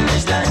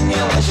finish, then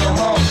you wash your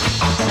mouth.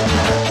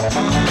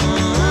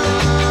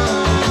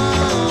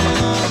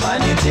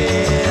 Vanity.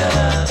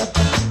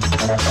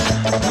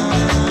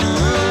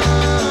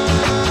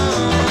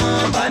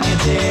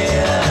 Vanity.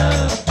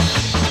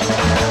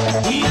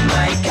 Eat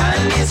my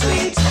candy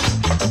sweet.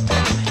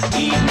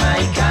 Eat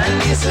my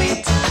candy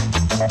sweet.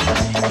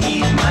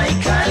 Eat my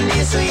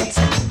candy sweet.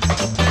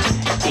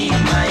 Eat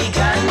my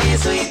candy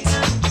sweet.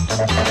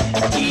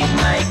 Eat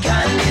my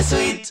candy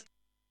sweet.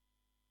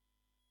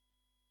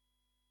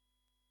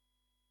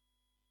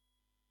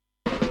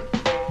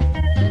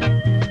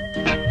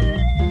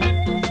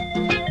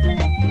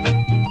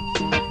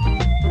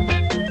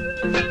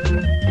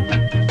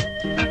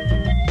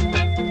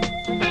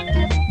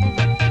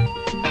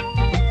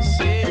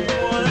 Say you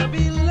wanna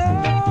be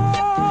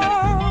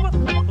loved,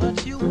 but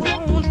you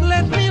won't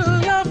let me love.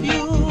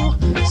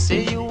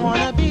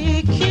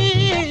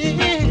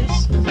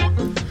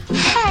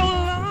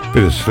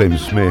 Bit of Slim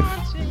Smith.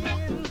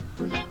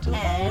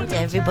 And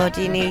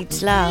Everybody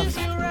Needs Love.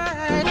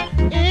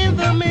 In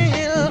the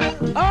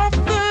middle of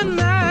the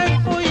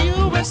night, for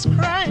you is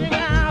crying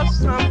out,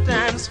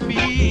 sometimes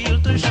feel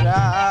to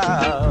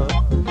shout.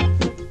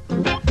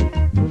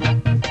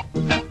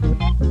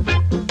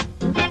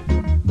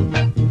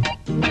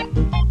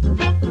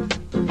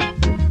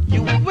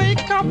 You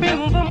wake up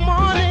in the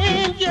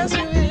morning, yes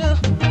you will,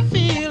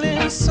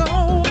 feeling so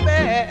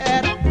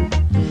bad.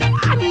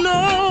 I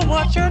know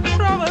what your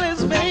trouble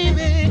is,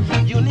 baby.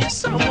 You need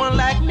someone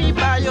like me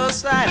by your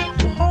side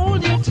to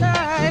hold you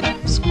tight,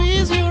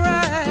 squeeze you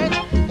right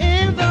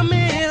in the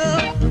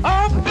middle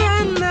of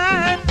the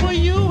night. For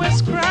you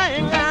is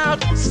crying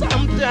out,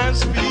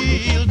 sometimes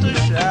feel to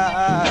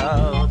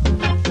shout.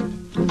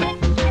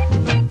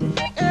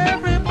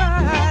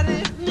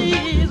 Everybody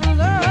needs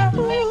love.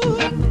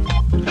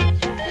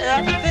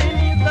 Yeah, they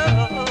need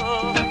love.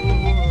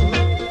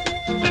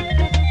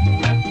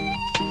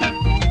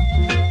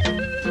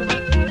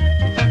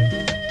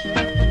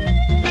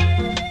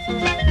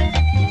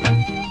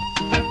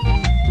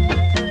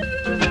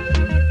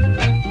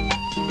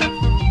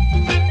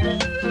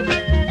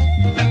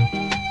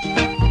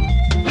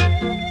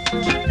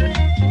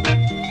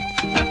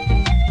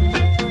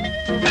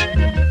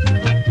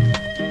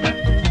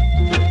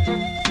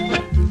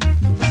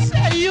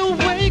 Say you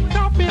wake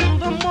up in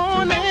the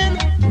morning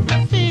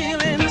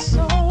feeling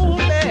so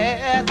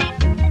bad.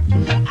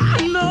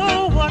 I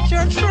know what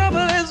your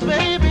trouble is,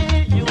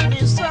 baby. You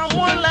need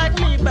someone like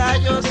me by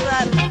your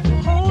side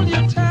to hold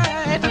you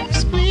tight,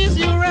 squeeze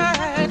you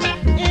right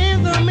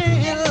in the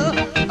middle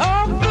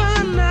of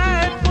the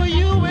night. For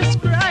you is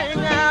crying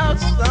out,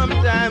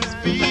 sometimes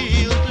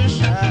feel to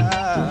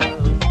shout.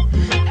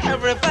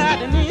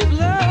 Everybody needs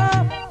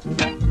love.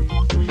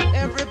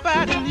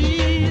 Everybody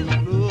needs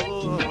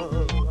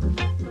love.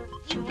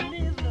 You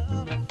need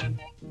love.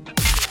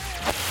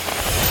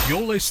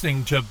 You're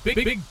listening to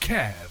Big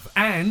Kev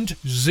and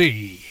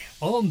Zee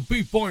on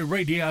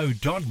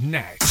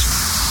bootboyradio.net.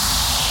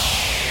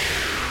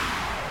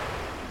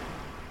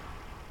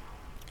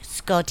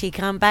 Scotty,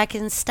 come back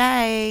and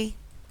stay.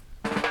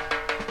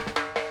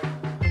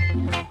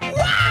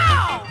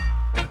 Wow!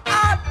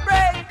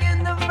 Heartbreak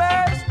in the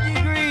first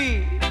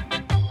degree.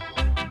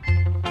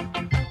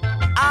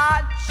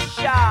 Hot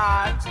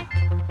shot.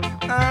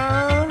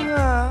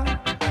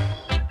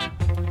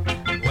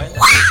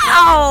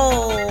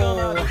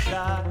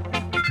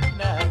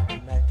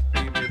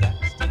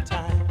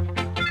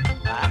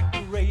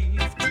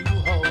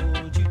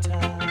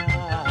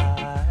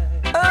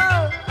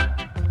 Wow!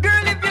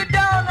 Girl, if you're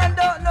down and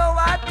don't know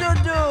what to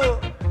do,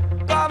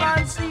 come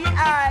and see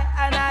I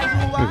and I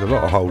do There's a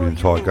lot of holding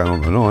tight going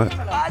on tonight.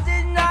 Cause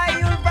in night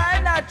you'll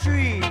find a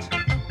treat.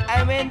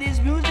 And when this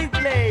music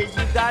plays,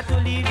 you got to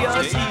leave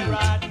your seat.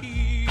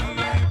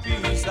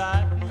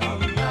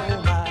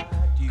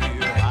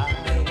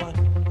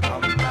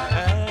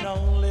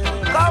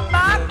 Come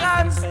back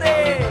and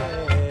stay.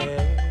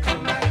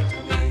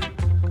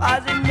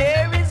 Cause in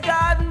Mary's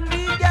garden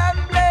we can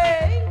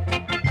play.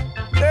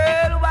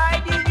 Girl,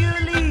 why did you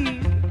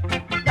leave?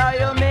 Now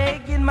you're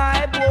making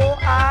my poor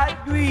heart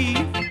grieve.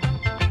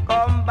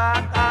 Come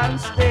back and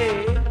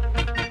stay.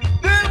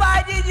 Girl,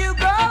 why did you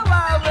go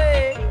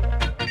away?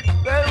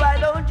 Girl, why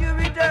don't you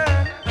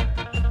return?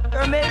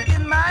 You're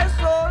making my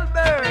soul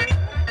burn.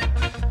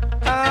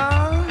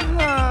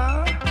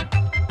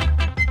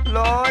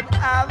 Lord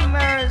have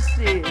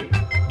mercy.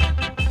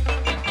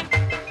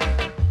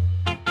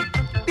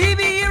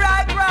 Baby, here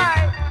I cry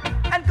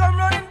and come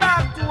running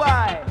back to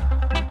I.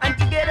 And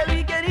together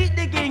we can eat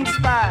the king's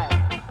pie.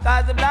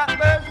 Cause the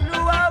blackbird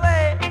flew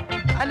away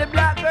and the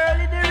black girl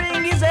in the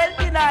ring is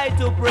helping I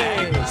to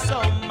pray.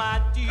 So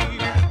my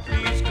dear,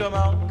 please come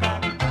on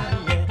back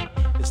again.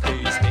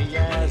 Stay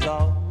as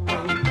always.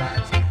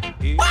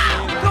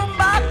 Wow, come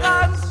back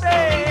and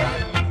stay.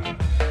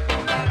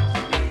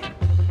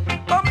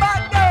 Come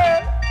back,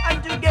 girl,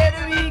 and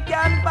together we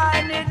can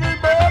find little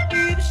Bo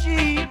Peep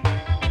sheep.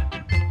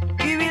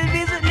 We will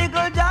visit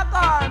little Jack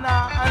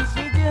Horner and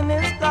sit in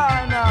his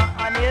corner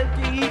and help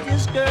to eat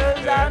his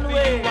curls and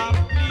way.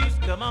 Please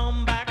come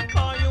on back,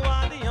 for you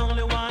are the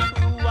only one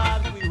who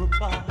was we were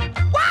born.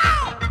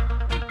 Wow!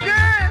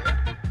 Girl,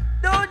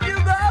 don't you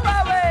go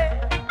away.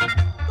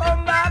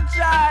 Come back,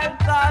 child,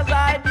 cause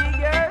I dig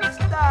your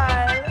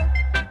style.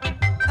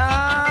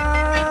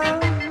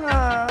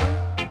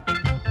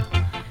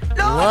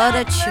 What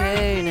a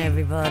tune,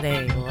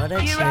 everybody. What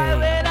a Here I tune.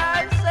 when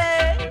I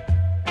say,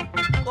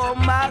 oh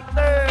my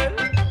girl,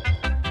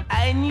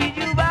 I need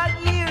you back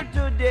here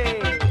today.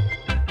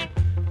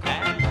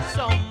 And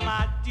so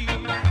my dear,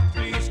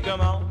 please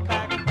come on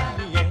back to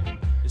me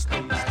and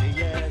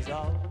stay as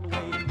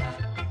always.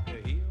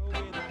 You're here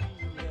with me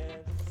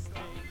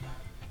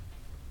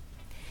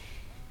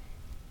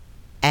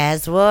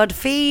as Aswad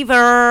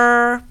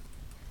Fever.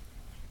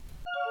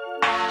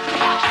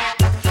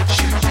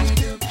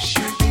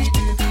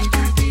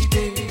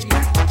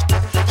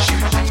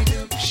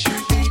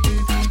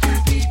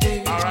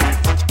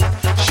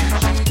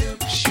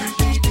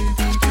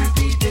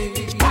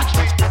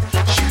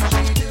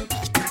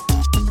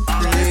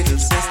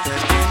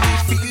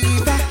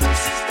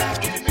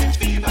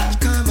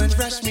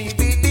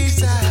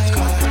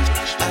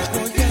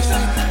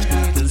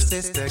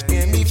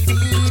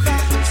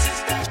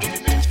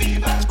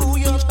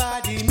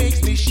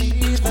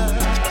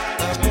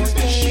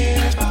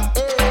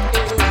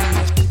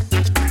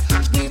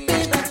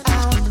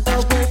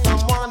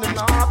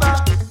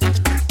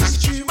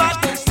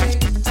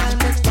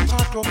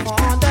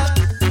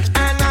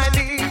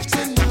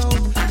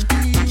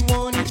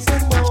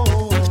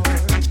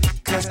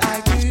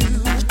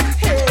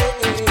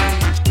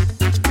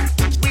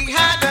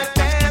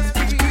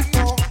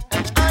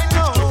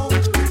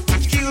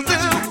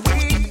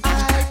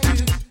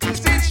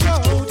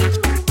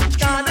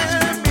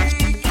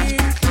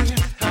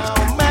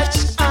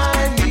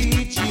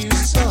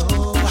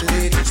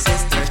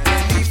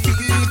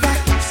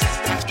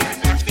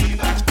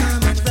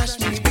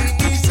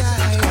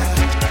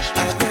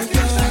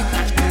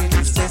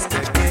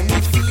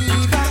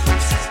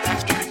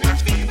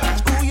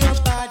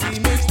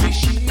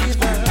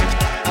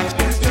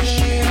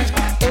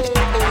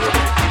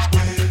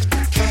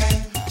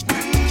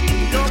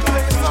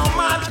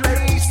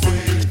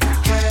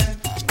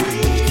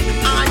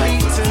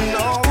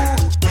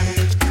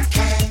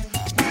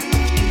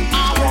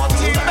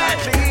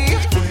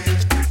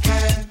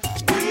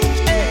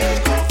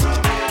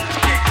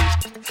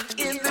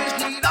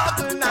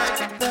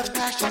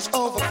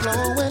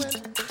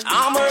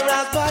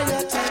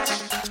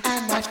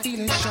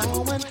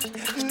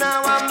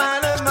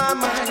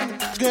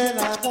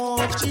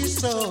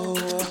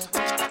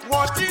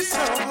 What is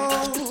so?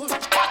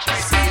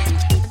 See,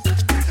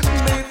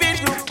 maybe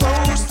too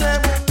close to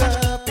the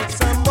bit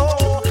some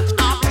more.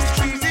 I'll be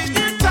squeezing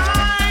you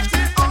tight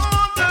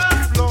on the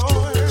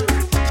floor.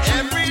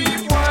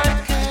 Everyone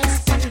can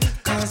see,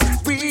 'cause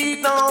we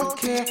don't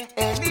care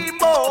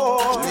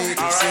anymore.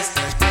 Lady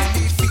sister, give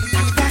me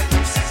fever.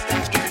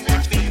 Give me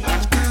fever.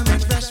 Come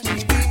and rush me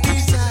with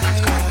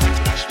desire.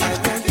 I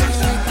want you.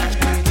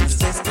 Lady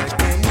sister,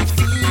 give me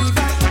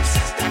fever.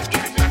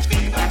 Give me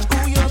fever.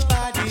 Ooh, your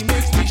body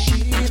makes me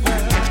shiver.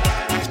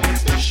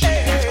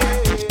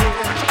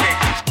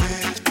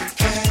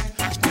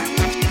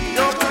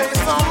 Your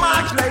place on my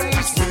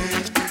place.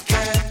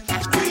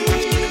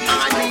 I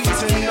need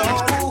to know.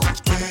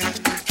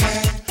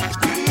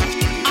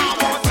 I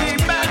want it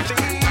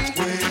badly.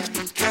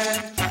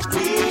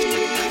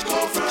 Go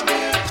from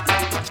here.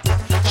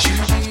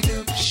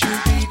 Shooby-doo,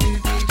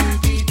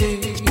 shooby-dooby-dooby-day.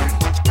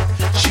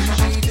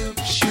 Shooby-doo,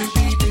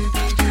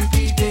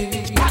 shooby-dooby-dooby-day.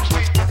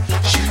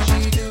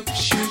 Shooby-doo,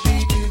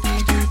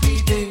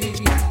 shooby-dooby-dooby-day.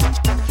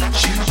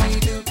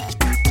 Shooby-doo.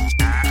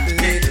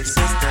 Little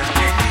sister,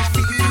 give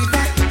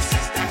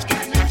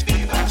me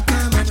fever.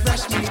 Come and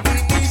rush me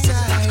with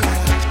desire.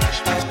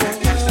 I want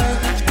you.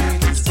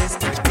 Little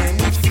sister, give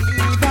me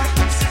fever.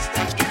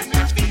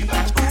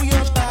 Ooh,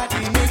 your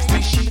body makes me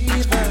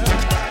shiver.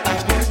 I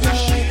want you.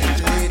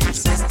 Little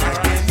sister,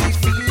 give me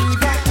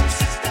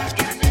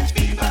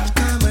fever.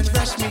 Come and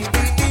rush me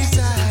with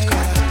desire.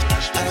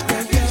 I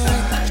want you.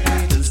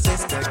 Little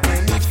sister,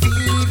 give me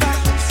fever.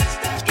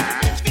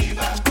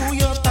 Ooh,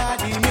 your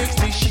body makes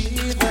me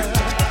shiver.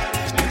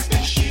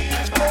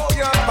 Oh,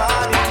 your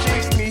body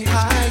takes me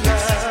higher.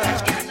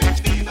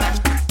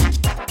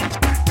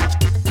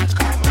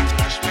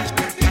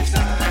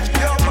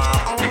 You're my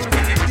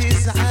only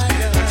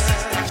desire.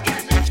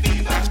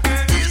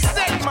 You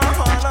set my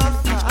heart on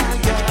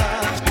fire.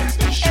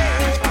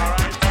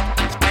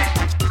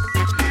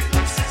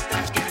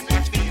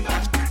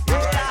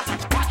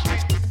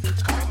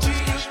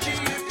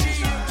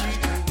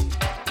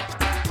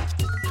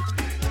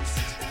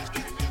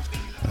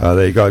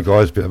 There you go,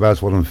 guys. Bit of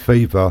Aswan and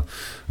Fever.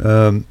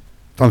 Don't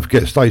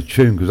forget, stay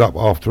tuned, because up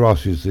after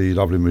us is the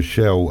lovely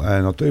Michelle,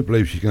 and I do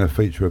believe she's going to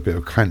feature a bit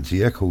of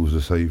Clancy Eccles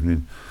this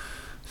evening.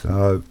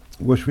 So,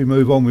 what should we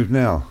move on with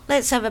now?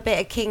 Let's have a bit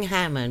of King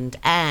Hammond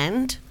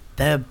and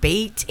The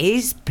Beat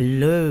is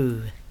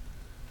Blue.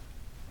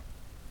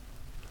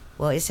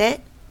 What is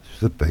it?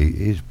 The beat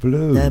is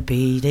blue. The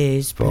beat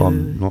is But blue.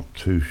 I'm not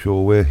too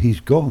sure where he's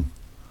gone.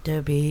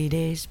 The beat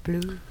is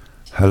blue.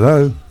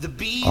 Hello?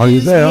 Are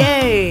you there?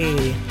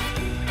 Yay!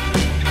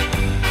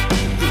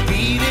 The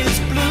beat is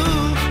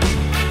blue.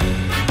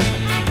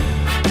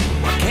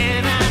 What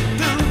can I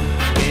do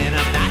when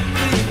I'm not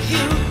with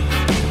you?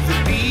 The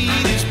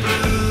beat is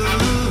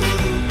blue.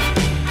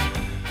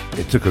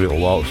 It took a little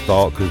while to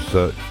start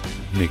because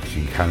Nick's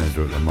in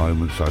Canada at the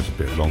moment, so it's a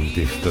bit long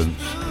distance.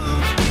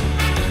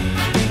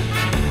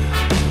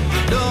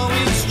 No,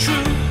 it's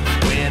true.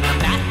 When I'm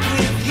not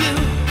with you,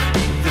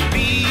 the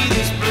beat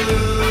is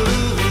blue.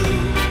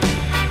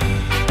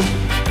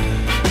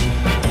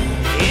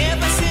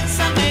 Ever since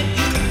I met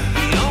you,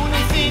 the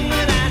only thing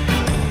that I do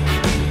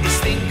is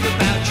think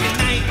about you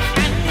night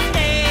and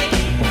day.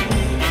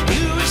 And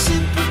you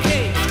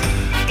reciprocate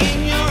in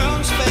your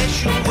own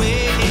special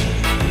way.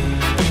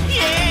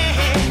 Yeah,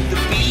 the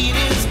beat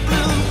is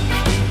blue.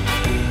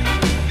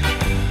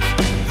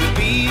 The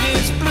beat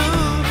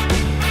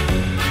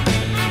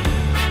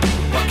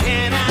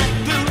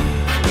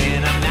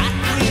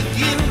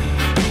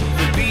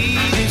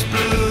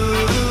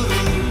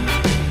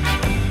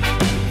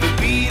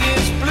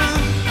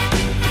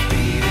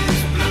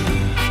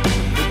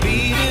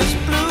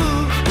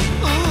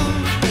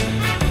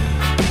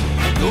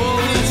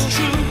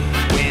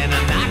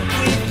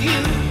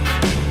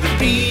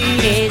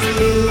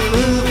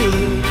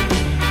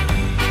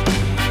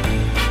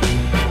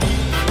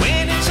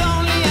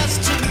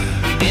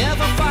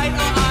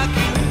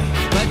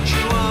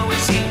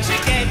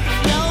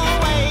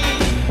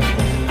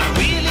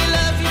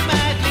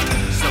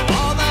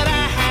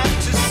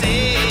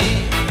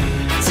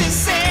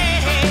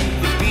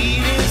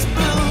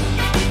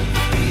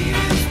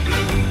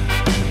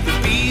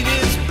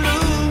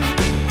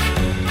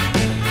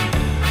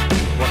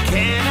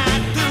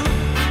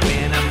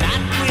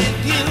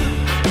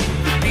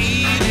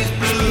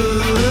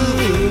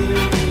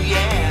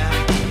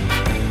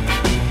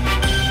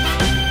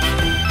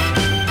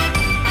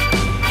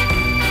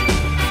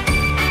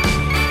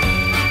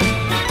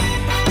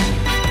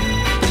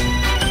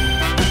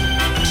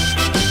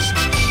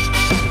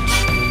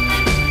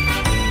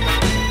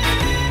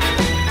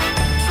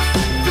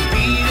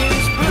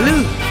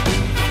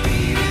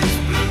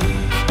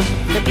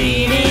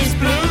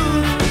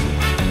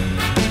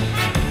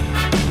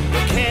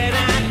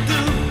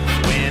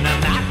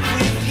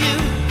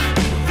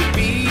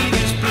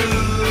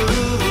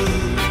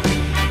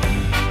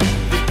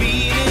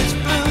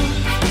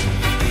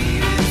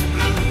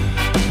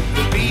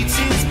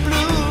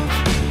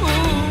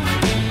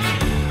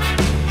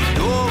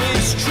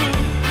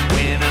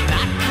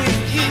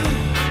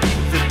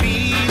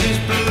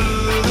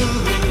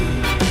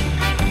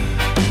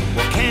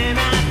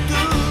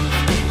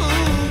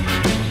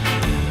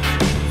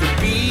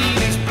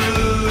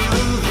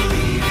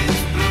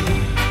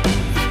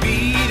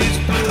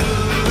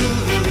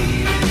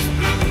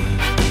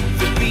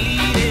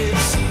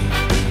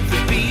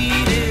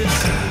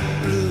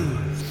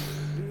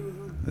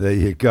There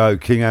you go.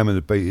 King Ham and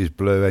the Beat is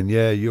Blue. And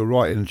yeah, you're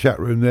right in the chat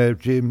room there,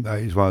 Jim. That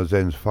is one of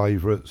Zen's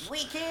favourites.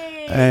 Wicked.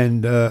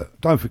 And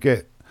don't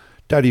forget,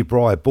 Daddy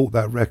Bry bought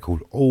that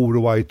record all the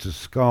way to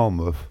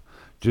Skarmouth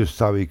just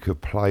so he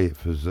could play it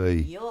for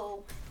Z.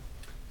 Yo.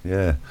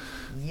 Yeah.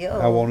 Yo.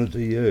 How honoured are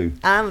you?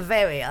 I'm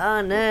very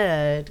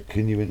honoured.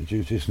 Can you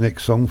introduce this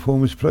next song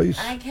for us, please?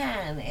 I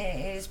can.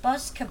 It is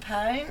Boss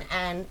Capone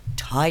and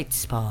Tight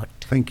Spot.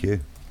 Thank you.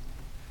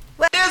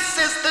 This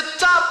is the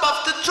top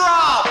of the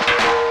drop.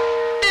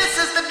 This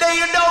is the day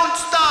you don't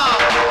stop.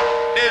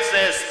 This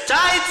is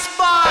Tight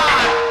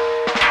Spot.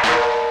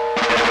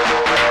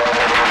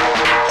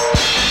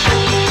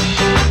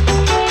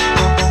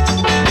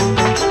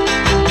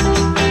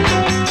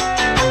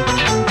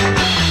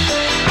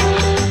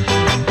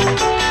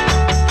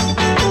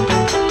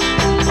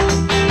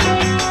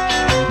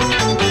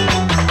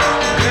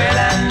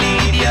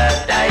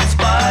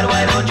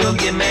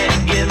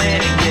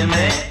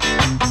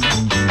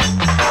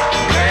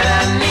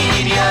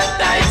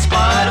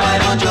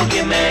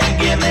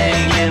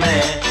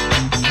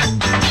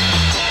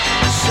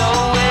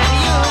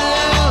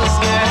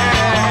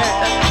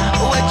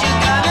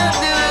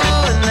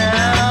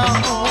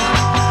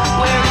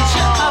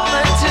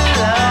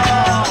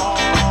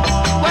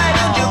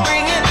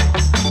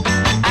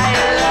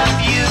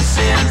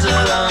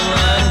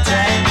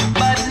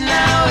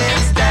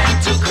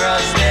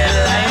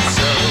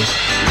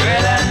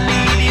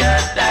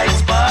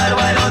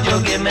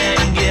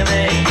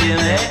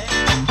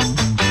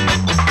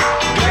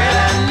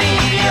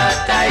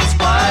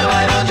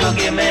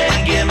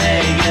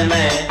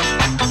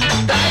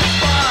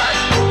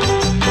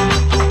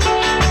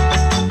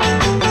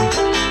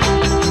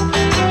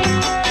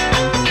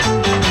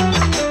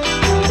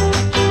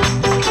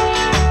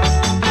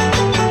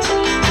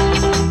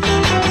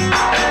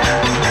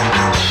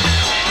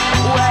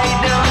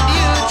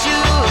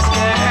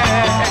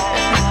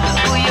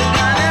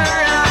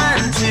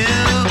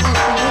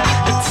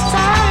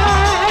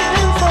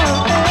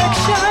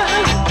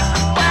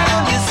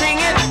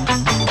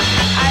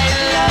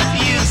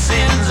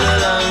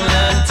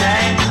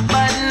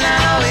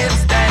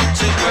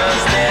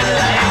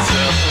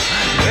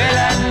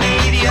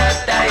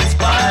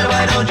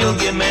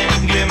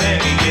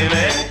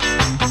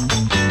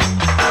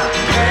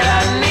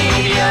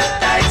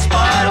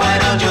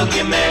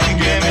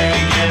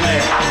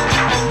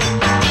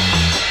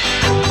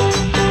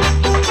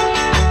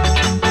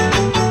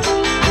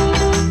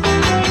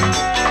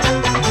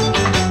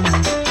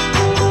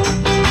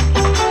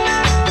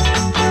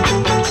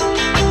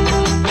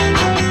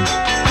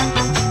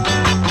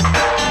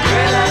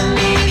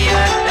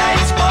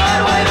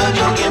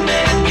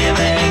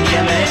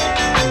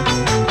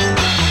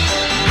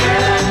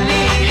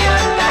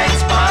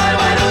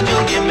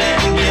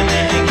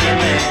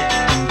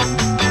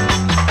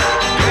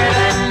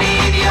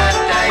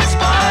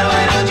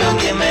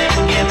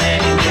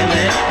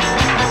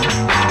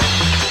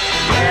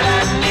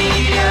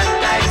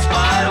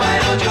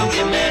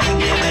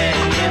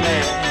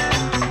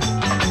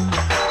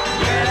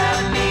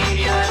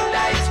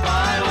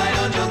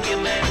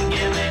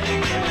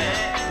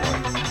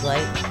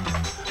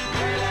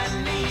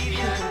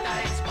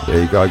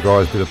 There you go,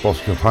 guys, with a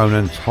Boss Capone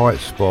and Tight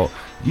Spot.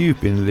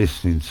 You've been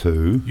listening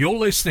to... You're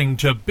listening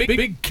to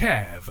Big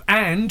Kev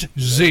and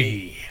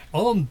Zee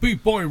on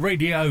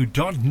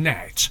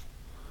bootboyradio.net.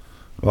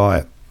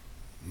 Right,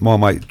 my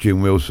mate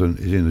Jim Wilson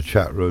is in the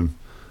chat room,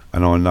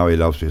 and I know he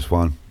loves this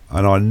one,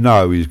 and I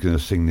know he's going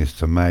to sing this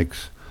to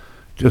Mags,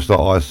 just like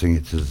I sing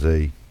it to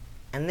Z.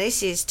 And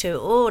this is to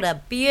all the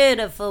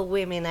beautiful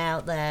women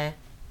out there,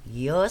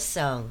 your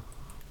song.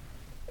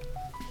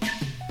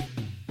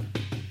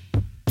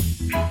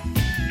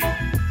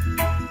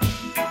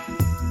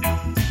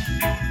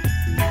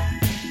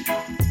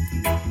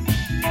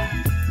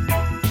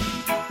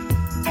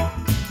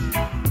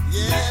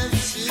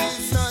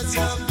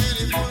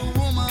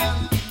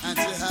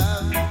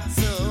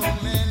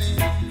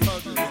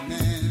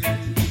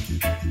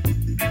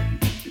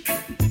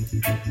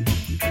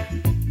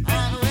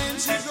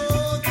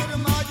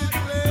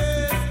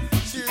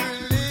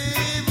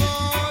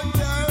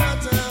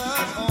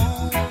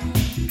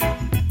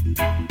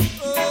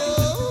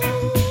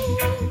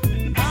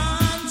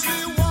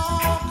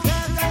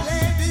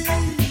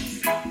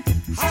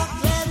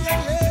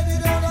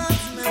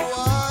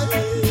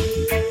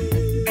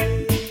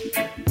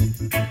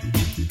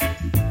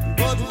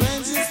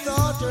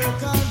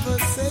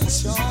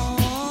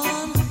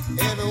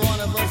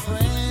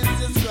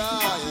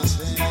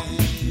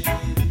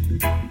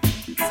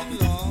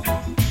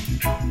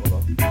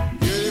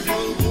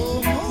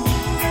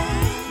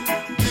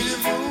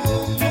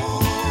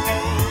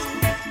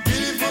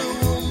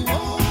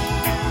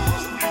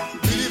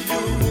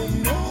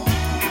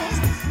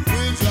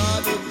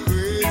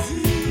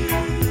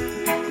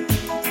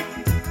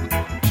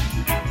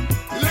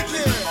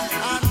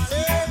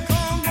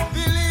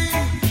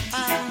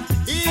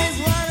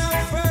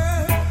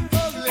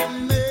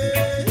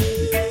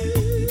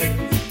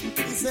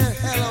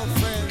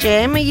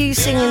 Jim, are you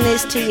singing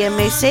this to your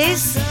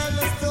missus?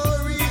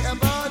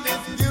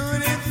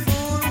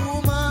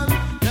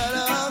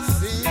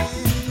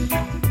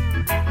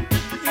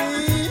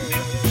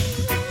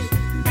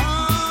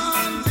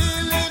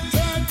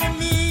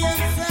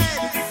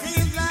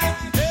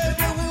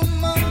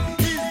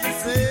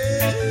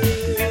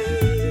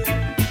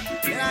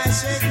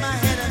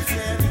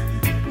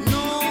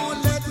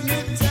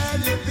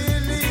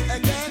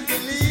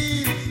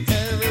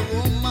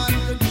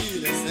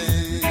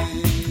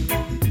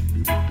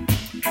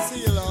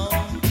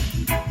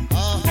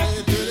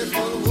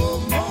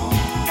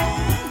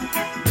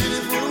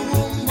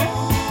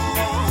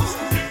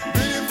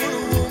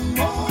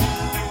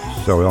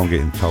 Sorry, I'm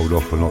getting told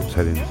off for not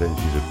telling that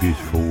she's a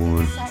beautiful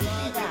woman.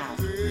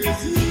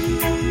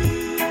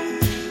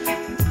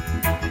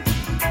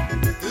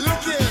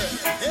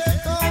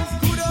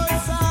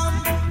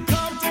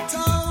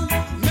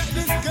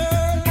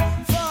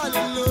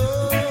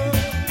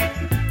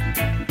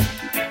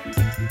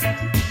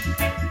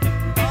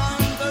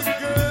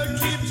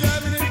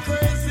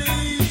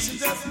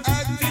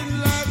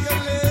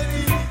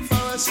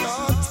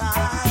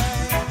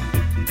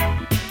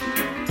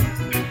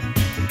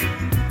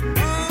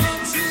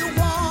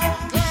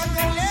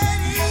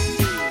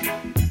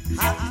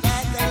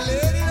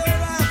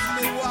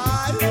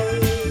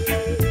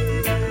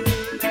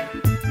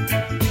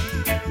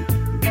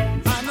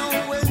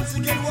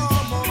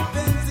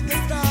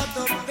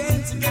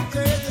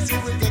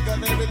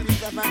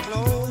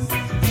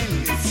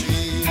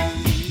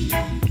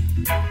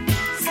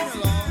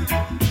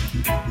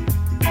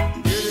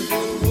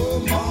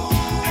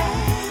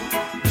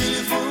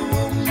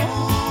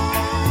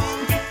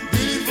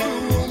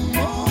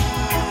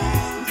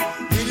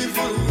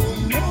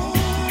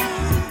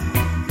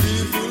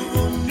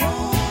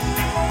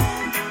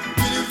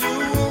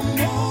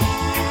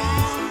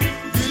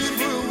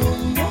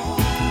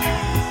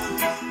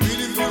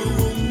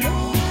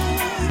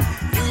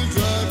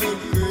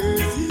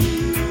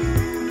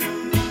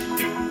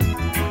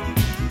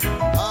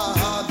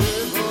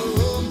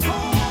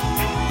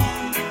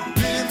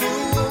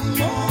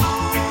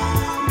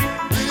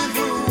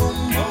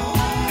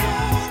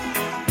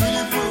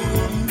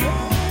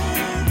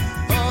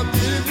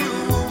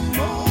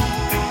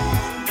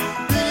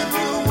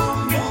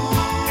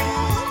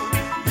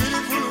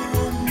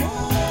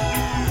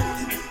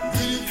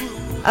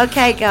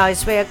 Okay,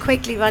 guys, we are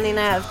quickly running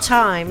out of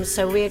time,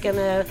 so we're going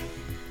to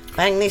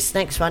bang this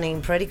next one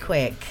in pretty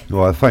quick.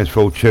 Right, thanks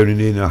for all tuning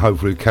in, and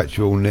hopefully catch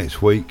you all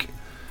next week.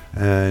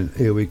 And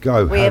here we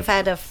go. We have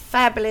had a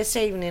fabulous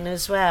evening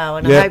as well,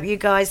 and Yeah. I hope you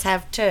guys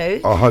have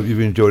too. I hope you've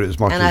enjoyed it as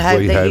much And I as hope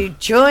we that have. you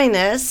join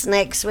us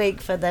next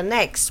week for the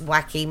next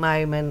wacky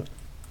moment.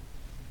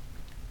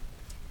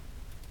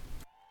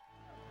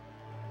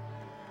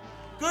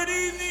 Good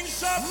evening,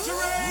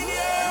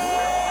 Subterranean!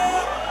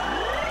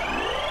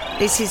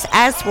 This is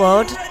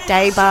Aswad,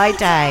 Day by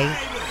Day.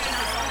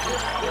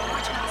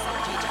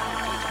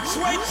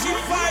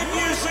 25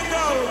 years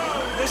ago,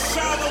 the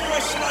sound of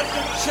West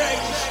London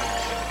changed,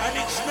 and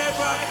it's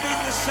never been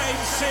the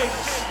same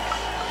since.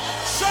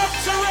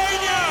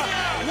 Subterranean,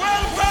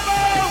 welcome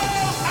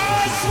home,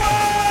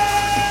 Aswad!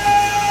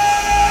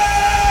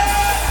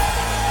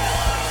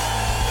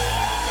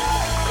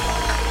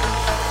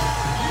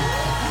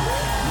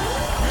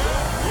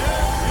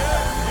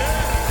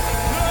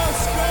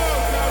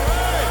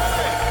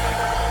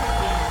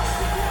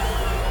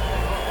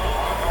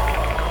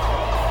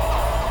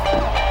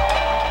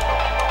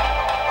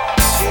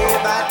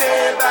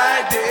 Day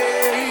by day.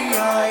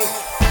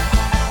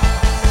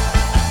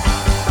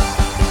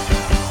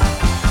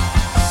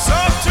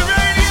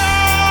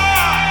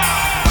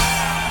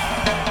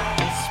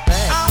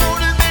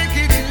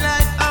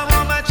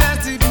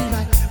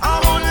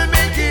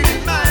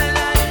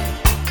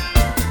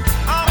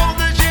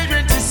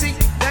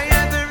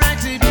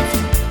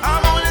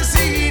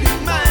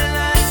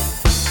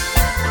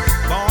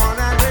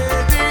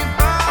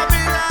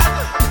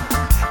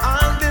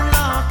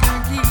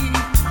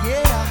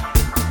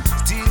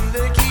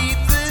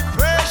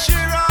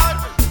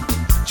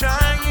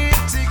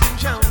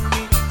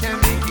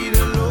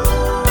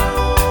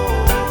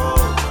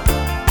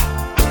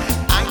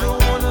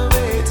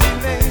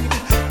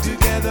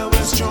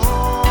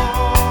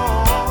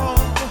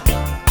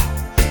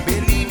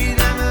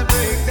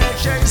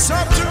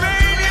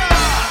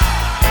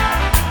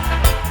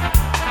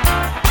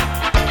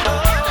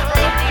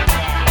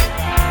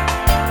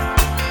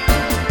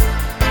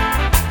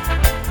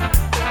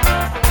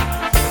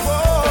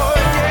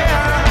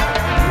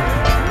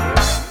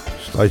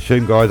 Stay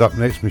tuned, guys. Up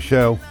next,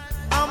 Michelle.